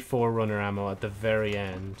give me Forerunner ammo at the very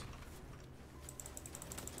end.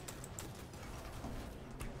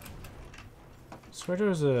 I swear there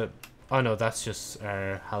was a... Oh no, that's just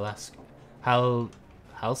Halsix?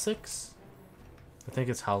 I think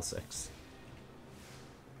it's Halsix.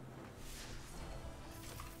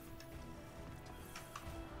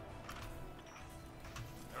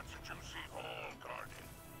 That's a juicy haul, Guardian.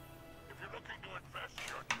 If you're looking to invest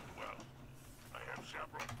your new wealth, I have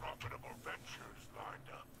several profitable ventures lined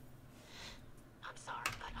up. I'm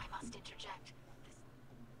sorry, but I must interject.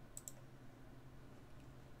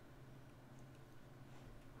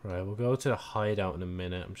 Right, we'll go to the hideout in a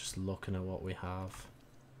minute. I'm just looking at what we have.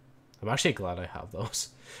 I'm actually glad I have those.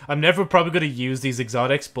 I'm never probably going to use these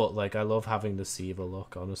exotics, but like I love having the Siva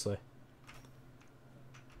look, honestly.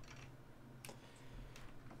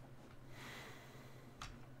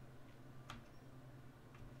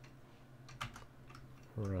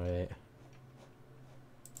 Right.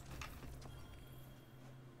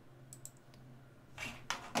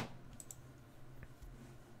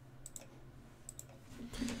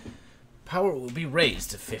 Power will be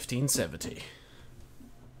raised to 1570.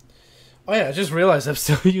 Oh yeah, I just realized I'm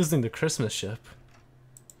still using the Christmas ship.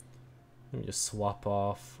 Let me just swap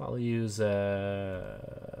off. I'll use that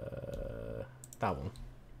one.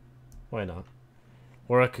 Why not?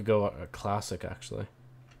 Or I could go a classic, actually.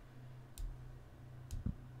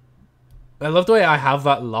 I love the way I have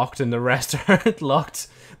that locked and the rest aren't locked.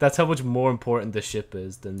 That's how much more important this ship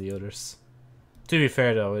is than the others. To be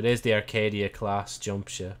fair though, it is the Arcadia class jump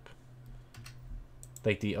ship.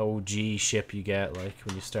 Like the OG ship you get like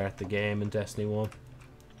when you start the game in Destiny 1.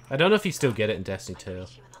 I don't know if you still get it in Destiny 2.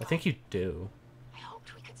 I think you do. I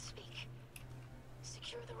hoped we could speak.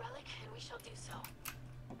 Secure the relic, and we shall do so.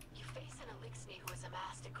 You face an Elixir who has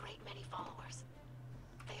amassed a great many followers.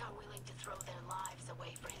 They are willing to throw their lives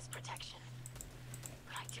away for his protection.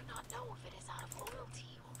 But I do not know if it is out of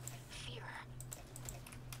loyalty or fear.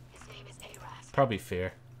 His name is Aras. Probably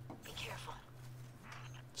fear. Be careful.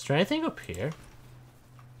 Is there anything up here?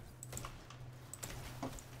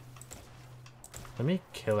 Let me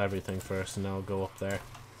kill everything first and then I'll go up there.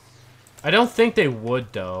 I don't think they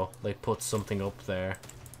would though, like put something up there.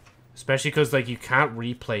 Especially because like you can't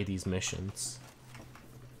replay these missions.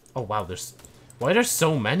 Oh wow, there's... Why are there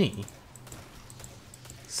so many?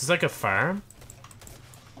 This is like a farm?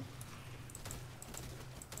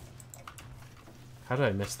 How did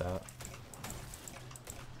I miss that?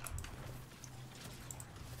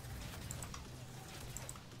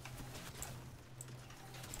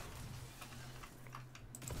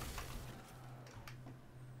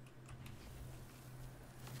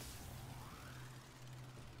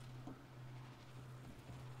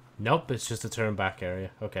 Nope, it's just a turn back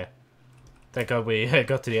area. Okay. Thank God we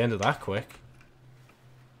got to the end of that quick.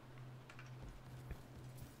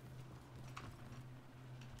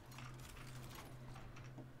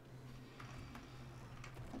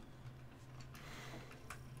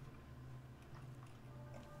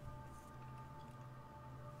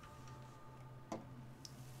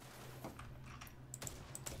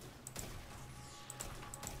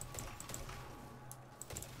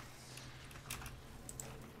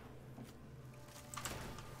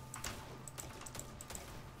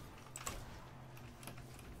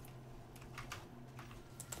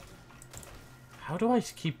 How do I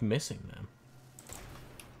keep missing them?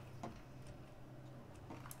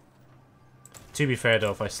 To be fair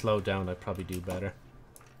though, if I slow down, I'd probably do better.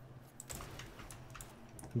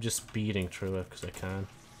 I'm just speeding through it because I can.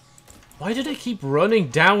 Why do they keep running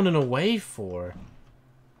down and away for?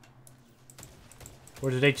 Or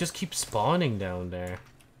do they just keep spawning down there?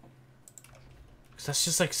 Because that's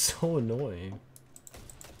just like so annoying.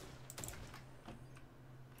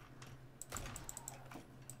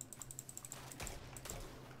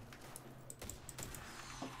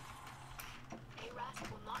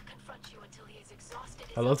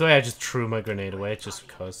 I love the way I just threw my grenade away just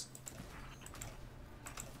because.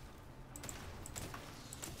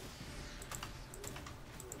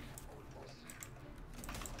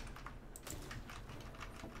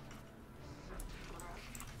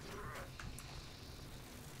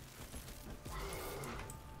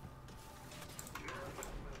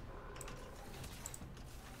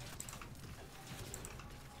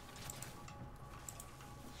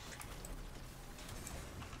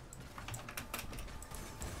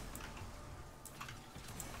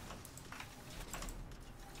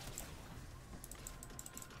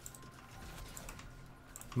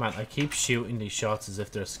 Man, I keep shooting these shots as if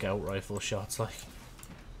they're scout rifle shots, like.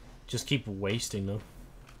 Just keep wasting them.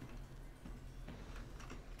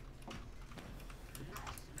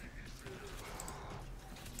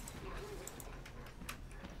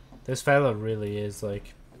 This fella really is,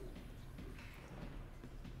 like,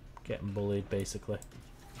 getting bullied, basically.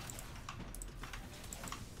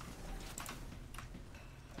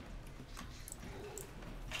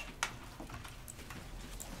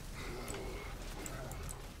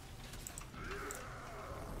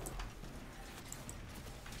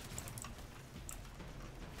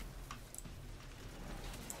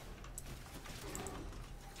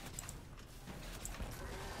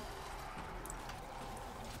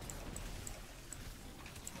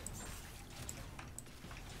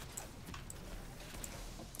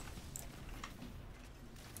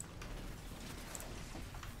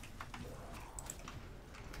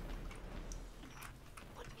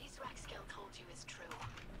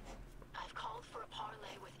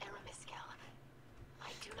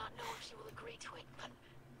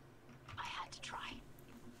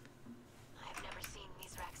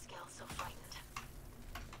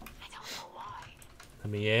 Let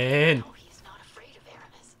me in. No, he's not afraid of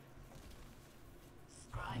Aramis.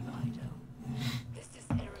 Scribe Ido, this is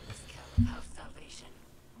Aramis Kell of House Salvation.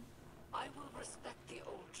 I will respect the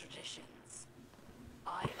old traditions.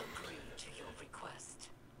 I agree to your request.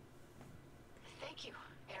 Thank you,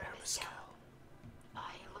 Aramis Kell.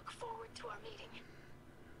 I look forward to our meeting.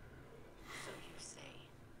 So you say.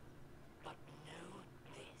 But know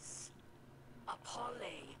this. A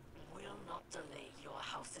parley will not delay your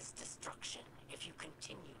house's destruction.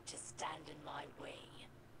 stand in my way.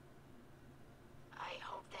 I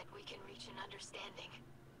hope that we can reach an understanding.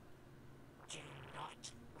 Do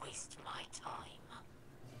not waste my time.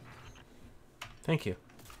 Thank you.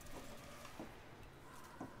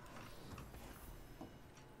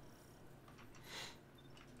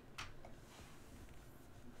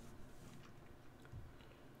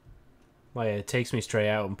 Well, yeah, it takes me straight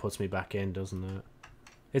out and puts me back in, doesn't it?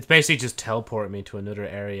 It's basically just teleporting me to another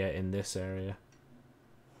area in this area.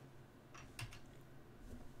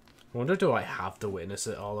 I wonder, do I have to witness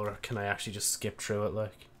it all, or can I actually just skip through it,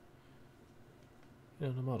 like? You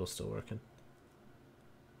know, the model's still working.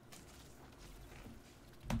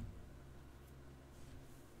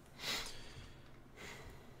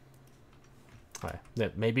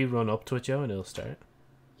 Alright, maybe run up to it, Joe, and it'll start.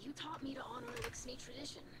 You taught me to honor Elixni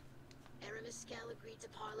tradition. Aramis Kell agreed to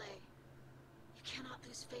parley. You cannot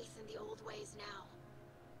lose faith in the old ways now.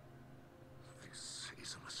 This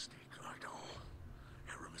is a mistake, I know.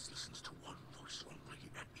 Aramis listens to one voice only,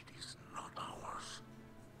 and it is not ours.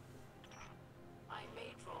 I may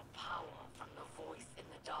draw power from the voice in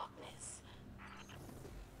the darkness.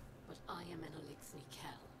 But I am an Elixni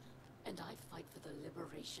Kell, and I fight for the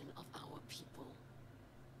liberation of our people.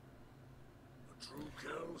 A true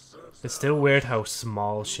Kell serves It's still weird how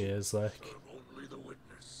small she is, like. only the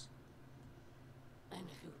witness. And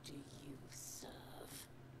who do you serve?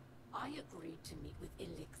 I agreed to meet with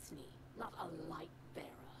Elixni, not a light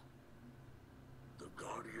bearer. The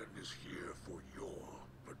Guardian is here for your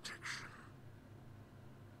protection.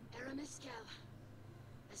 Aramis Kell,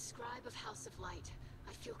 as scribe of House of Light,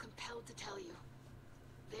 I feel compelled to tell you.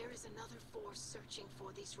 There is another force searching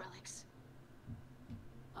for these relics.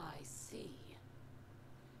 I see.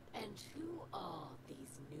 And who are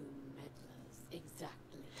these new meddlers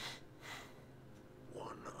exactly?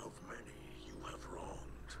 One of many you have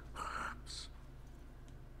wronged, perhaps.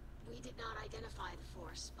 We did not identify the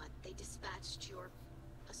force, but they dispatched your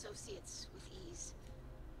associates with ease.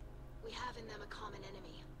 We have in them a common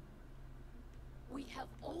enemy. We have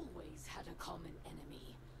always had a common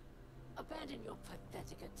enemy. Abandon your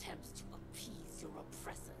pathetic attempts to appease your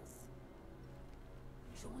oppressors.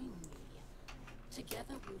 Join me.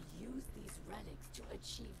 Together we'll use these relics to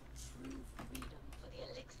achieve true freedom for the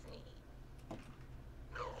Elixni.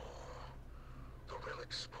 No. The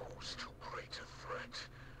relics pose too great a threat.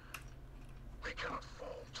 They cannot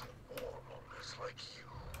fall to warmongers like you.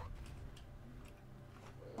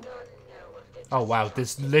 None know of the Oh wow,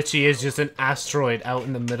 this literally is just an asteroid out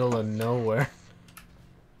in the middle of nowhere.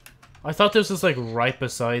 I thought this was like right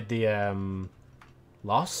beside the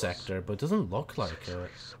Lost sector, but it doesn't look like it.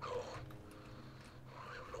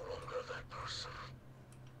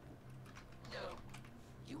 No,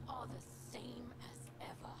 you are the same as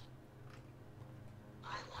ever.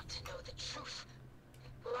 I want to know the truth.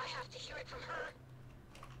 Will I have to hear it from her?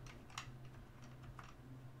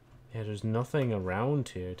 Yeah, there's nothing around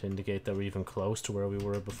here to indicate that we're even close to where we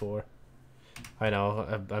were before. I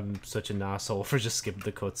know, I'm such an asshole for just skipping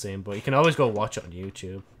the cutscene, but you can always go watch it on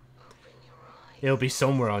YouTube. It'll be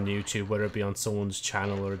somewhere on YouTube, whether it be on someone's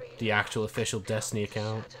channel or the actual official Destiny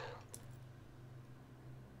account.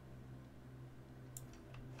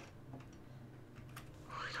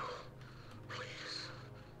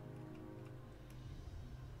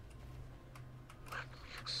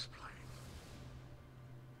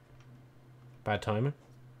 Bad timing.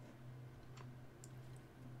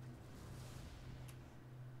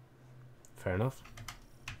 Fair enough.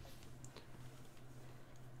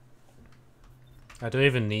 I don't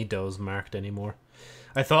even need those marked anymore.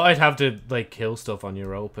 I thought I'd have to like kill stuff on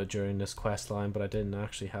Europa during this quest line, but I didn't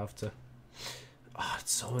actually have to. Oh,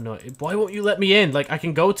 it's so annoying. Why won't you let me in? Like, I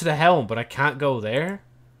can go to the helm, but I can't go there?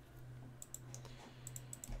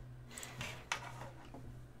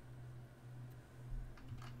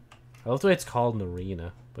 I love the way it's called an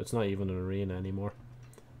arena, but it's not even an arena anymore.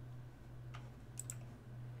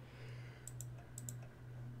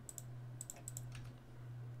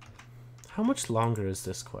 How much longer is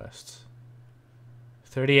this quest?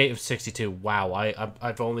 38 of 62. Wow,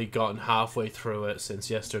 I've only gotten halfway through it since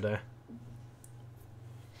yesterday.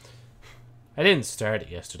 I didn't start it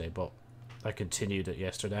yesterday, but I continued it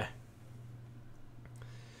yesterday.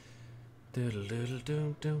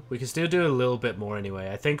 We can still do a little bit more anyway.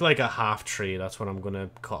 I think like a half tree, that's when I'm gonna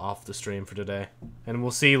cut off the stream for today. And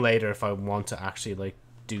we'll see later if I want to actually like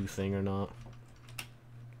do thing or not.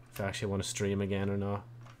 If I actually want to stream again or not.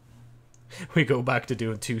 We go back to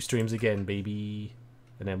doing 2 streams again, baby.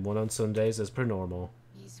 And then 1 on Sundays as per normal.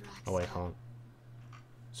 Oh wait, hold on.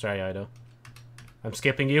 Sorry, Ido. I'm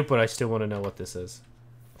skipping you, but I still want to know what this is.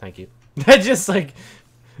 Thank you. Just like...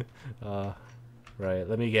 Right,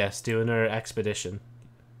 let me guess. Doing her expedition.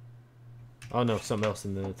 Oh no, something else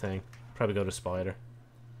in the thing. Probably go to Spider.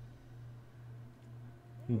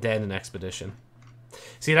 And then an expedition.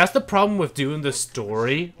 See, that's the problem with doing the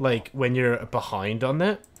story, like, when you're behind on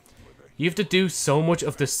it. You have to do so much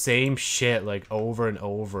of the same shit, like, over and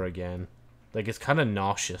over again. Like, it's kind of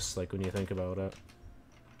nauseous, like, when you think about it.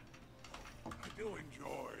 I do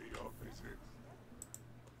enjoy your visit.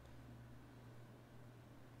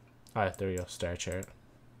 Alright, there you go, star chart.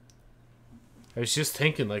 I was just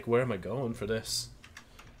thinking, like, where am I going for this?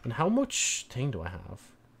 And how much thing do I have?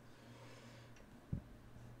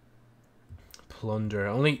 Plunder.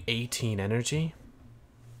 Only 18 energy?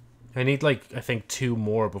 I need, like, I think 2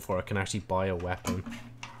 more before I can actually buy a weapon.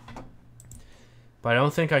 But I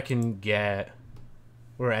don't think I can get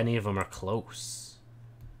where any of them are close.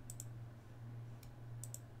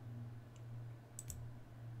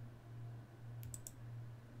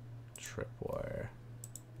 Tripwire.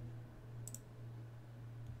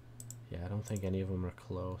 Yeah, I don't think any of them are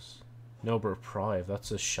close. No, but Reprieve,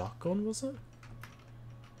 that's a shotgun, was it?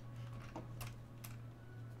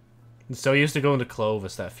 I'm so used to going to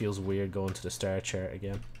Clovis that feels weird going to the star chart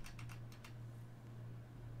again.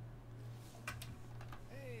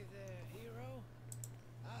 Hey there, hero.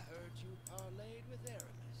 I heard you parlayed with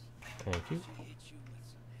Aramis. Thank you. She hit you with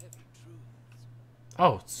some heavy truths.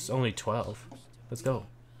 Oh, it's only 12. Let's go.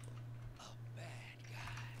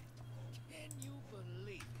 Can you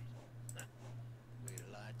believe it? Wait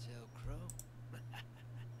till I tell Crow.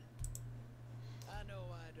 I know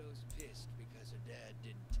Ido's pissed because her dad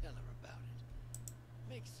didn't tell her about it.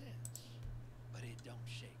 Makes sense, but it don't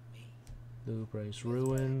shake me. Lubre's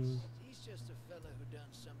Ruin. He's just a fella who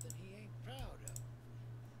done something he ain't proud of.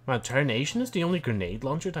 Man, Tarnation is the only grenade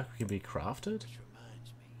launcher that can be crafted.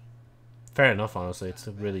 Fair enough, honestly. It's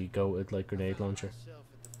a really goated, like, grenade launcher.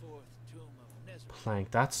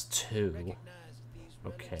 Plank, that's 2.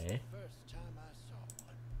 Okay.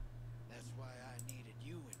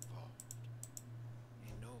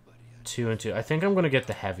 2 and 2. I think I'm gonna get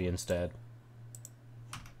the heavy instead.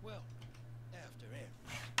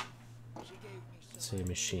 Let's say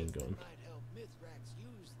machine gun.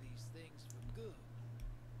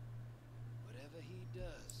 Whatever he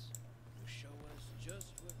does will show us just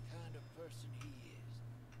what kind of person he is.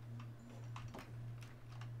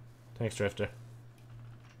 Thanks, Drifter.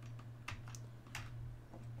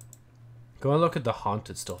 Go and look at the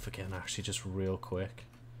haunted stuff again, actually, just real quick.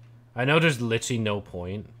 I know there's literally no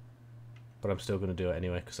point, but I'm still going to do it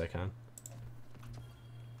anyway, because I can.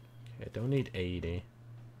 Okay, don't need 80.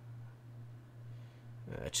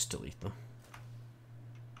 Just delete them.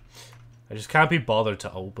 I just can't be bothered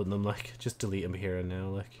to open them, like, just delete them here and now,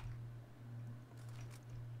 like.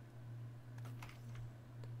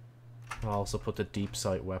 I'll also put the deep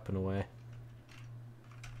sight weapon away.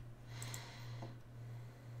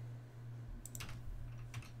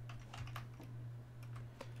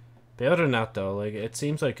 But other than that, though, like, it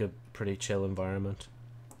seems like a pretty chill environment,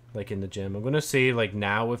 like, in the gym. I'm gonna see, like,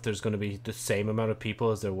 now if there's gonna be the same amount of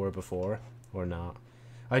people as there were before, or not.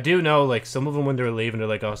 I do know, like, some of them when they were leaving, they're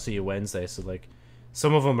like, I'll see you Wednesday, so, like,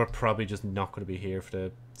 some of them are probably just not gonna be here for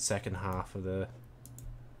the second half of the...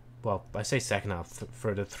 Well, I say second half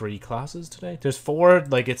for the 3 classes today. There's 4,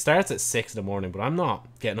 like, it starts at 6 in the morning, but I'm not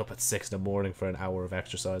getting up at 6 in the morning for an hour of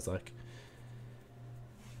exercise, like.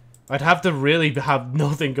 I'd have to really have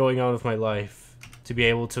nothing going on with my life to be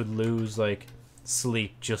able to lose, like,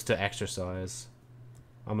 sleep just to exercise.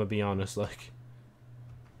 I'm gonna be honest, like.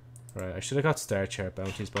 Right, I should have got star chart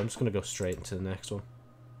bounties, but I'm just gonna go straight into the next one.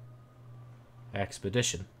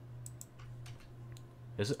 Expedition.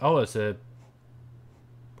 Is it? Oh, it's a...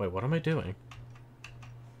 Wait, what am I doing?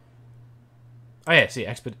 Oh yeah, see,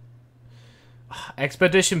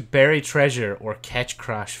 Expedition Bury Treasure or Catch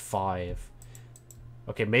Crash 5.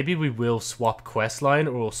 Okay, maybe we will swap questline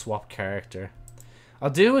or we'll swap character. I'll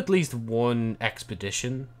do at least 1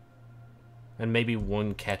 expedition. And maybe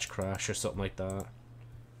 1 catch crash or something like that.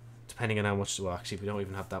 Depending on how much... Well, actually, we don't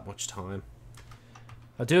even have that much time.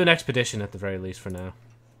 I'll do an expedition at the very least for now.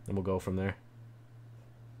 And we'll go from there.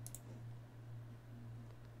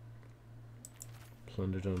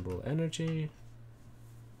 Plundered Umbral Energy.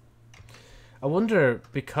 I wonder,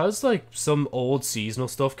 because, like, some old seasonal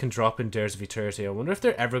stuff can drop in Dares of Eternity, I wonder if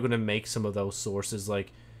they're ever going to make some of those sources,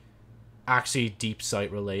 like, actually deep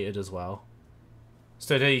sight related as well.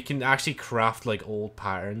 So that you can actually craft, like, old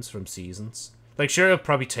patterns from seasons. Like, sure, it'll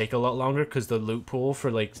probably take a lot longer, because the loot pool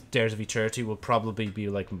for, like, Dares of Eternity will probably be,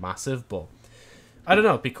 like, massive, but... I don't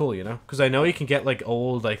know, it'd be cool, you know? Because I know you can get, like,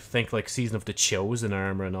 old, I think, like, Season of the Chosen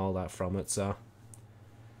armor and all that from it, so...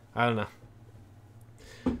 I don't know.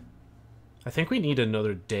 I think we need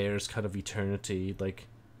another Dares kind of Eternity, like,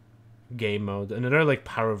 game mode. Another, like,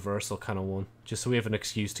 power reversal kind of one. Just so we have an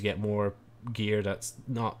excuse to get more gear that's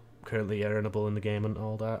not currently earnable in the game and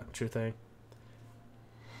all that true thing.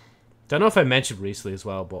 Don't know if I mentioned recently as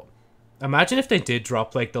well, but imagine if they did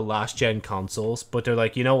drop, like, the last gen consoles, but they're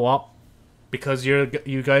like, you know what? Because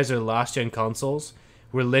you guys are last gen consoles,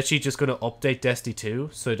 we're literally just going to update Destiny 2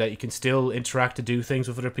 so that you can still interact to do things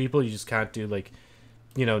with other people. You just can't do, like,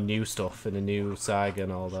 you know, new stuff in a new saga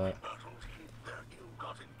and all that.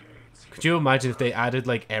 Could you imagine if they added,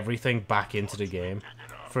 like, everything back into the game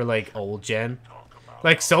for, like, old gen?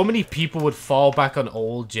 Like, so many people would fall back on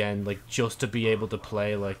old gen, like, just to be able to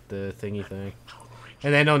play, like, the thingy thing.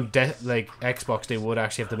 And then on, like, Xbox, they would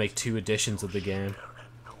actually have to make 2 editions of the game.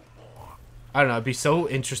 I don't know, it'd be so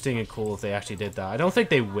interesting and cool if they actually did that. I don't think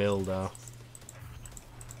they will, though.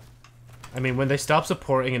 I mean, when they stop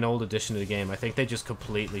supporting an old edition of the game, I think they just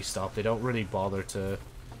completely stop. They don't really bother to,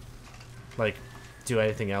 like, do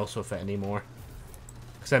anything else with it anymore.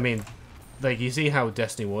 Because, I mean, like, you see how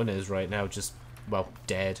Destiny 1 is right now, just, well,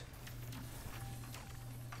 dead.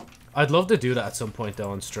 I'd love to do that at some point,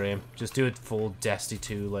 though, on stream. Just do a full Destiny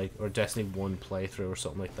 2, like, or Destiny 1 playthrough or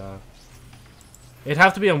something like that. It'd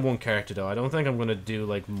have to be on one character, though. I don't think I'm going to do,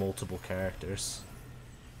 like, multiple characters.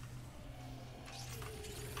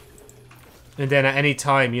 And then at any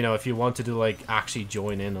time, you know, if you wanted to, like, actually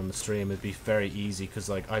join in on the stream, it'd be very easy, because,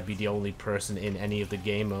 like, I'd be the only person in any of the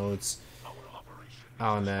game modes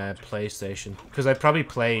on PlayStation. Because I probably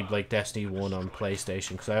played, like, Destiny 1 on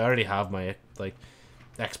PlayStation, because I already have my, like,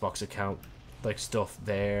 Xbox account, like, stuff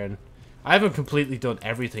there. And I haven't completely done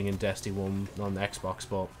everything in Destiny 1 on the Xbox,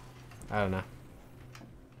 but I don't know.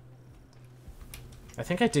 I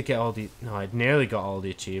think I did get all the... No, I nearly got all the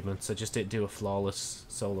achievements. I just didn't do a flawless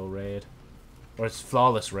solo raid. Or it's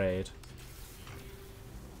flawless raid.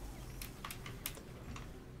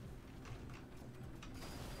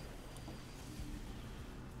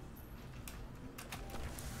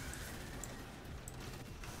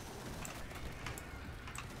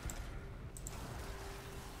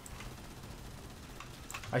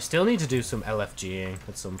 I still need to do some LFGing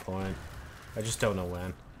at some point. I just don't know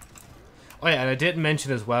when. Oh yeah, and I didn't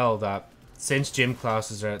mention as well that since gym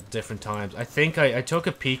classes are at different times, I think I took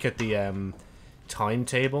a peek at the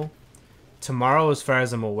timetable. Tomorrow, as far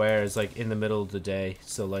as I'm aware, is like in the middle of the day,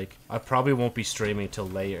 so like I probably won't be streaming till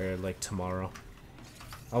later, like tomorrow.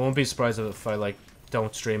 I won't be surprised if I like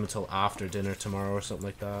don't stream until after dinner tomorrow or something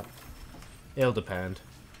like that. It'll depend.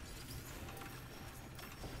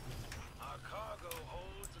 Our cargo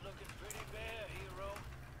hold's looking pretty bare, hero.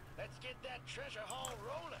 Let's get that treasure haul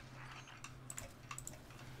rolling.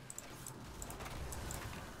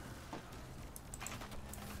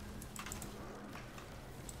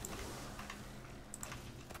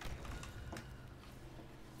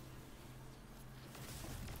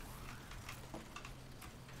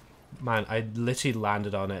 Man, I literally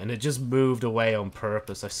landed on it and it just moved away on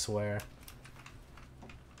purpose, I swear.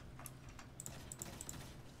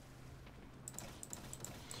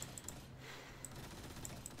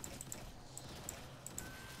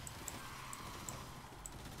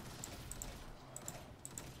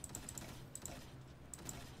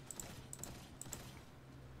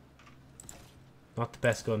 Not the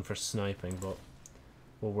best gun for sniping, but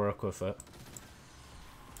we'll work with it.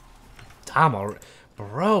 Damn,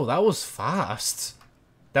 bro, that was fast.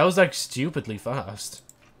 That was like stupidly fast.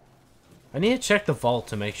 I need to check the vault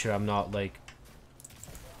to make sure I'm not like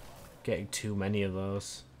getting too many of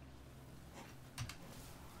those.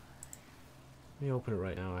 Let me open it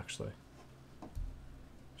right now, actually.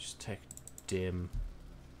 Just take dim.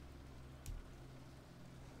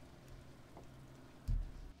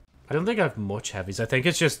 I don't think I have much heavies. I think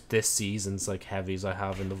it's just this season's like heavies I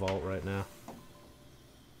have in the vault right now.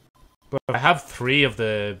 But I have 3 of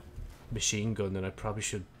the machine gun, and I probably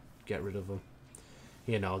should get rid of them.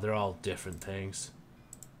 You know, they're all different things.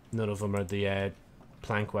 None of them are the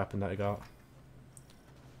plank weapon that I got.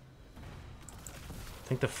 I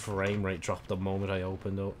think the frame rate dropped the moment I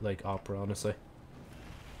opened up, like Opera, honestly.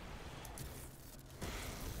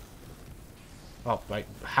 Oh, right.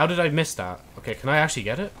 How did I miss that? Okay, can I actually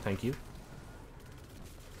get it? Thank you.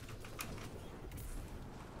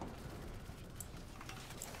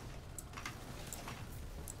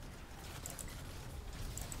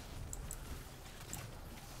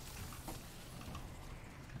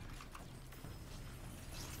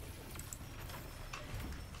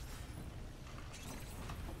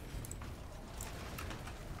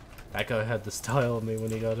 That guy had the style on me when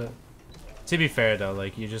he got it. To be fair though,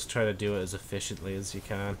 like, you just try to do it as efficiently as you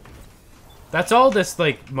can. That's all this,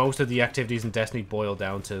 like, most of the activities in Destiny boil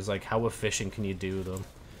down to, is, like, how efficient can you do them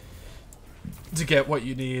to get what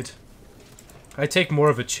you need. I take more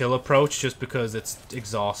of a chill approach just because it's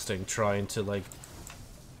exhausting trying to, like,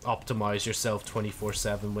 optimize yourself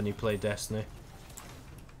 24/7 when you play Destiny.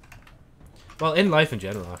 Well, in life in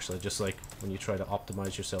general, actually, just, like, when you try to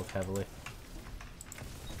optimize yourself heavily.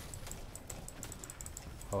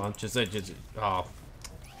 Hold on, just oh. Pirates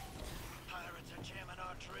are jamming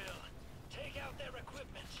our drill. Take out their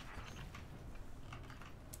equipment.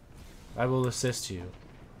 I will assist you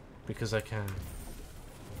because I can.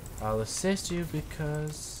 I'll assist you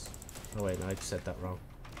because... Oh wait, no, I said that wrong.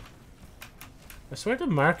 I swear the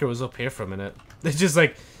marker was up here for a minute. It's just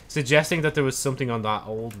like suggesting that there was something on that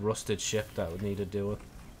old rusted ship that would need to do it.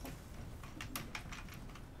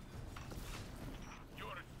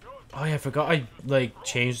 Oh yeah, I forgot I, like,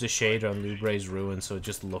 changed the shader on Lubre's Ruin so it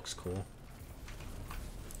just looks cool.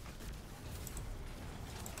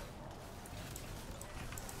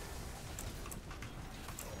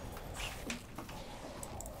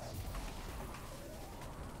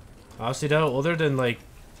 Honestly though, other than, like,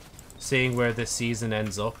 seeing where this season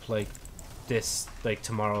ends up, like, this, like,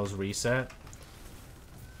 tomorrow's reset,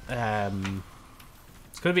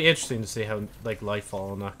 it's gonna be interesting to see how, like,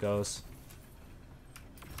 Lightfall and that goes.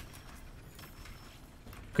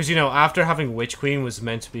 Because, you know, after having Witch Queen was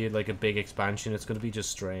meant to be, like, a big expansion, it's going to be just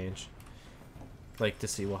strange. Like, to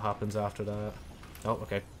see what happens after that. Oh,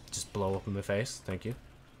 okay. Just blow up in my face. Thank you.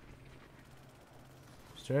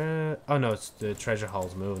 Oh, no, it's the treasure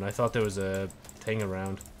hall's moving. I thought there was a thing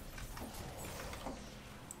around.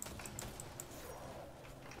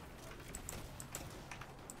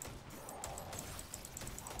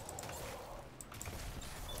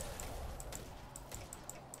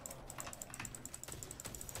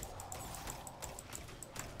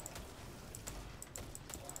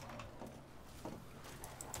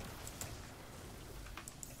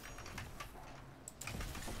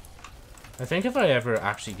 I think if I ever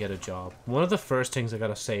actually get a job, one of the first things I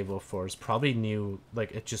gotta save up for is probably new,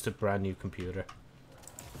 like, it's just a brand new computer.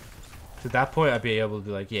 To that point, I'd be able to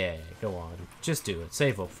be like, yeah, go on, just do it,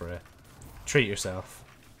 save up for it, treat yourself.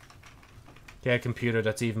 Get a computer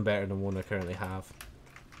that's even better than one I currently have.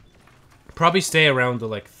 Probably stay around the,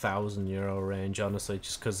 like, €1,000 range, honestly,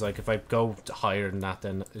 just because, like, if I go higher than that,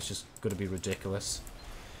 then it's just gonna be ridiculous.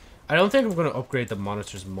 I don't think I'm gonna upgrade the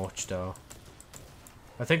monitors much, though.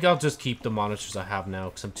 I think I'll just keep the monitors I have now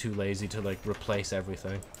because I'm too lazy to, like, replace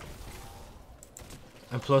everything.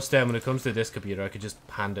 And plus then when it comes to this computer I could just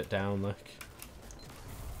hand it down, like.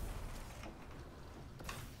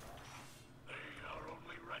 They are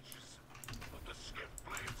only wretches, but the skiff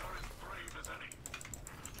blades are as brave as any.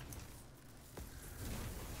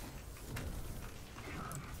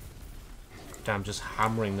 Damn, just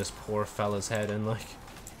hammering this poor fella's head in, like.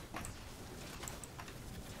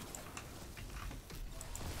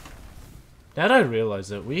 Now that I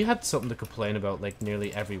realise it, we had something to complain about, like,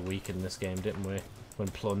 nearly every week in this game, didn't we? When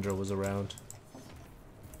Plunder was around.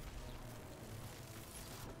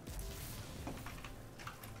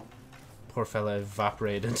 Poor fella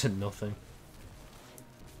evaporated into nothing.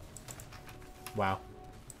 Wow.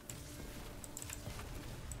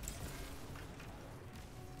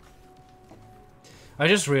 I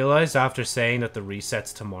just realised after saying that the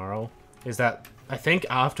reset's tomorrow, is that I think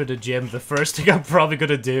after the gym, the first thing I'm probably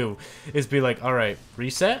gonna do is be like, alright,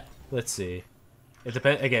 reset? Let's see. It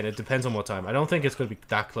depends. Again, it depends on what time. I don't think it's gonna be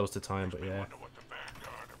that close to time, but yeah.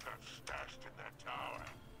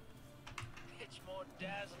 It's more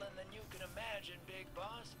dazzling than you can imagine, big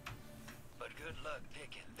boss. But good luck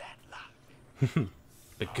picking that lock.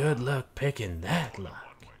 But good luck picking that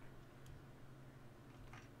lock.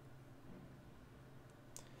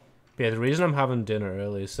 But yeah, the reason I'm having dinner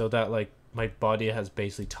early is so that, like, my body has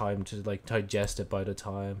basically time to, like, digest it by the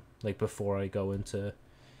time, like, before I go into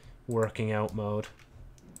working out mode.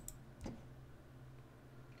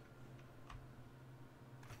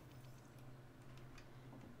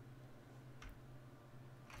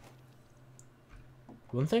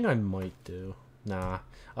 One thing I might do... Nah.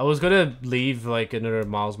 I was gonna leave, like, another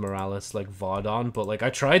Miles Morales, like, VOD on, but, like, I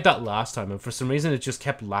tried that last time, and for some reason it just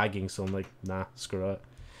kept lagging, so I'm like, nah, screw it.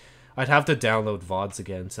 I'd have to download VODs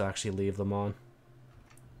again to actually leave them on.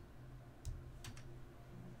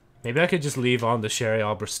 Maybe I could just leave on the Sherry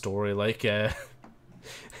Arbor story, like,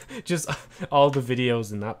 just all the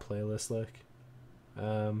videos in that playlist, like.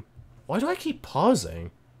 Why do I keep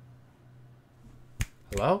pausing?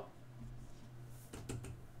 Hello?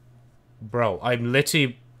 Bro, I'm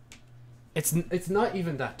literally... It's not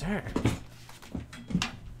even that dark.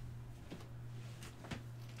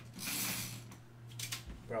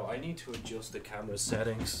 Bro, I need to adjust the camera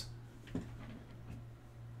settings.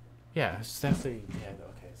 Yeah, it's definitely... Yeah,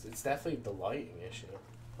 okay. It's definitely the lighting issue.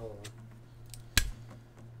 Hold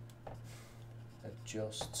on.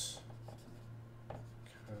 Adjust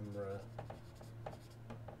camera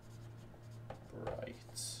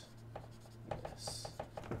brightness.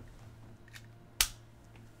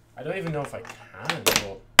 I don't even know if I can,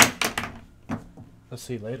 but let's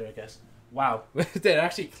see later, I guess. Wow, they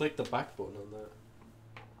actually clicked the back button on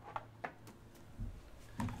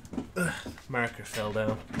that. Ugh, marker fell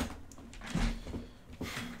down.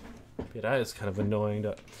 Yeah, that is kind of annoying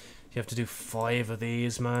that you have to do 5 of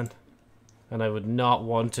these, man. And I would not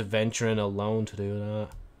want to venture in alone to do that.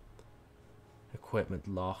 Equipment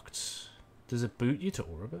locked. Does it boot you to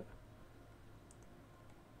orbit?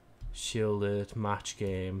 Shielded, match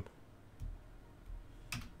game.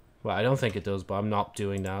 Well, I don't think it does, but I'm not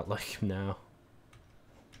doing that like now.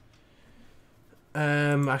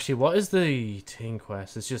 Actually, what is the thing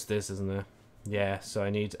quest? It's just this, isn't it? Yeah, so I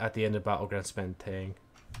need at the end of Battleground spend thing.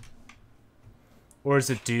 Or is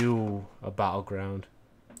it do a Battleground?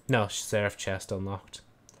 No, Seraph chest unlocked.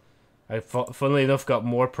 I funnily enough got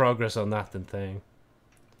more progress on that than thing.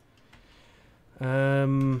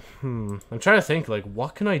 I'm trying to think, like,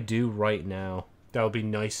 what can I do right now that would be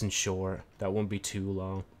nice and short, that won't be too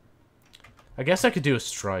long. I guess I could do a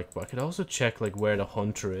strike, but I could also check, like, where the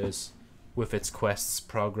hunter is with its quests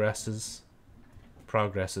progresses.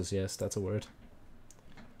 Progresses, yes, that's a word.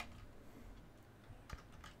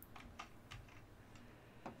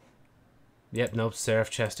 Yep, nope, Seraph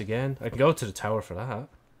chest again. I can go to the tower for that.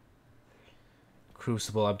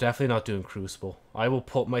 Crucible. I'm definitely not doing Crucible. I will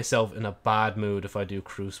put myself in a bad mood if I do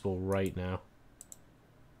Crucible right now.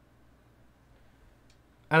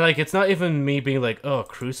 And, like, it's not even me being like, oh,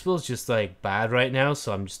 Crucible's just, like, bad right now,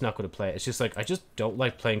 so I'm just not going to play it. It's just, like, I just don't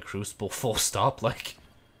like playing Crucible full stop. Like,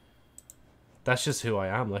 that's just who I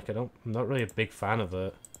am. Like, I'm not really a big fan of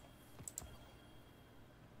it.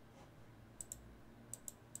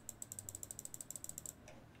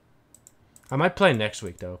 I might play next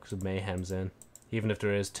week, though, because Mayhem's in. Even if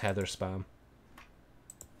there is tether spam.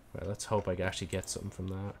 Right, let's hope I actually get something from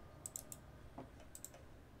that.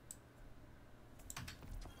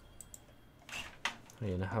 I'm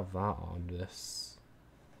going to have that on this.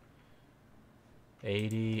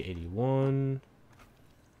 80, 81.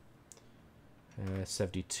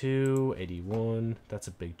 72, 81. That's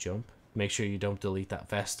a big jump. Make sure you don't delete that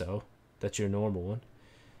vest, though. That's your normal one.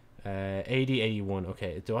 80, 81.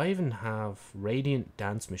 Okay, do I even have Radiant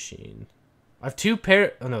Dance Machine? I have 2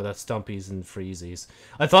 pair... Oh, no, that's Stumpies and Freezies.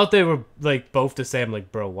 I thought they were, like, both the same.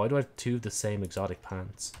 Like, bro, why do I have 2 of the same exotic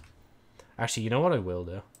pants? Actually, you know what I will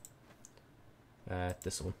do?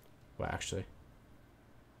 This one. Well, actually.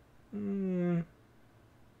 I mean,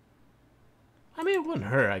 it wouldn't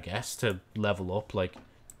hurt, I guess, to level up, like,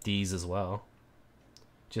 these as well.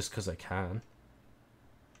 Just because I can.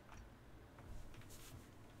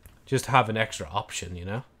 Just have an extra option, you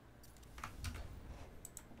know?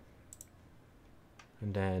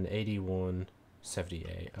 And then 81,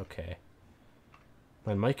 78. Okay.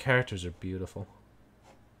 Man, my characters are beautiful.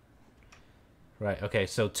 Right, okay,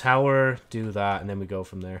 so tower, do that, and then we go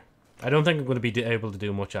from there. I don't think I'm going to be able to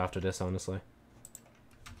do much after this, honestly.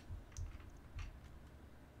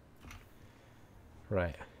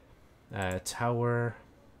 Right. Tower,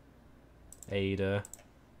 Ada,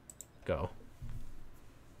 go.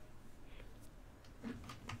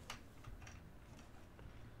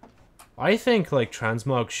 I think, like,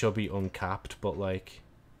 transmog should be uncapped, but, like,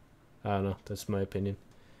 I don't know, that's my opinion.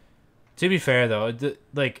 To be fair, though,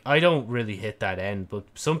 like, I don't really hit that end, but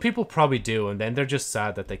some people probably do, and then they're just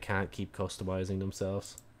sad that they can't keep customizing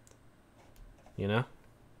themselves. You know?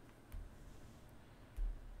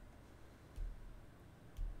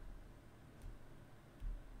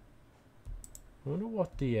 I wonder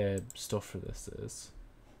what the stuff for this is.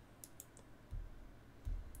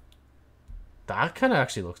 That kind of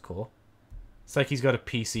actually looks cool. It's like he's got a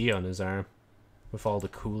PC on his arm with all the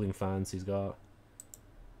cooling fans he's got.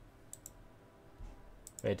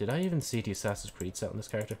 Wait, did I even see the Assassin's Creed set on this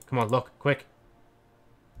character? Come on, look, quick.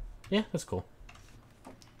 Yeah, that's cool.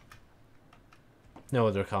 No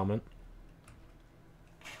other comment.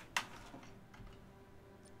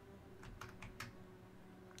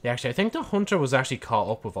 Yeah, actually, I think the Hunter was actually caught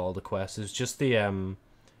up with all the quests. It was just the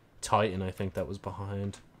Titan, I think, that was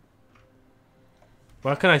behind.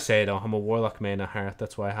 What can I say, though? I'm a Warlock main at heart.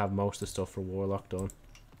 That's why I have most of the stuff for Warlock done.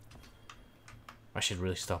 I should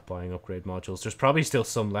really stop buying upgrade modules. There's probably still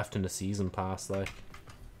some left in the season pass, like.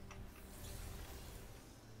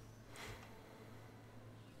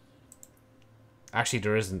 Actually,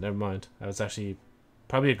 there isn't. Never mind. I was actually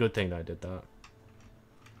Probably a good thing that I did that.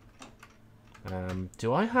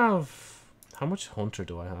 Do I have... How much Hunter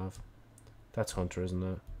do I have? That's Hunter, isn't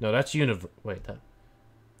it? No, that's Wait, that...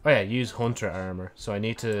 Oh yeah, use Hunter armor. So I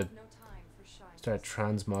need to start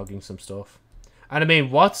transmogging some stuff. And I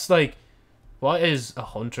mean, what's like... What is a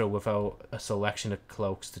Hunter without a selection of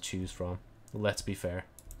cloaks to choose from? Let's be fair.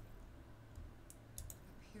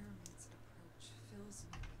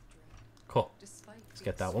 Cool. Let's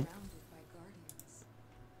get that one.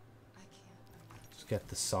 Let's get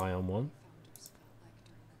the Scion one.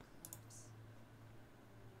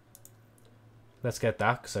 Let's get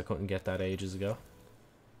that, because I couldn't get that ages ago.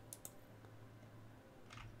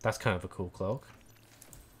 That's kind of a cool cloak.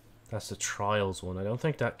 That's the Trials one. I don't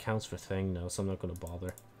think that counts for thing now, so I'm not going to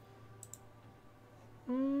bother.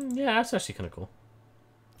 Yeah, that's actually kind of cool.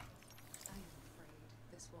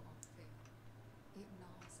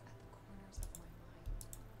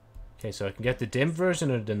 Okay, so I can get the dim version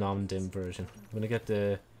or the non-dim version. I'm going to get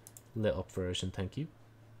the lit up version, thank you.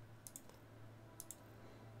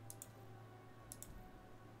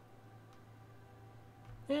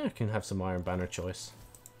 Yeah, I can have some Iron Banner choice.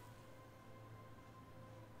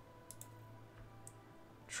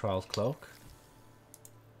 Trials Cloak.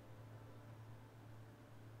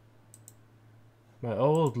 My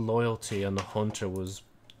old loyalty on the Hunter was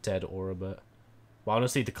Dead Orbit. But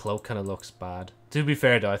honestly, the cloak kind of looks bad. To be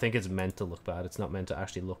fair though, I think it's meant to look bad. It's not meant to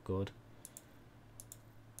actually look good.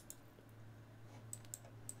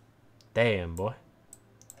 Damn, boy.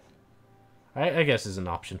 I guess is an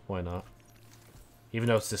option. Why not? Even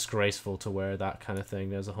though it's disgraceful to wear that kind of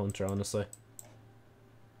thing as a Hunter, honestly.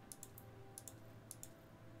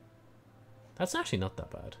 That's actually not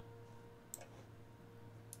that bad.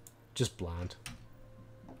 Just bland.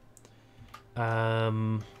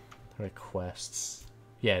 Right, quests.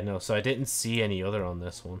 Yeah, no, so I didn't see any other on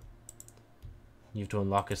this one. You have to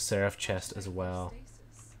unlock a Seraph chest as well.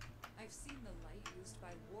 I've seen the light used by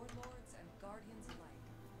warlords and guardians alike,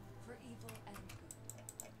 for evil and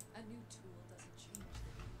good. A new tool doesn't change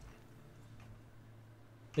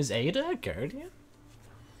the Is Ada a guardian?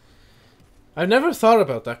 I've never thought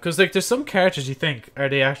about that, because like there's some characters you think, are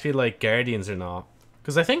they actually like guardians or not?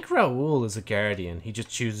 Because I think Raoul is a guardian, he just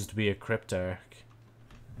chooses to be a cryptarch.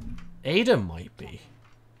 Ada might be.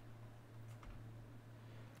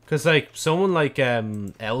 Because like someone like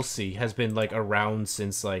Elsie has been like around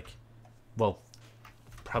since like, well,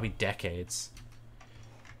 probably decades.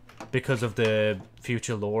 Because of the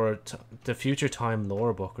future lore, the future time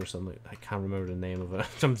lore book or something. I can't remember the name of it.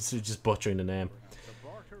 I'm just butchering the name.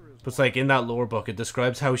 But it's like in that lore book, it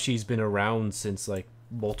describes how she's been around since like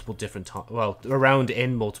multiple different around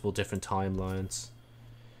in multiple different timelines.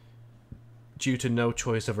 Due to no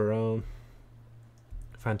choice of her own.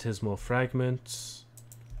 Phantasmal fragments.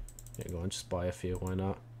 Yeah, go on, just buy a few, why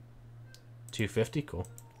not? 250, cool.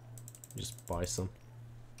 Just buy some.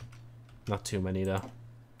 Not too many though.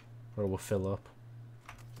 Or we'll fill up.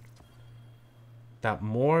 That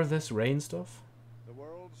more of this rain stuff? The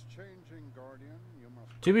world's changing, Guardian. You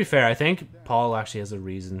must... To be fair, I think Paul actually has a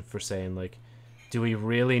reason for saying like, do we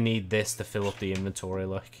really need this to fill up the inventory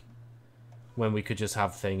like? When we could just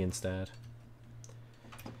have thing instead.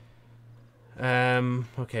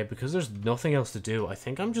 Okay, because there's nothing else to do, I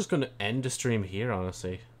think I'm just going to end the stream here,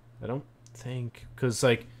 honestly. I don't think, because,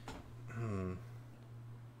 like,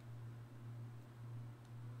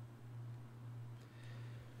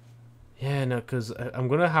 yeah, no, because I'm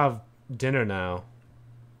going to have dinner now,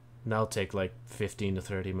 and that'll take, like, 15 to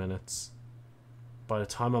 30 minutes. By the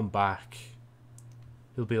time I'm back,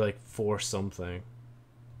 it'll be, like, 4 something.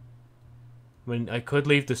 I mean, I could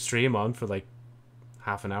leave the stream on for, like,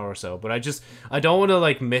 half an hour or so, but I don't want to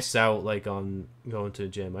like miss out like on going to the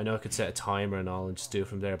gym. I know I could set a timer and all and just do it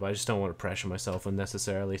from there, but I just don't want to pressure myself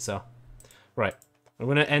unnecessarily. So right, I'm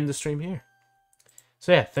gonna end the stream here.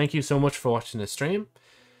 So yeah, thank you so much for watching this stream.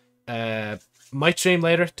 Might stream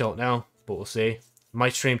later, don't know, but we'll see.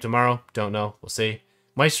 Might stream tomorrow, don't know, we'll see.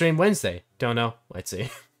 Might stream Wednesday, don't know, let's see.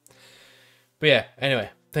 But yeah, anyway,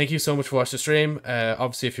 thank you so much for watching the stream.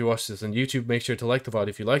 Obviously, if you watch this on YouTube, make sure to like the VOD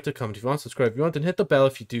if you liked it, comment if you want, subscribe if you want, and hit the bell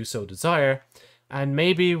if you do so desire. And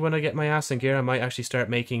maybe when I get my ass in gear, I might actually start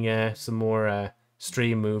making some more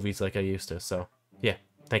stream movies like I used to. So, yeah,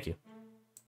 thank you.